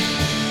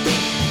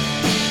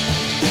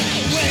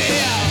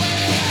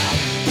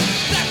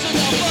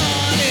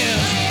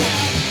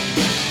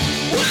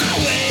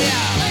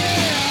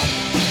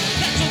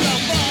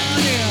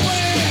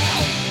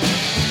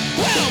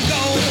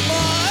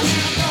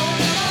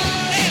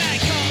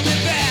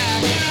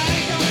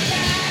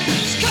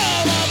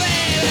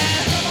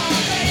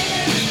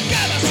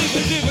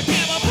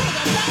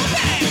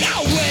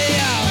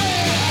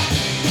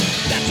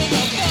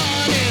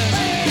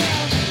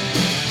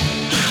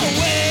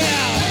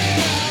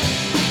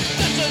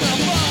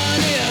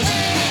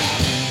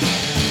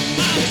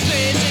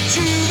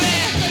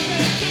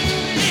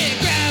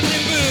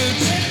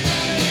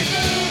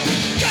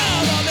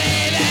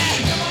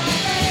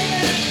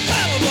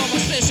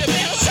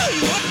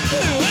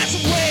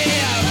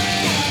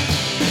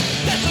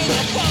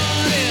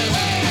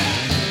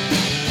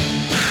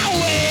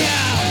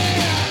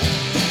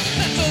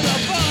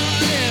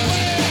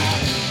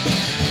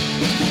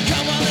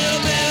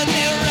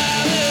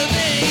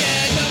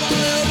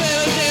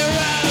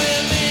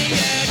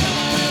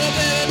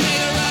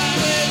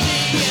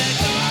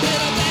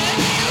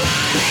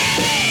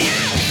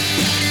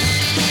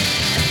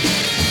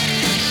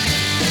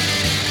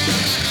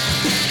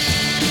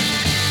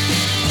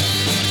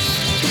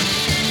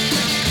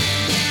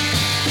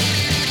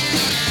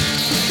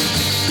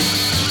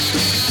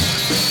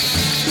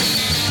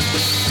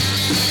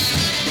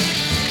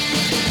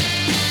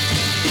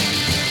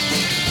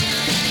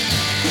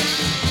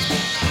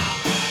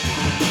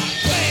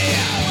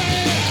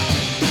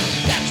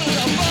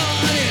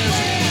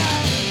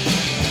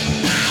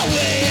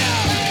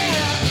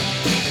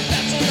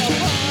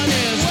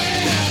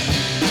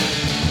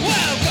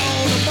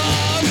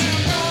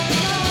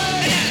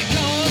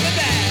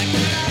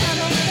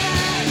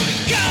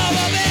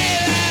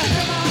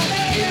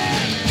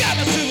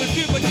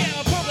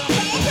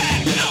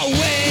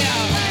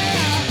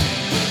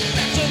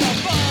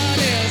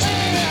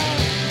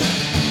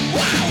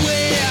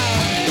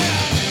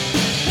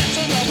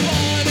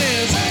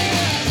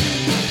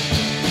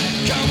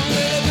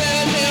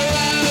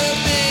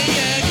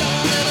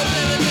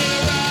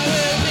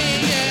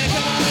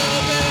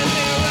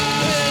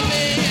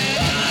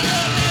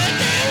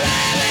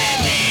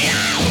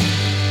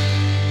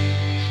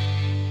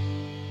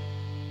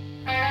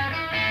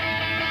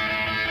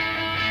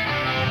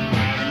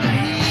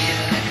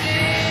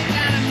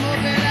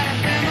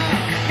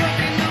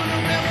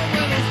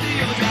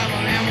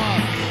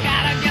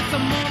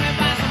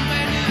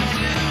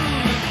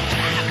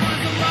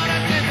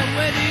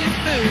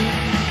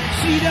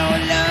 She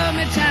don't love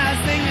me, child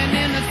singing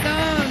in the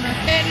sun.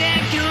 It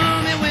ain't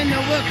coming when the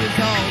work is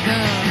all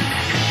done.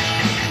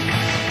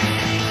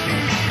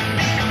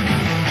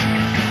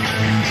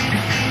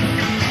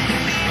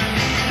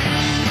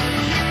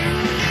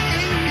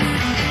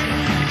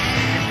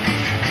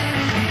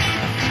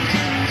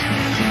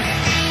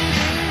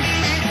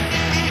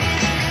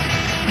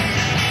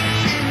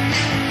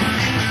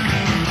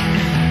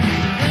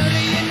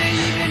 Early in the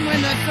evening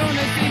when the sun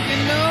is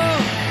sinking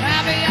low,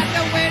 I'll be out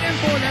there waiting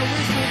for the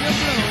whistle to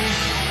blow.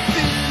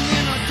 Sitting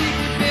in a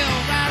tiki bill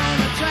right on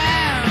the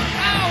track.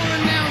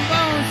 Rolling down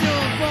bones till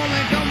a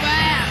foreman come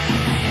back.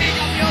 Pick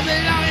up your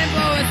belongings,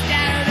 boys,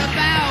 scattered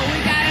about. We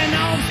got an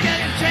old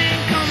skeleton train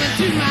coming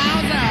 2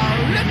 miles out.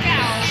 Look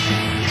out!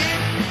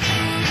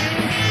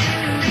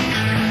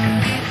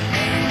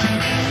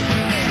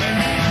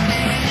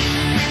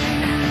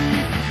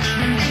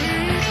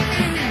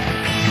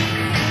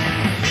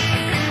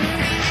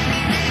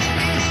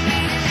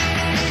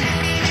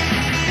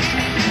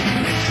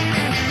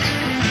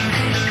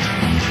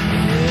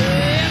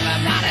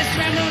 Everybody's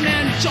scrambling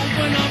and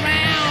jumping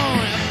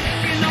around,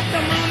 picking up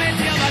the money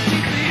till the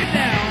teeth is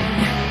down.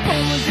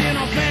 Pullers in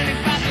a panic,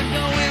 about to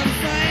go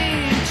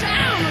insane,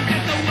 trying to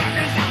get the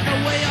workers out the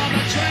way of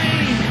the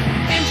train.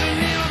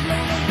 Engineer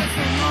blow the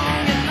whistle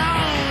long and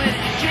long. It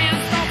can't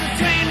stop the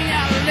train, you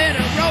gotta let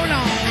it roll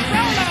on,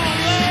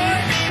 Lord.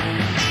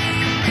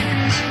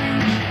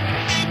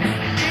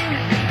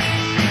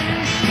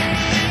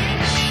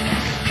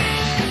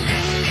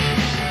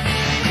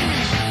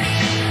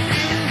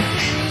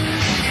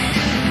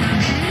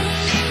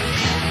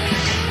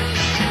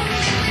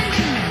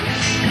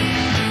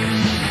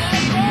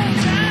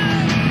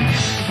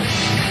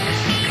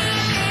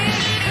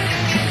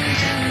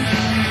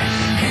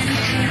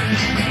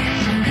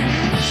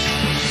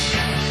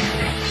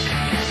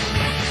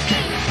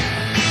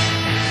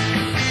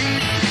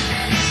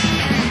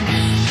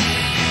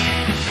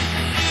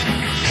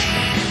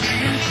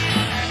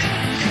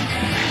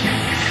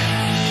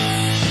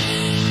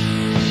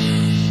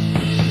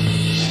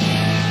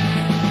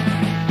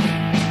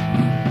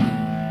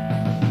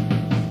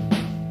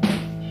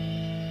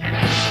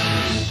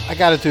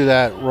 I got to do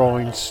that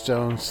Rolling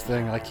Stones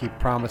thing I keep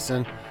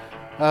promising.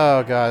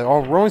 Oh god,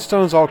 all Rolling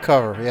Stones all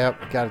cover.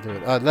 Yep, got to do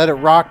it. Let It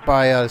Rock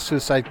by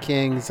Suicide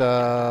Kings.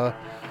 Let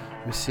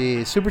me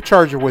see,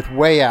 Supercharger with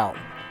Way Out.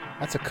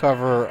 That's a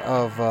cover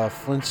of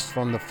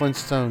from the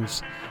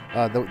Flintstones.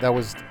 That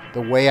was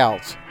the Way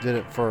Outs did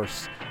it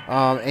first.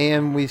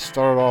 And we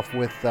started off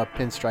with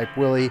Pinstripe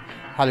Willie,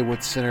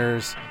 Hollywood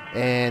Sinners,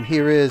 and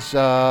here is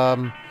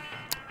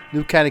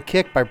New Kind of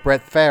Kick by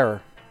Brett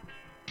Farrer.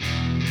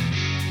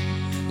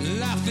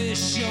 Life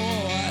is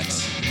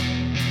short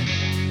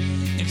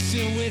and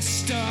filled with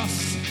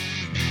stuff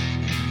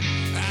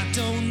I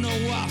don't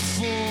know what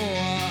for.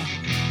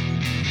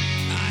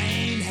 I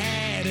ain't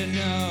had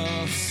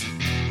enough.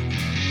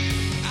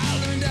 I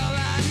learned all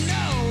I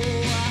know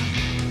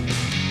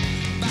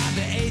by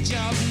the age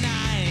of 9,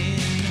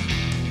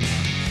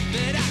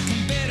 that I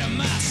can better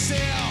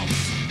myself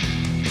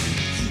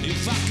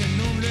if I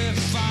can only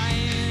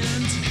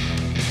find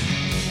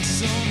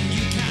some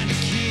new kind of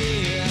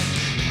kick,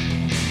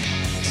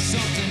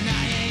 something I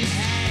ain't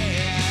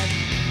had,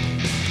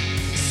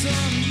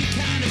 some new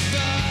kind of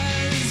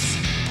buzz.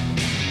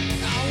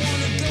 I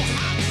wanna go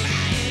hot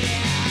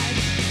mad.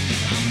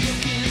 I'm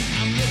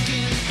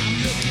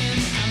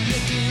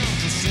looking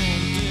for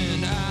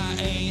something I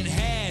ain't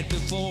had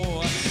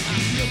before.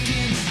 I'm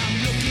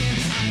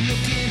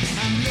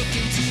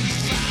looking to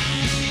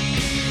find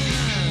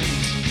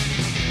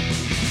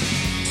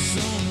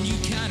some new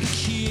kind of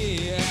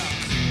kick,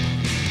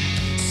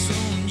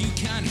 some new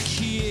kind of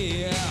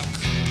kick.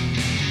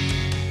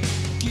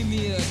 Give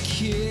me a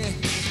kick.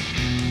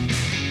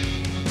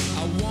 I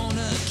want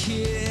a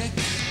kick.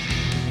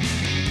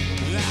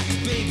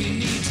 Like baby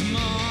needs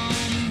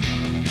mom,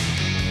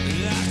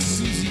 like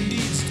Susie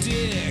needs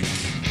dick.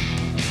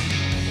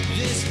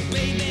 This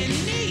baby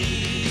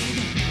need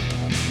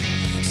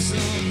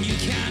some new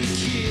kind of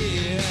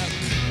kick.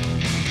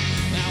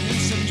 I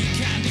want some new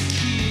kind of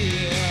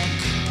kick.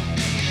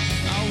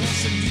 I want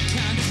some new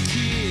kind of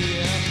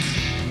kick.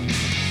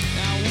 I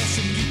want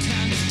some new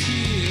kind of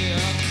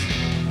kick.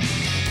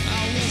 I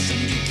want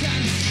some new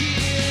kind of kick.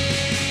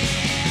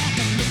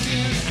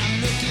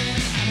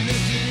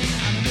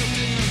 I'm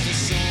looking for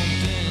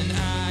something I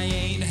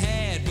ain't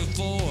had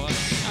before.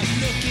 I'm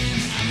looking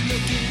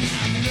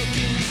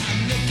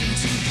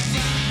to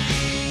find.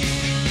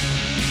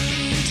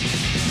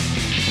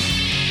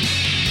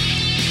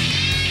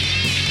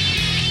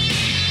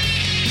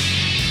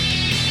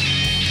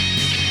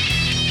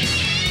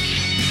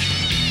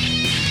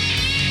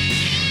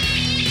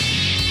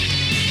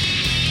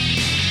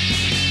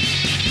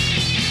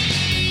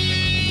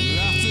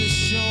 Life is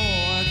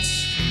short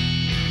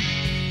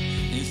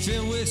and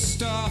filled with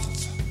stuff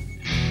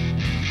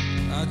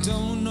I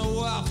don't know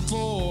what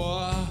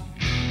for.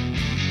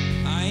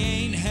 I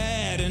ain't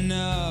had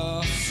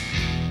enough.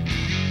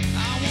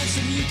 I want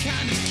some new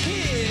kind of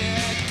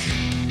kick.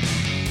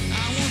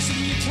 I want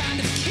some new kind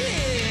of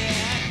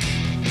kick.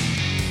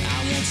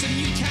 I want some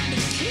new kind of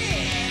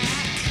kick.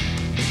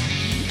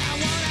 I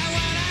want.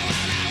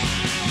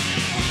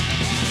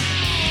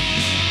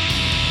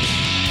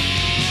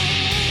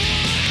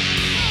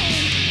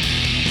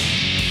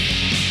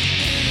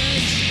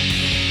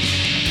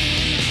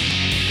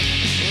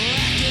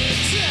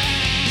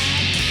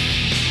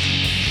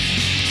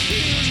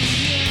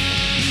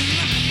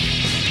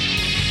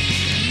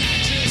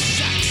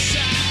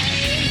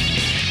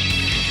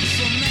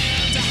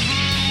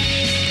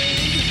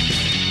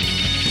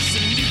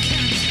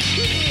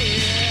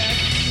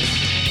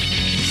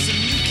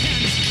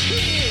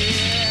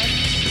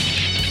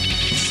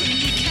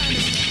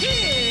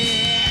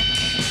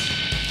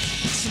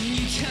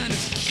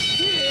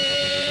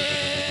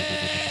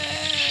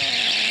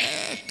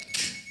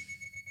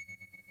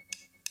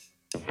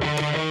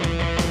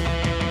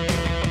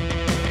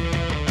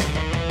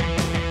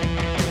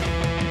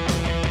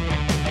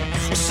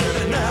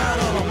 Sitting out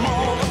on a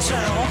mall in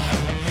town,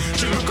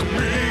 she look at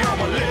me, I'm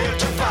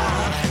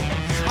electrified.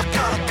 I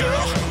got a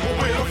girl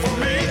waiting for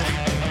me,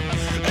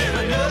 and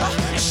another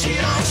she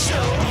don't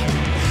show.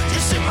 You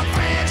see my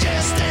friend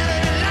just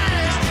standing in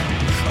line.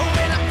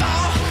 When I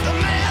fall, the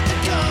man to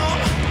come.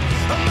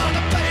 I'm on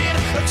the pain,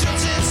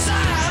 just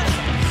inside.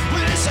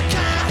 Well, it's a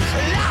kind of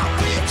life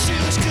we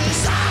choose,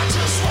 'cause I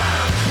just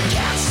wanna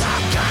get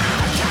some kind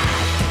of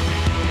cat.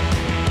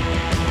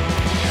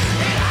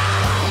 And I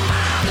don't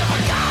mind if I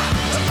got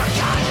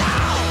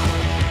love.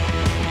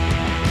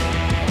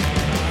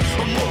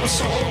 Mama's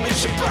home and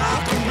she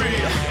proud of me.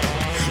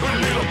 A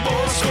little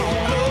boy's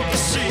grown up to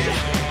see.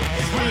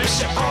 Well,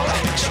 she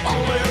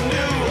only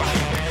knew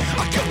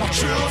I got my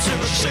trills in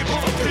the shape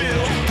of a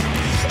pill.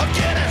 I'm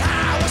getting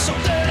high with some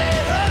dirty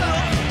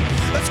hoe.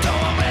 Let's go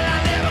on when I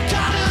never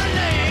got her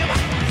name.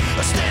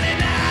 I'm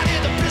standing out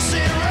in the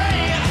pissing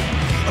rain.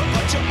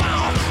 But your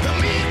mom and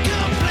me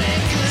complain,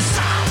 'cause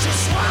I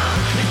just want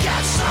to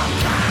get some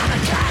kind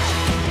of cat.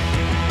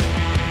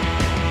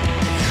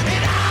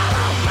 And I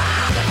don't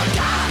mind if I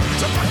got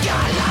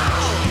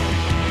love.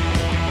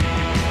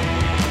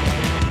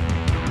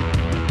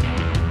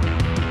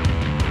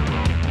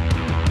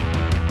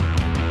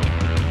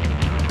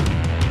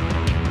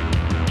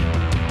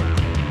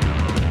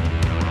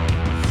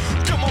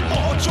 Come on,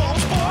 more drums.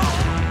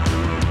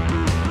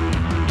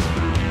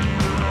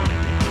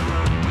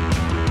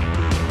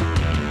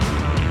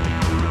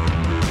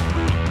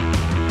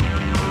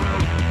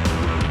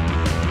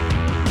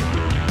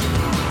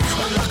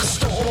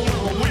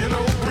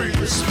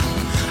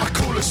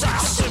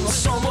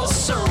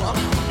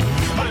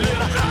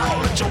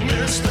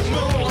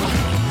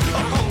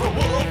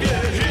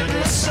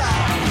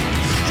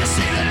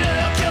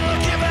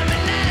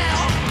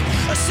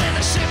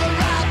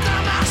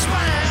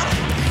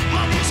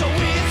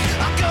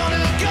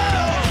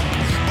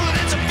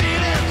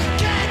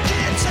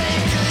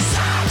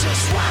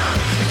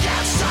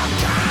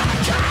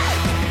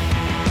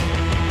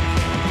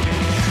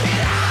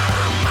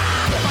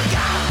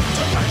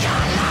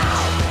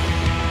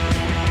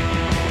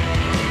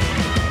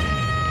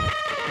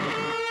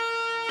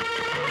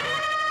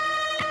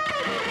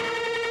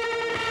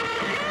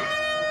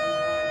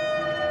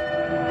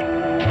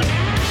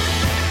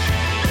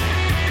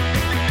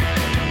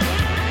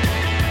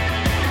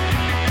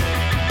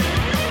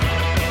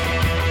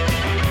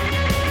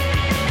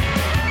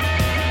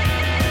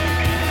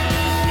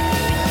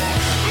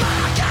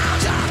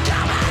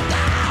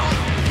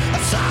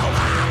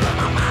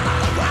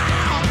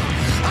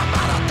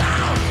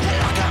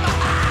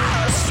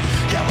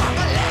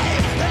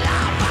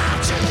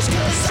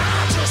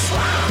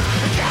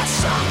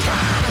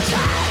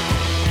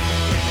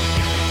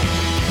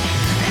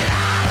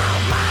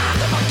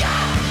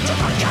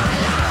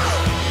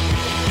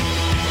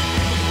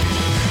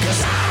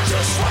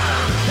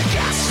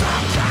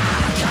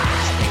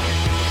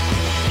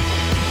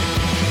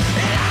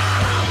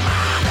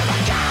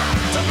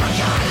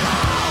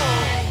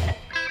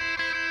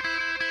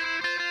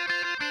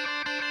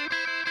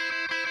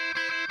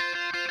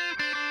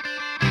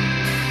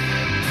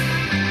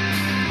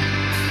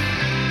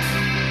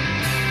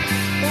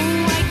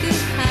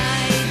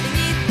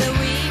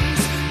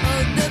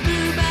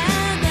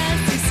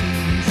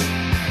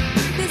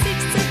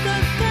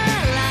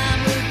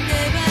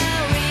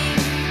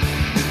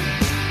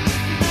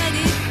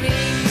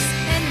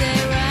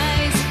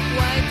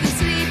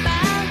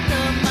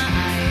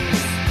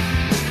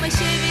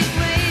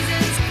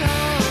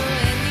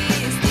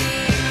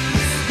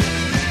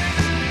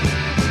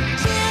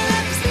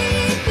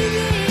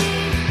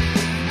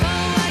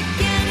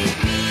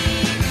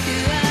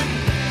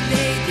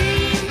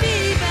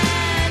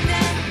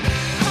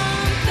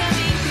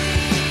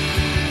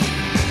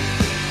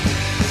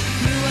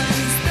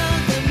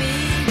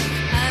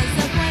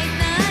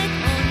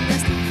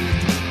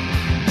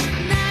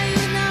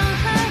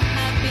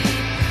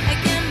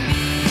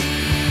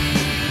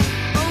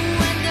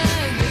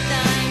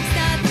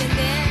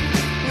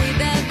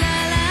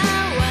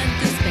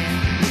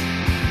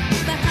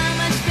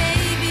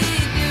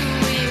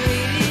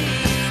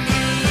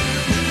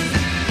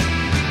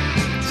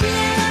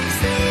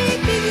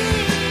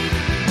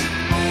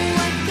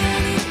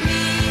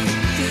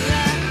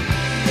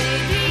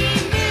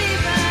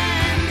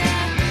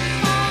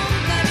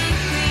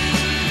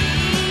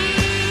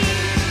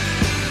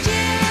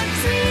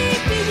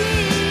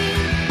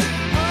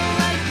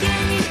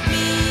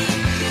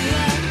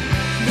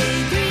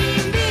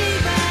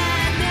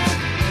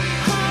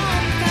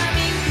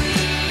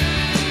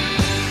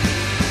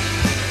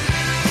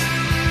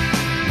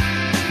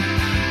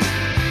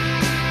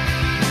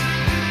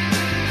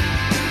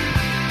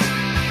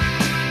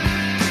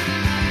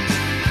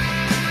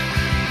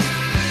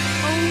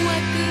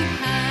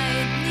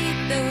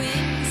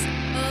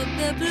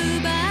 the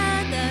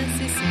bluebird as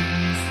he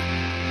sings.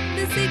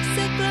 The 6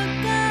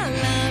 o'clock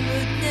alarm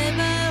would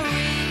never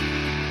ring,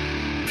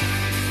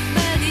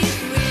 but it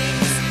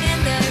rings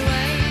and I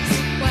rise,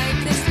 wipe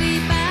the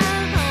sleep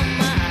out of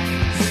my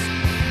eyes.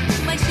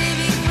 My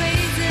shaving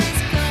razor's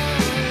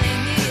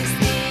calling his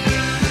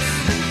name.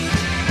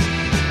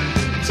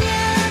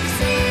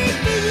 Gypsy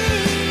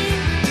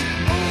believe,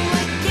 oh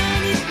what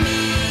can it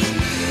mean?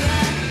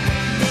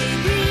 They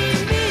bring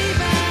me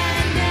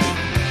back the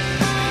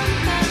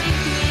homecoming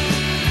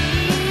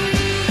queen.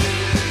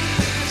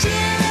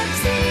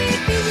 Gypsy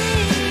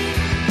believe,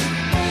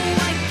 oh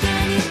what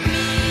can it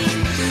mean?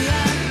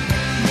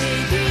 They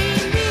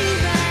bring me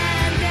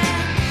back the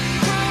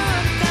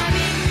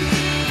homecoming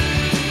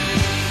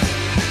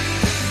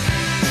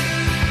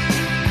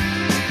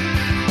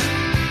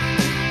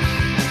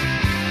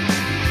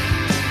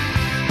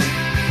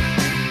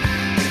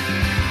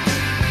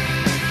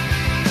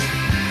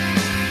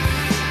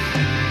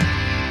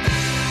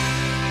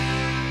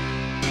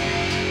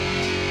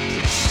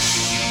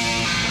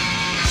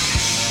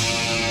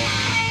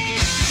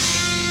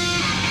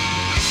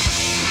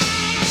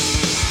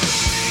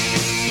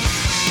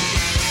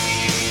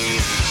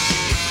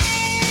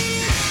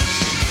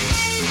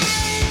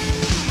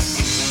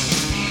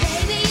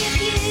Baby, if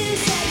you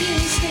say you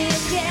still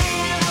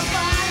care, I'll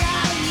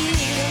follow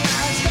you.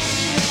 I'll spend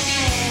your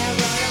hair,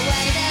 roll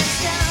away the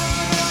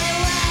stone, roll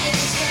away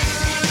the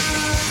stone.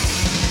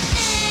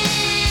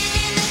 And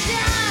in the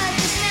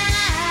darkest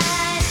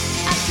night,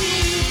 I'll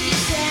keep you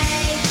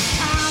safe.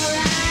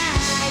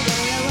 Alright,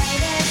 roll away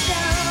the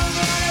stone,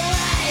 roll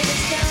away the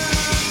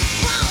stone.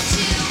 Won't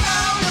you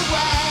roll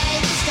away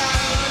the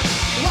stone?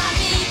 Why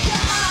be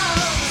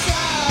cold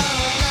so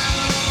long?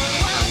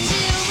 Won't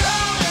you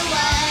roll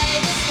away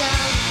the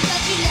stone?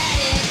 Don't you let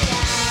it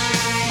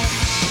die.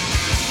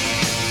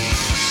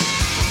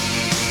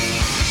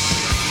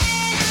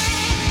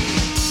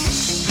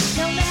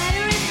 No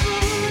matter if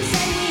fools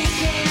say we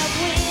can't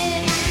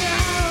win, I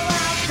know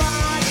I'll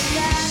fall in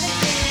love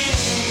again.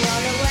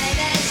 Roll away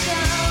that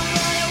stone,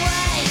 roll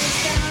away the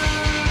stone.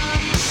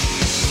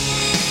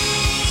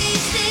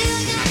 Still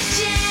got a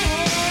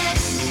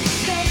chance,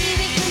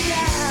 baby, 'cause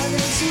love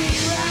and sweet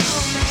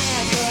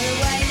romance. Roll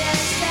away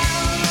that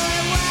stone, roll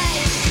away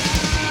the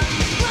stone.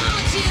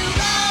 Won't you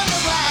roll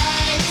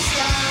away the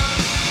stone?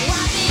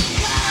 Why be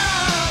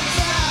cold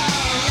so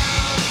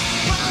long?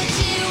 Won't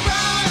you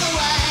roll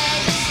away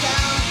the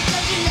stone?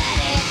 Don't you let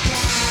it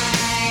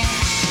die.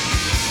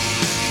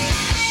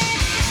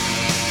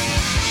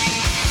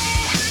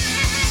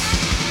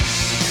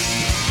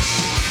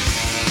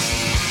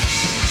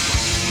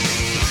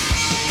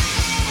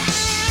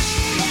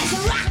 There's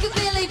a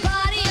rockabilly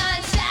party on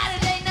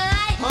Saturday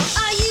night.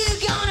 Are you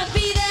gonna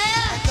be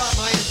there? I got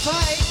my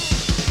invite.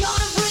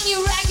 Gonna bring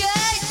your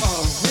records?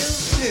 Oh, will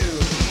do.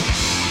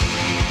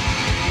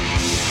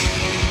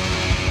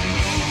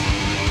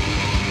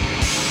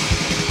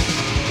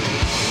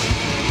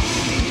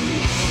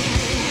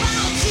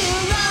 Won't you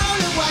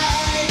roll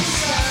away the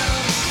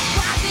stone?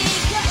 Why be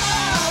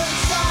cold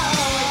so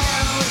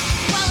long?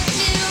 Won't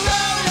you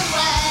roll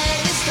away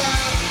the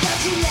stone?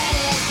 Don't you let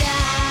it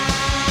die.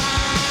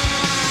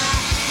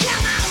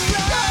 Come on,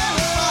 roll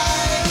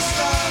away the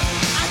stone.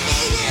 I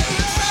need you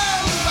to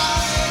roll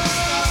away the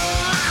stone.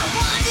 I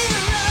want you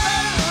to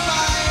roll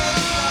away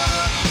the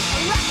stone.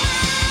 Rock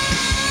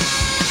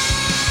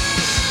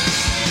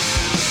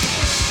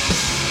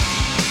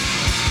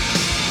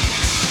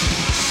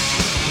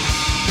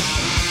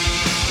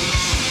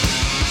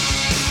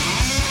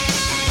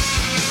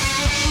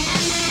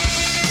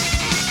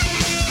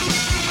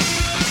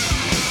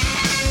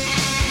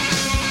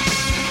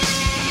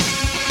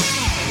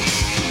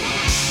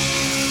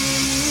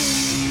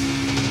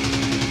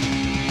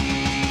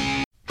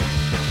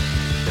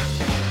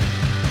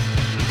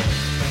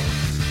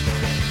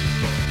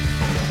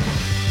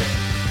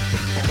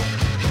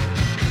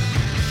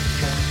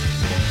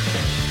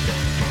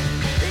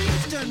The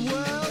Eastern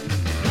world,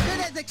 it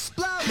is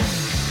exploding.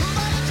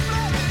 Bullets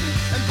floating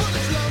and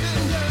bullets loading.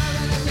 You're all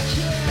out to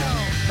kill,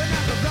 but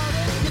not the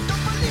rolling. You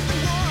don't believe in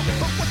war,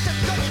 but what's that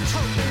gun you're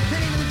toting?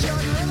 It even the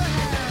Jordan River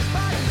has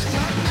bodies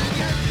floating,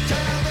 and you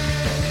tell me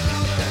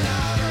over and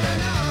over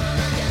and over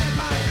again,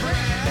 my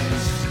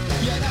friends.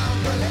 You don't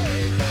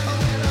believe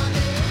we're on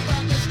the eve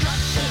of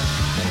destruction.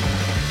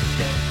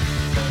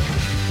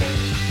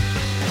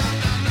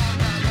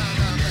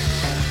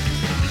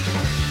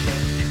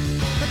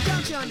 But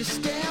don't you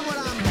understand what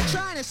I'm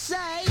trying to say?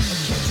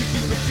 Can't you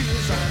feel the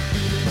feels I'm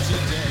feeling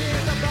today?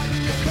 Here's the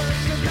button you push,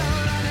 there's no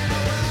running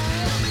away.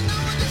 Let me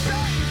know what you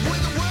say,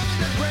 with the world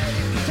is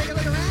brave. Take a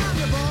look around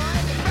you, boy.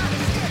 Rock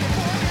is scared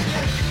boy,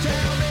 and you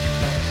tell me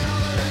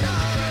over and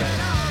over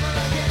and over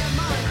again,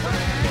 my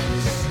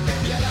friends.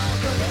 You don't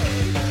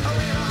believe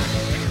we're on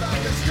the eve of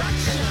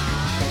destruction.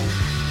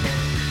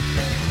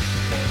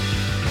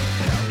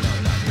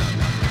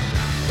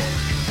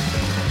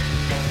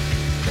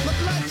 My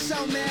blood's so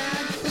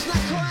mad, it's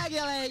not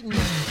coagulating.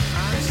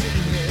 I'm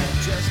sitting here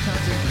just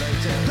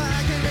contemplating.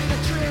 I can read the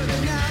truth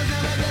and now's no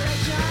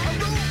regulation. A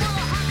room full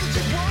of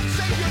hostages won't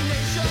save your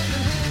nation.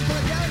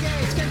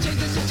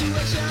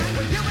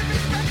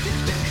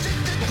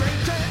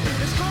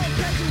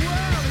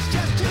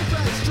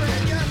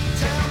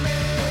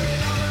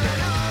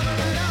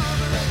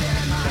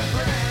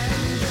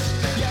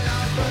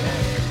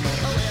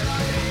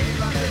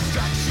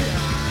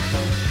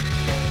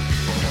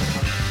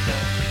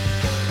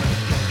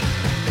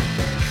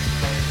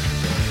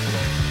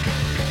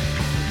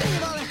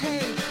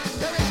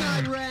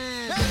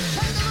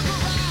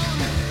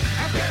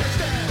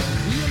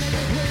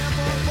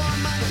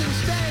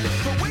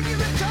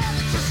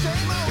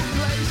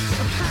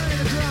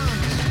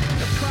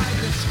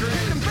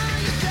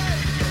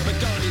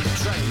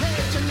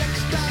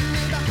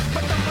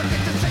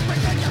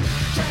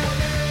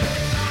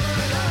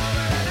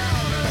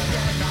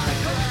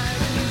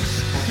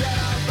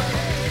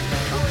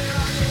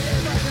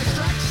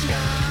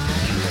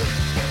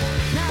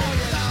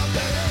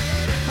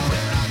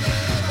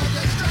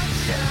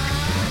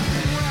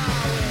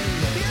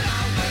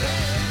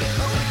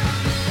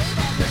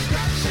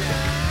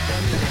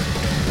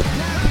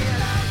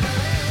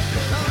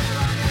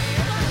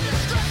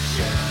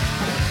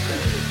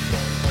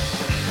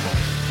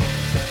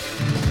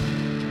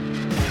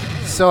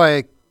 So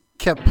I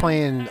kept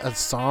playing a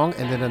song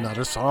and then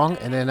another song,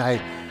 and then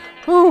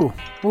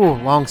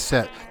long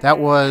set. That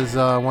was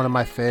one of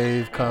my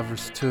fave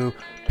covers too.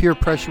 Peer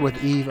Pressure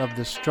with Eve of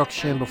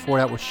Destruction. Before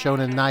that was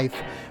Shonen Knife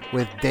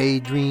with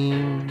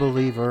Daydream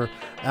Believer.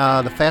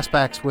 The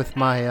Fastbacks with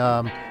my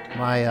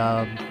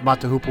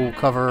Mott the Hoople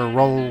cover,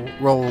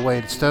 Roll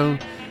Away the Stone.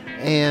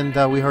 And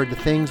we heard The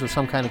Things with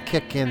Some Kind of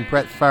Kick, and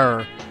Brett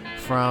Farrer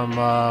from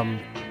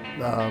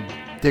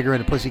Digger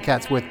and the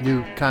Pussycats with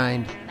New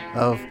Kind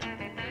of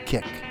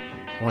Kick.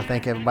 I want to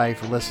thank everybody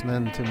for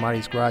listening to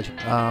Marty's Garage.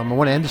 I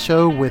want to end the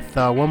show with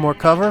one more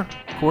cover.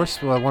 Of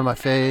course, one of my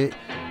favorite.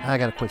 I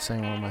got to quit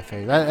saying one of my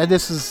favorites.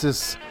 This is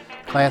this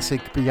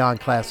classic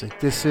beyond classic.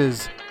 This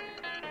is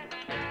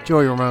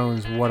Joey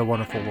Ramone's What a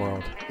Wonderful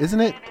World.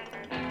 Isn't it?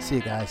 See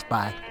you guys.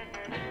 Bye.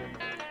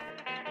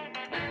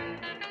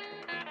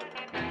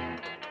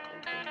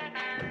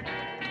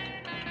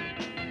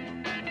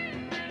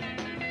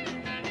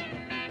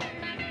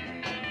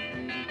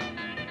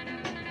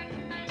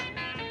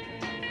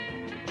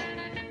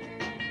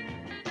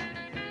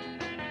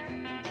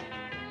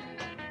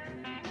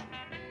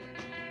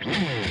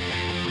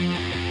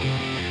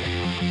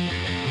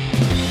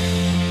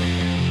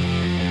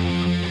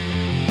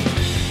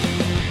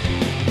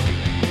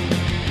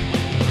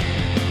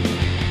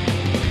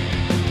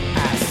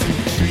 I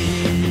see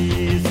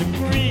trees of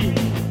green,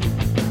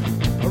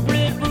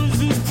 red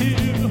roses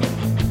too.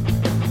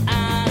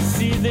 I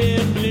see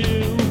them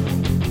blue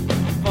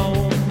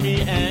for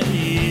me and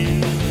you.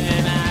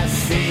 And I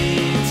say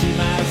to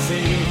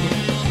myself,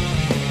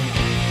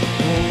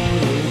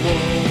 what a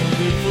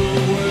wonderful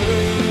world.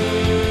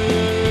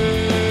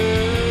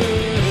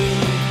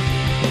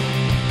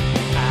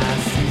 I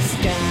see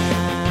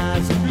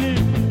skies of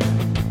blue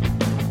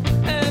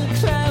and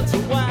clouds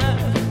of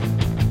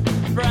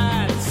white,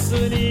 bright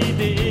sunny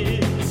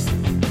days,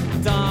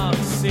 dark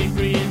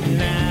sacred